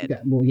 period. Yeah,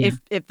 well, yeah.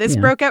 If this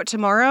broke out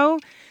tomorrow,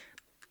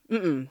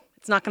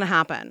 it's not going to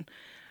happen.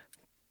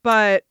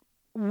 But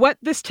what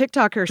this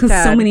TikToker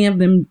said. So many of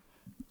them,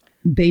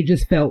 they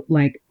just felt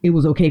like it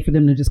was okay for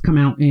them to just come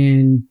out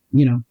and,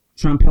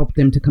 Trump helped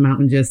them to come out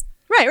and just.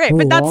 Right.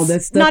 But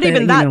that's not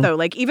even that, though.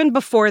 Like, even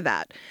before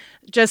that.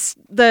 Just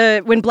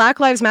when Black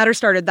Lives Matter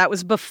started, that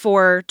was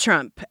before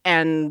Trump,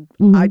 and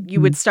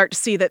you would start to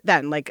see that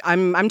then. Like,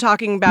 I'm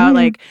talking about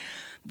like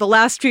the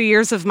last few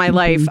years of my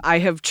life, I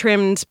have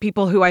trimmed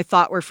people who I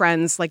thought were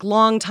friends, like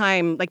long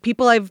time, like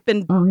people I've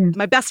been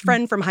my best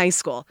friend from high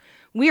school.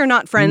 We are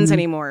not friends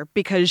anymore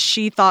because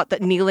she thought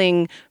that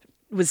kneeling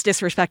was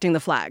disrespecting the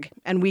flag,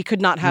 and we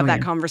could not have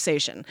that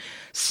conversation.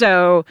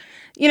 So,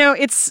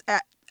 it's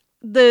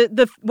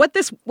what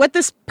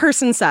this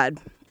person said.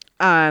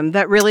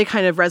 That really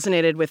kind of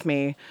resonated with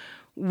me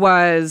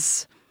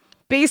was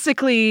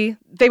basically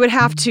they would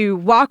have to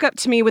walk up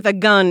to me with a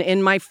gun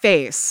in my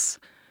face,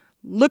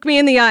 look me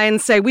in the eye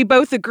and say, we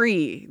both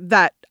agree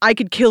that I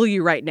could kill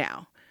you right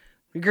now.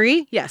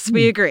 Agree? Yes,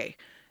 we agree.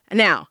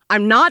 Now,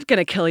 I'm not going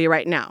to kill you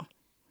right now.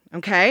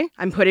 Okay?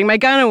 I'm putting my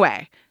gun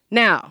away.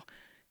 Now,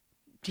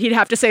 he'd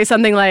have to say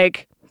something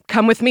like,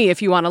 come with me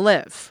if you want to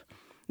live.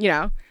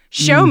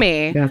 Show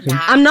me. Gotcha.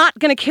 I'm not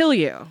going to kill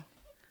you.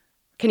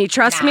 Can you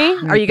trust me?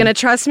 Are you going to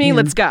trust me?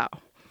 Let's go.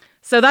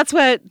 So that's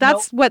what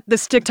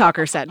this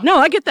TikToker said. No,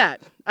 I get that.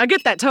 I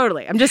get that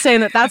totally. I'm just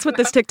saying that's what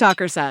this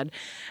TikToker said.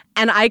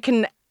 And I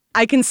can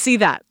see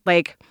that.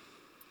 Like,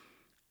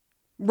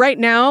 right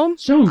now,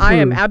 I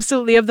am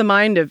absolutely of the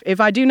mind of, if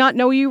I do not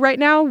know you right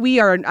now,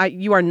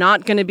 you are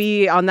not going to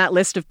be on that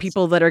list of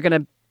people that are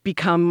going to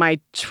become my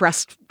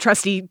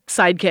trusty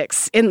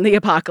sidekicks in the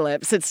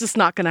apocalypse. It's just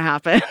not going to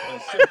happen.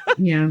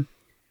 Yeah.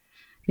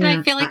 But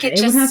I feel like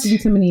it would have to be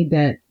somebody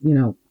that,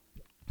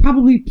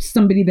 probably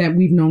somebody that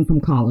we've known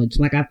from college.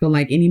 Like, I feel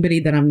like anybody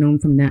that I've known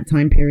from that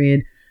time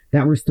period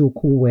that we're still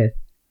cool with,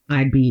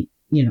 I'd be,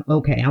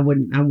 okay. I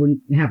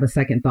wouldn't have a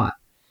second thought.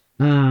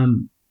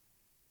 Some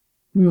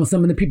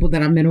of the people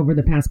that I've met over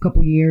the past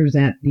couple years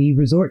at the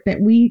resort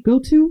that we go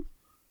to,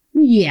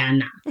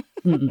 not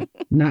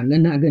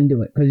gonna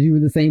do it, because you were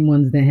the same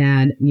ones that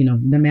had, the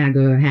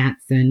MAGA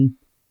hats and,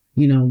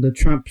 the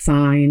Trump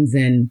signs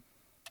and,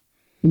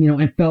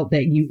 and felt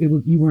that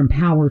you were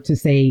empowered to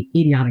say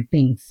idiotic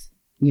things,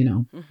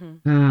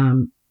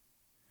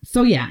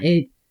 So yeah,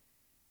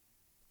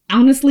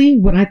 honestly,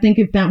 what I think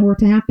if that were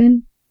to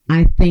happen,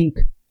 I think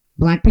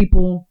Black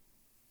people,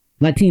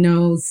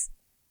 Latinos,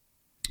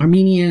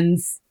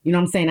 Armenians, you know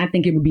what I'm saying? I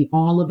think it would be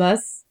all of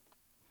us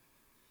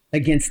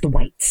against the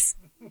whites.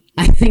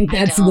 I think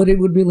that's what it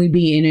would really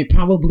be. And it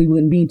probably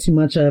wouldn't be too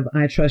much of,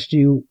 I trust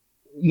you,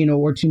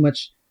 or too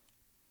much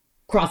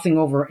crossing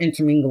over,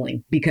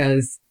 intermingling,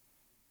 because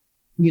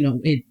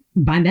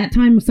by that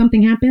time, if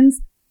something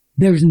happens,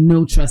 there's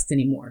no trust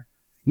anymore.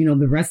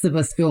 The rest of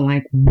us feel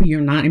like we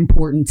are not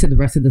important to the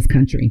rest of this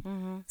country.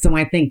 So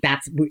I think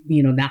that's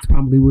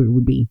probably where it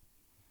would be.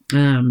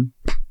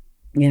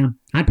 Yeah,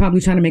 I'd probably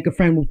try to make a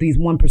friend with these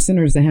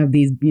 1%ers that have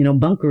these,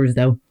 bunkers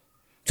though.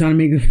 Trying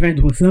to make a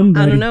friend with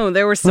somebody. I don't know.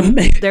 There were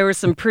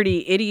some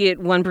pretty idiot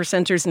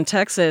 1%ers in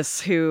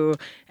Texas who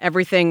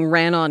everything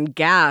ran on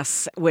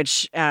gas,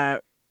 which,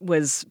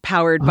 was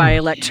powered by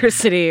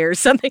electricity or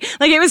something.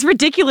 Like, it was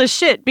ridiculous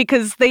shit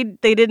because they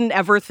didn't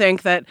ever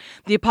think that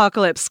the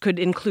apocalypse could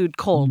include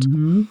cold.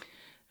 So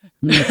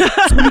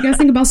what do you guys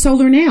think about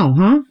solar now,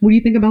 huh? What do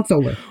you think about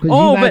solar? Because you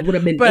guys would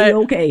have been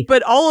okay.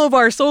 But all of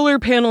our solar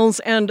panels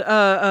and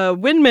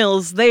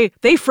windmills, they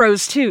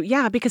froze too.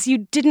 Yeah, because you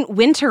didn't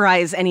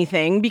winterize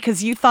anything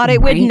because you thought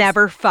it would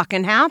never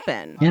fucking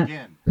happen.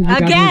 Yeah.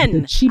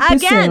 Again.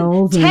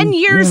 10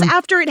 years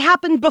after it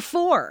happened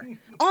before.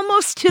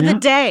 Almost to the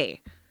day.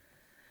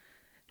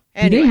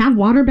 Anyway, do they have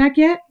water back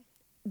yet?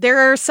 There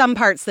are some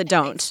parts that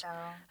don't.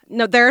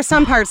 No, there are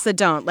some parts that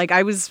don't. Like,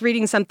 I was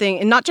reading something,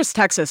 and not just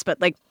Texas,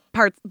 but like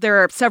there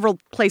are several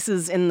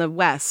places in the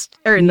West,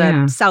 or in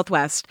the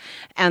Southwest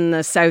and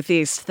the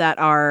Southeast that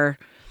are,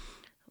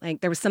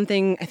 like, there was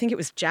something, I think it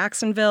was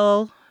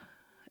Jacksonville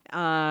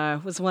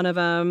was one of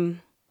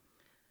them.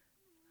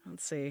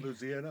 Let's see.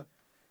 Louisiana?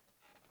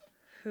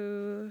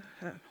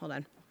 Hold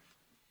on.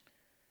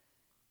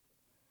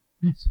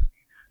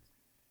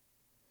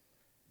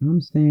 I'm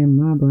staying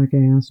my black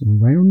ass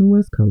right on the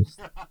West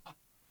Coast.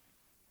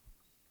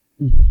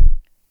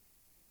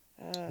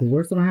 The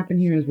worst that'll happen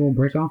here is we'll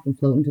break off and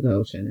float into the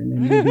ocean, and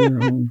then we'll be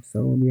on our own,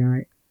 so we'll be all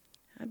right.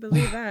 I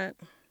believe that.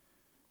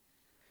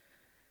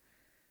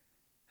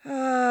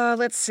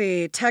 Let's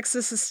see.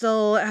 Texas is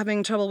still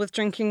having trouble with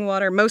drinking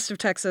water. Most of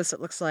Texas, it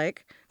looks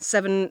like.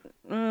 7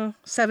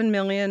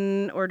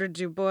 million ordered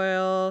to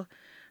boil.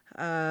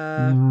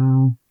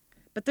 Wow.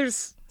 But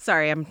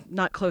sorry, I'm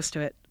not close to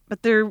it.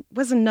 But there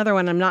was another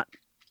one. I'm not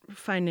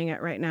finding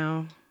it right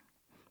now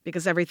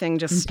because everything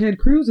just. And Ted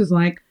Cruz is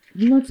like,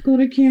 let's go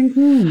to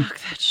Cancun. Fuck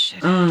that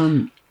shit.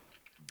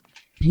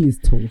 He's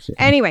total shit.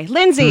 Anyway,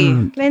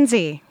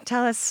 Lindsay,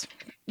 tell us.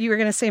 You were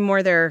going to say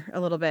more there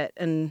a little bit,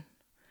 and.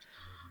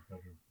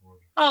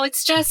 Oh,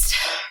 it's just,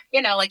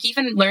 like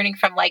even learning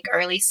from like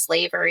early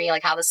slavery,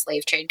 like how the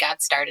slave trade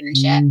got started and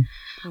shit.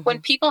 Mm-hmm.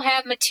 When people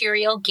have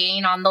material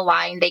gain on the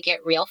line, they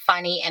get real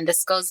funny. And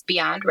this goes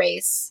beyond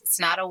race. It's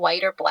not a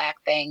white or black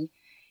thing.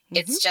 Mm-hmm.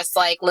 It's just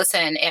like,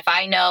 listen, if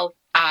I know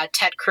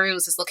Ted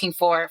Cruz is looking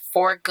for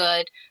 4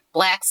 good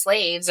black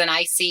slaves and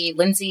I see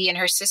Lindsay and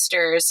her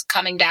sisters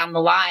coming down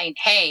the line,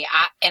 hey,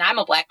 and I'm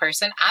a black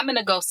person, I'm going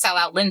to go sell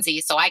out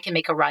Lindsay so I can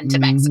make a run to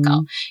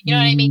Mexico. You know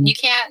what I mean? You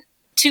can't,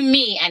 to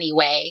me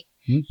anyway,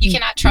 you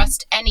cannot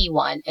trust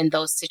anyone in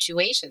those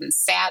situations,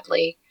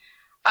 sadly.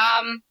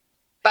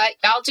 But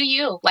I'll do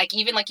you. Like,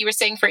 even like you were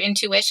saying for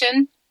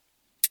intuition,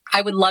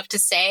 I would love to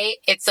say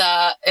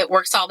it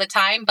works all the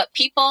time. But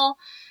people,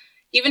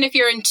 even if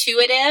you're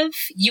intuitive,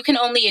 you can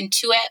only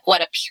intuit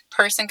what a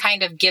person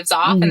kind of gives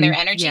off in their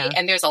energy. Yeah.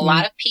 And there's a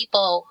lot of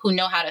people who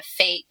know how to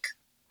fake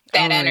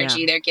that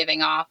energy they're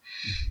giving off.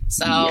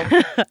 So,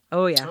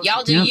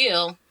 y'all do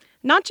you.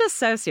 Not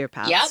just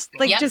sociopaths. Yep.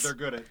 They're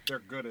good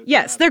at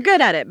Yes, they're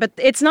good at it, but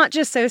it's not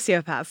just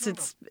sociopaths.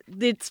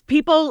 It's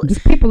people. It's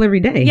people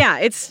every day. Yeah,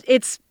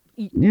 it's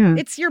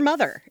your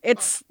mother.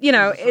 It's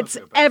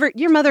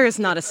your mother is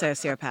not a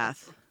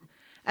sociopath.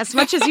 As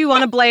much as you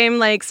want to blame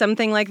like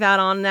something like that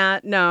on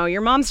that, no,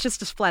 your mom's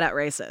just a flat out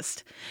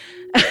racist.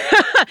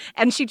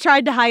 And she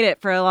tried to hide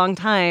it for a long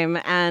time,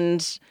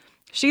 and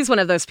she's one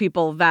of those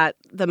people that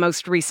the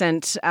most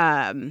recent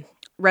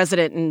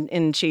resident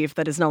in chief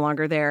that is no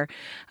longer there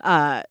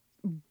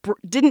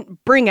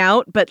didn't bring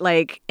out, but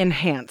like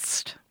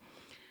enhanced.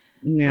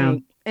 Yeah.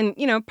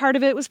 And part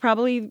of it was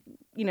probably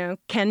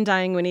Ken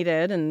dying when he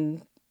did,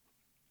 and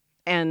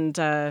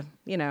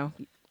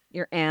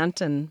your aunt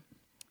and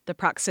the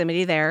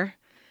proximity there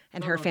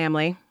and her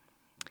family.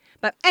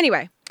 But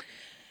anyway,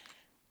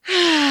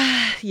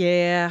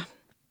 yeah.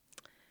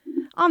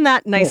 On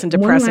that nice and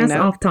depressing one last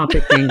note,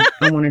 off-topic thing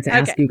I wanted to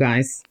ask you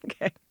guys.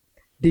 Okay.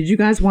 Did you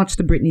guys watch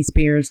the Britney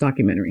Spears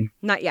documentary?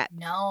 Not yet.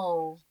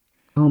 No.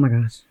 Oh my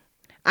gosh.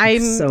 I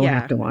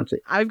have to watch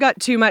it. I've got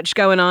too much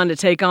going on to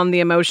take on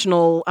the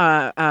emotional,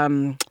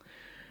 the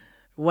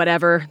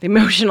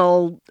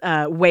emotional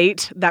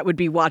weight that would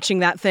be watching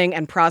that thing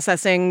and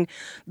processing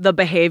the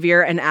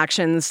behavior and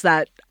actions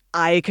that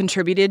I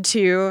contributed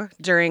to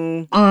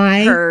during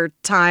her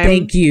time.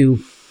 Thank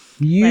you.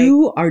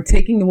 You are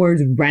taking the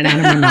words right out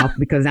of my mouth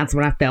because that's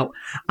what I felt.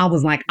 I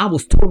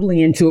was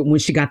totally into it when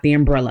she got the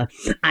umbrella.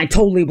 I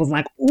totally was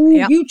like,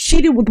 ooh, you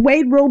cheated with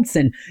Wade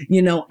Robson.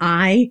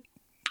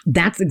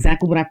 That's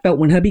exactly what I felt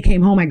when hubby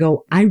came home. I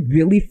go, I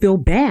really feel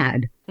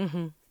bad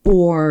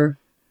for,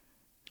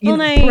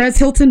 Perez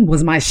Hilton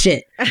was my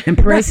shit. And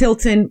Perez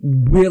Hilton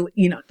really,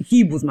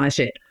 he was my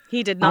shit.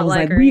 He did not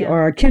like her. We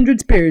are kindred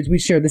spirits. We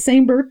share the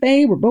same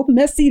birthday. We're both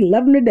messy,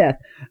 love him to death.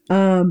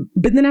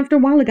 But then after a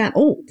while, it got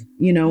old,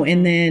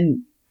 and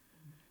then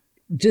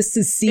just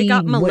to see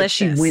what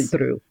she went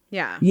through.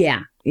 Yeah.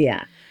 Yeah.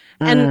 Yeah.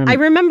 And I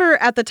remember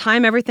at the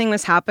time everything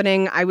was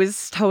happening, I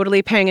was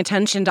totally paying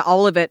attention to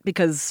all of it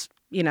because,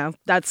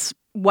 that's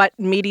what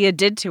media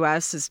did to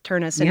us, is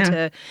turn us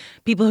into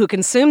people who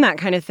consume that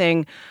kind of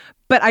thing.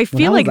 But I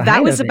feel like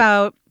that was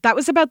about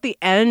the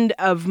end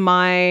of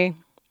my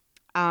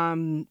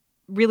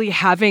really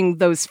having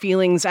those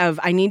feelings of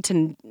I need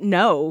to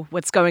know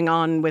what's going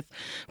on with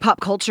pop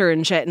culture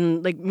and shit,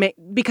 and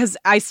because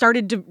I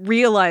started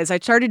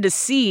to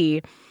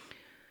see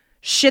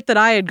shit that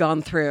I had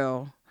gone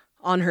through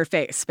on her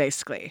face,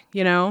 basically,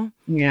 Yeah.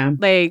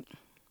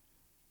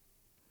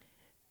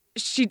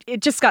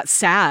 It just got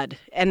sad,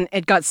 and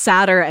it got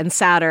sadder and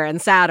sadder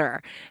and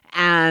sadder,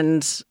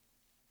 and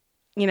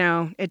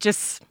it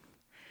just.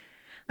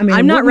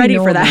 I'm not ready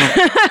for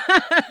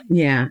that.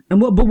 Yeah.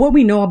 But what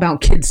we know about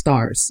kid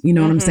stars, you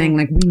know what I'm saying?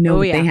 Like, we know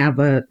they have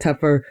a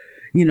tougher,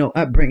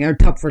 upbringing, or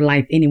tougher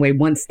life anyway,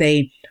 once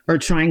they are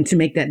trying to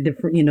make that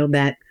different,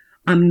 that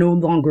I'm no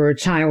longer a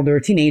child or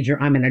a teenager,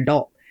 I'm an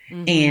adult.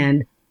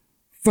 And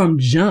from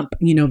jump,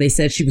 they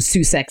said she was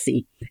too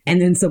sexy.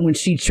 And then so when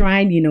she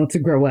tried, to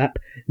grow up,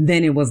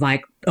 then it was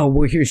like, oh,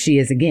 well, here she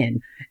is again.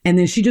 And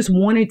then she just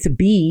wanted to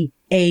be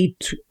a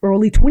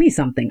early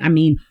 20-something. I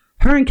mean,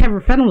 her and Kevin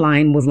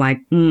Federline was like,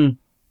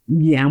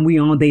 yeah, and we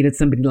all dated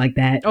somebody like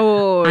that.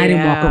 Oh, I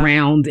didn't walk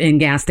around in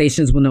gas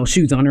stations with no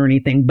shoes on or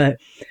anything. But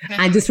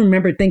I just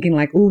remember thinking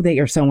like, oh, they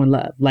are so in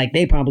love. Like,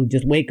 they probably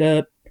just wake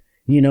up,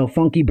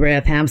 funky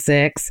breath, have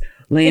sex,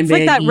 lay in It's bed,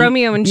 like that eat,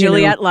 Romeo and you know.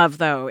 Juliet love,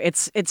 though.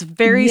 It's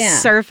very Yeah.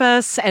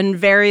 surface and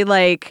very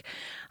like,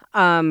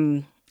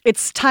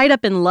 it's tied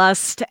up in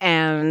lust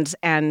and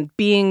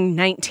being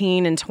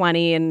 19 and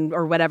 20 and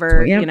or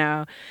whatever, Yep. you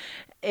know.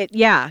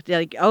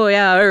 Like, oh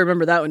yeah, I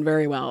remember that one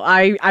very well.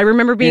 I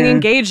remember being Yeah.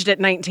 engaged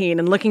at 19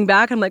 and looking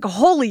back, I'm like,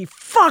 holy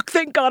fuck,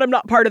 thank God I'm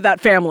not part of that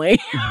family.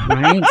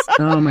 Right?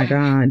 Oh my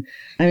God.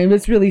 I mean,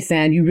 it's really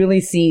sad. You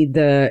really see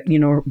the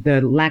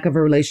lack of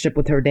a relationship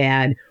with her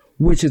dad,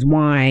 which is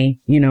why,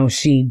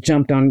 she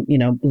jumped on,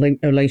 a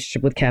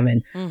relationship with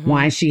Kevin,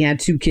 why she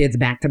had 2 kids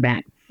back to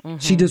back.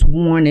 She just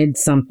wanted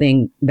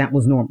something that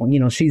was normal.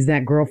 She's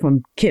that girl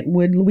from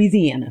Kentwood,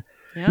 Louisiana,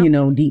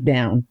 Yep. deep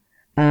down.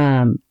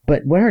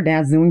 But what her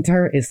dad's doing to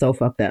her is so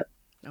fucked up.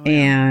 Oh, yeah.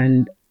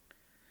 And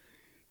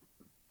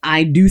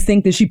I do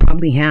think that she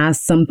probably has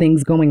some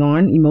things going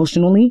on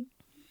emotionally.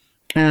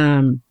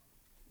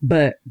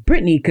 But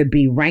Brittany could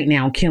be right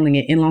now killing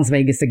it in Las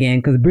Vegas again,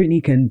 because Brittany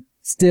can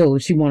still,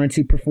 if she wanted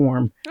to,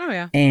 perform. Oh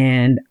yeah.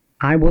 And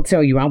I will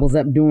tell you, I was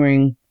up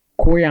doing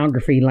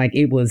choreography like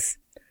it was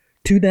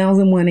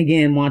 2001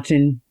 again,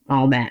 watching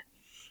all that.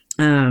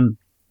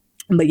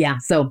 But yeah,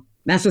 so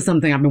that's just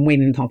something I've been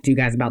waiting to talk to you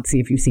guys about to see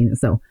if you've seen it.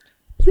 So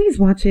please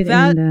watch it.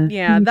 That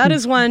and, that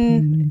is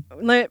one.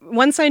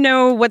 Once I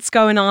know what's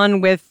going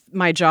on with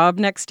my job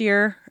next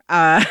year,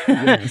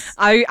 Yes.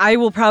 I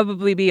will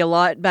probably be a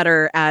lot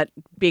better at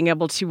being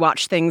able to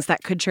watch things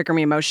that could trigger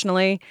me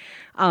emotionally.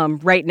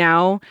 Right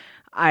now,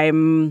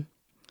 I'm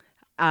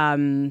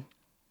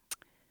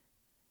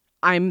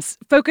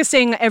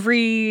focusing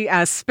every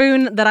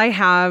spoon that I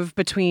have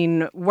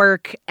between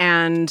work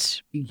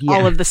and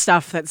all of the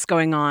stuff that's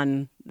going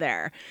on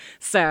there.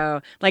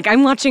 So, like,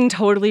 I'm watching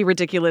totally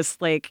ridiculous,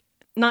 like,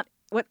 not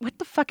what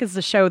the fuck is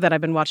the show that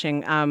I've been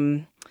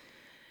watching?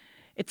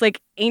 It's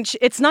like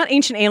it's not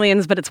Ancient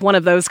Aliens, but it's one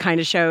of those kind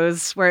of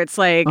shows where it's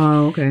like,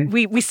 oh, okay.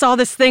 we saw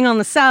this thing on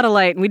the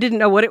satellite and we didn't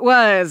know what it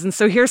was, and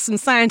so here's some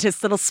scientists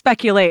that'll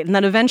speculate, and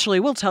then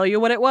eventually we'll tell you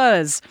what it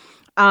was.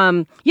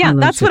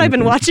 That's what I've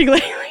been watching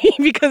lately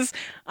because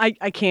I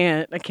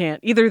can't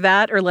either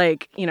that or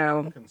like,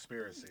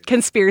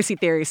 conspiracy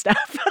theory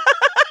stuff.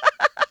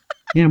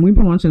 Yeah, we've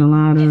been watching a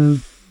lot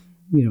of,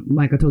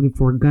 like I told you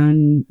before,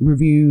 gun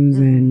reviews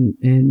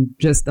and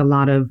just a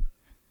lot of,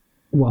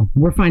 well,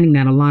 we're finding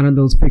that a lot of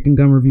those freaking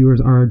gun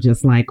reviewers are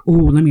just like, oh,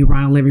 let me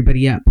rile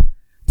everybody up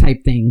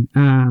type thing.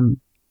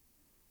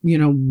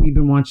 We've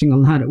been watching a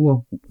lot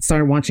of,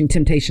 started watching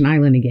Temptation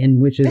Island again,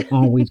 which is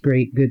always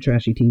great, good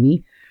trashy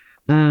TV.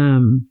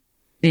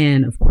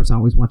 And of course I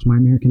always watch My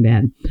American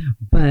Dad,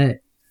 but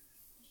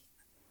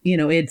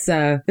it's,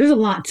 there's a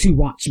lot to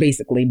watch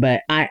basically,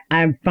 but I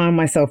found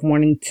myself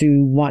wanting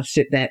to watch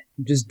shit that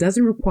just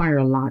doesn't require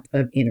a lot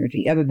of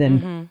energy other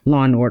than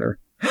Law and Order.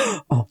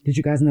 Oh, did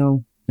you guys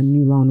know a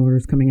new Law and Order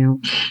is coming out?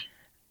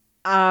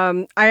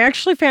 I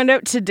actually found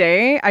out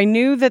today. I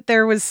knew that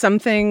there was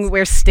something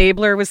where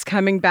Stabler was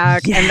coming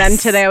back, and then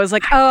today I was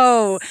like,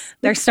 oh,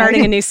 they're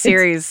starting a new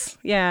series.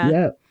 Yeah.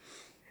 Yep.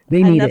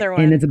 They need Another it,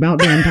 one. and it's about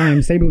damn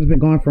time. Stabler's been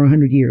gone for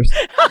 100 years.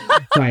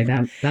 Sorry,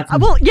 that's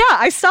Well, yeah,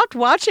 I stopped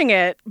watching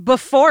it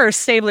before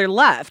Stabler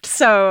left.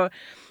 So,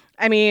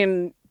 I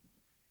mean,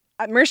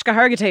 Mariska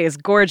Hargitay is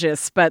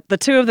gorgeous, but the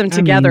two of them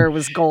together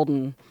was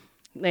golden.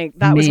 Like,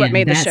 that was what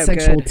made the show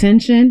sexual good.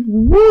 tension.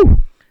 Woo!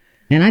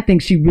 And I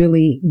think she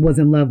really was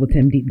in love with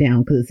him deep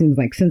down, because it seems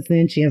like since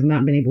then she has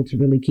not been able to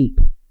really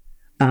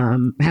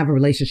have a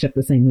relationship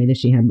the same way that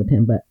she had with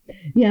him. But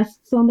yes,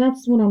 so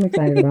that's what I'm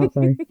excited about.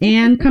 Sorry.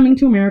 And Coming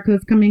to America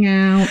is coming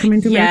out.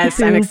 Coming to America Yes,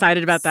 too. I'm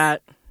excited about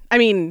that. I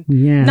mean,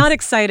 Yes. not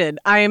excited.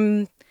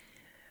 I'm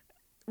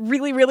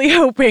really, really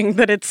hoping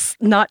that it's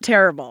not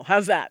terrible.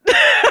 How's that?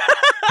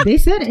 They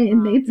said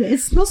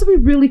it's supposed to be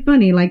really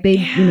funny. Like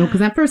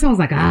because at first I was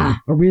like, are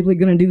we really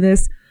going to do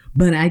this?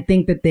 But I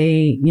think that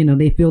they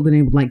filled it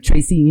in with like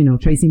Tracy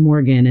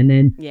Morgan, and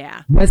then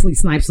Wesley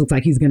Snipes looks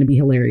like he's going to be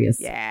hilarious.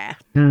 Yeah.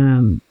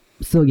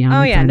 So yeah.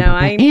 Oh yeah, no,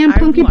 and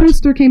Punky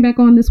Brewster came back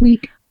on this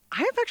week. I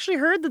have actually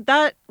heard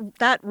that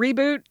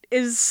reboot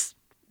is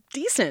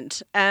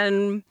decent,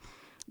 and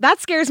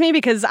that scares me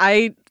because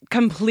I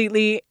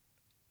completely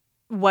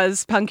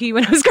was Punky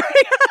when I was growing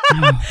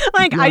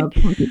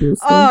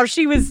up.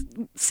 She was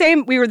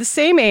same. We were the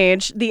same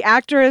age. The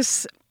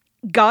actress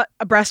got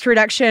a breast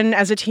reduction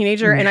as a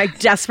teenager, and I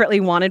desperately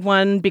wanted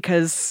one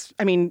because,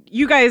 I mean,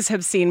 you guys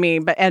have seen me,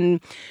 and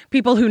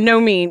people who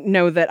know me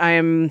know that I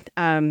am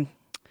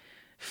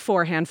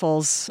 4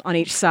 handfuls on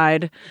each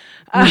side.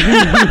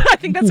 I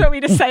think that's what we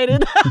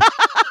decided.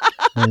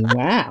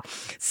 Wow.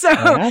 So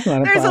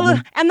there's a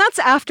little, and that's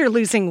after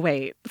losing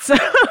weight. So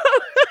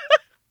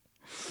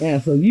yeah,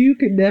 so you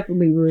could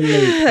definitely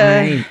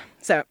relate.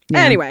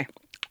 Anyway,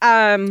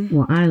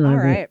 well, I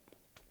love it.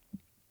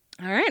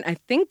 All right. I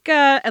think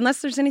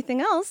unless there's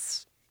anything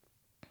else.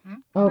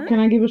 Oh, can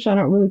I give a shout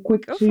out really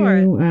quick Go for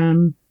it.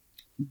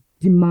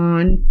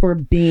 Dimon for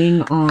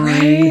being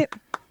on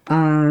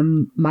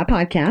my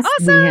podcast.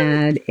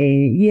 Awesome.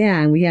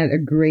 We had a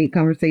great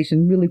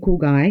conversation. Really cool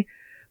guy.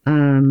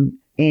 And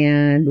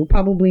we'll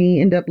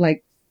probably end up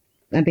like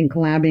I think,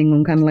 collabing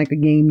on kind of like a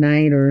game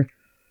night or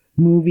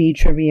movie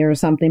trivia or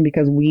something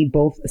because we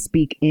both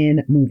speak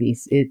in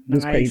movies. It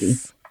was crazy.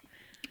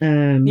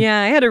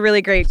 Yeah, I had a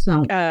really great.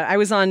 I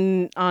was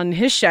on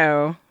his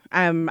show.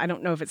 I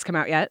don't know if it's come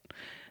out yet.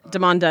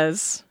 Damon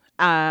does.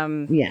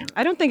 Yeah,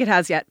 I don't think it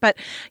has yet, but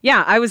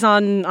yeah, I was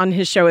on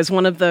his show as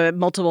one of the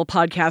multiple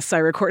podcasts I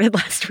recorded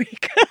last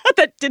week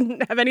that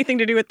didn't have anything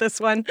to do with this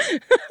one.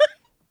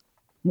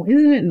 Well,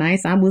 isn't it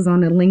nice? I was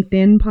on a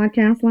LinkedIn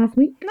podcast last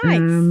week. Nice.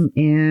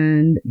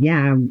 And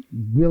yeah,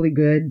 really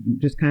good.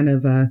 Just kind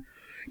of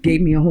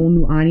gave me a whole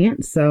new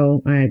audience.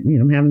 So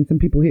I'm having some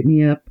people hit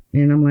me up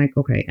and I'm like,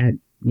 okay, I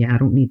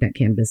don't need that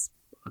cannabis.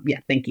 Yeah,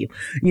 thank you.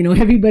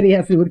 Everybody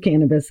has to do with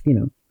cannabis,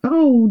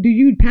 Oh, do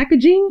you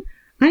packaging?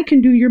 I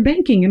can do your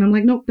banking. And I'm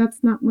like, nope,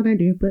 that's not what I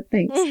do, but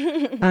thanks.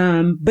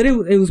 But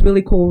it was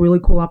really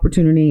cool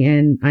opportunity.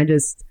 And I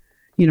just,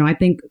 I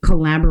think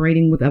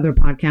collaborating with other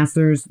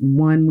podcasters,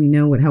 one, we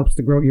know it helps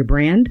to grow your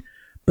brand,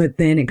 but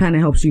then it kind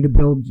of helps you to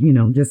build,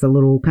 just a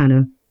little kind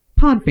of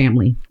pod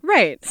family.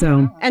 Right.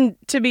 So, and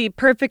to be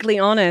perfectly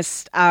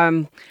honest,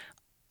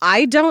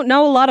 I don't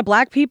know a lot of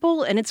Black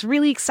people, and it's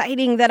really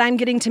exciting that I'm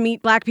getting to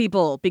meet Black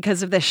people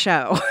because of this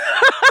show.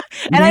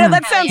 And I know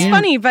that sounds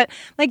funny, but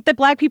like the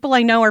Black people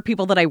I know are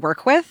people that I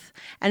work with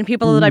and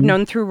people that I've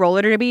known through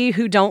roller derby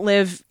who don't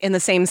live in the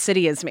same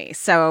city as me.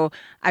 So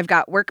I've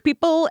got work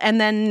people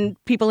and then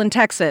people in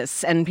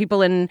Texas and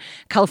people in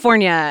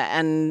California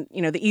and,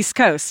 the East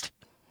Coast,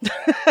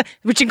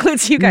 which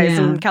includes you guys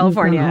in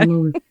California.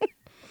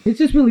 It's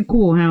just really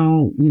cool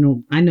how,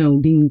 I know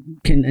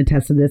Dean can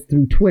attest to this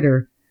through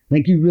Twitter.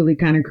 Like you really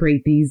kind of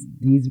create these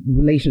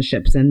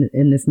relationships in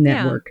this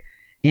network.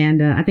 Yeah.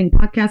 And I think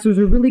podcasters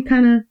are really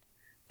kind of,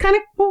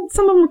 well,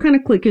 some of them are kind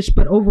of cliquish,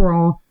 but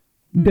overall,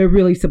 they're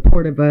really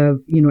supportive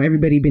of,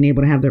 everybody being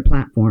able to have their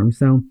platform.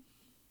 So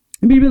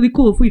it'd be really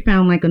cool if we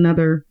found like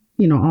another,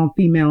 all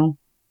female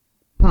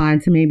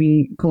pod to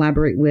maybe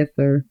collaborate with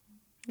or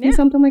do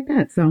something like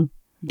that. So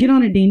get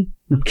on it, Dean.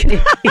 No, I'm kidding.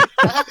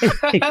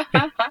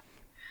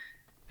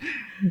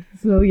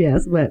 So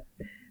yes, but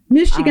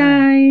miss you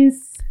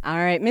guys. All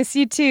right. Miss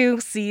you too.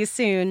 See you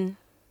soon.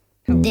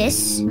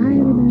 This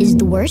is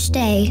the worst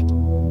day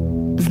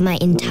of my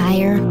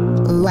entire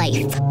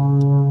life.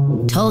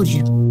 Told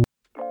you.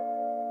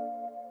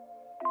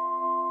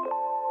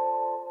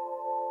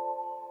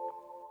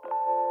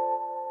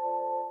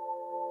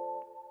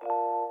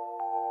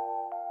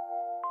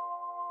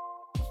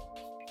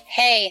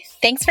 Hey,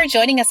 thanks for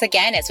joining us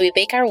again as we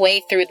make our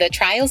way through the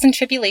trials and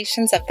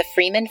tribulations of the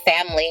Freeman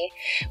family.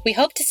 We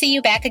hope to see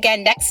you back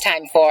again next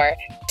time for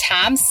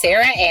Tom,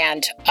 Sarah,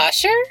 and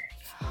Usher?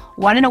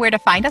 Want to know where to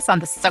find us on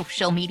the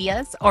social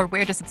medias or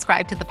where to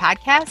subscribe to the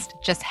podcast?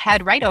 Just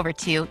head right over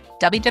to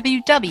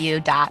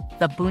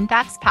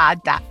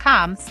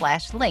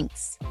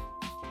www.theboondockspod.com/links.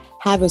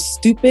 Have a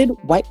stupid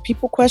white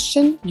people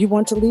question you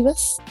want to leave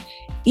us?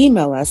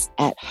 Email us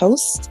at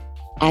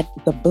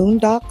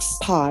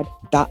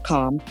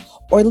host@theboondockspod.com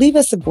or leave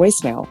us a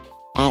voicemail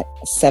at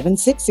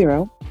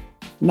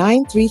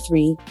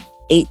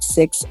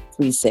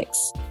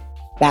 760-933-8636.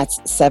 That's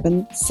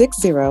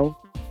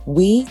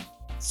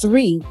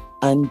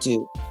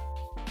 760-3-UNDO.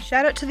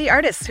 Shout out to the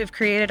artists who've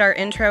created our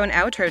intro and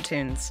outro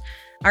tunes.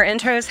 Our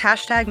intro is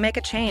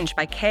 #MakeAChange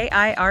by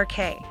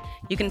KIRK.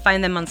 You can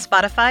find them on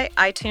Spotify,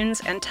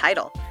 iTunes, and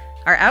Tidal.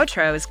 Our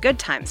outro is Good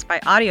Times by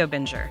Audio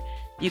Binger.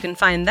 You can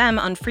find them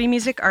on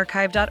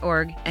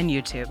freemusicarchive.org and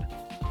YouTube.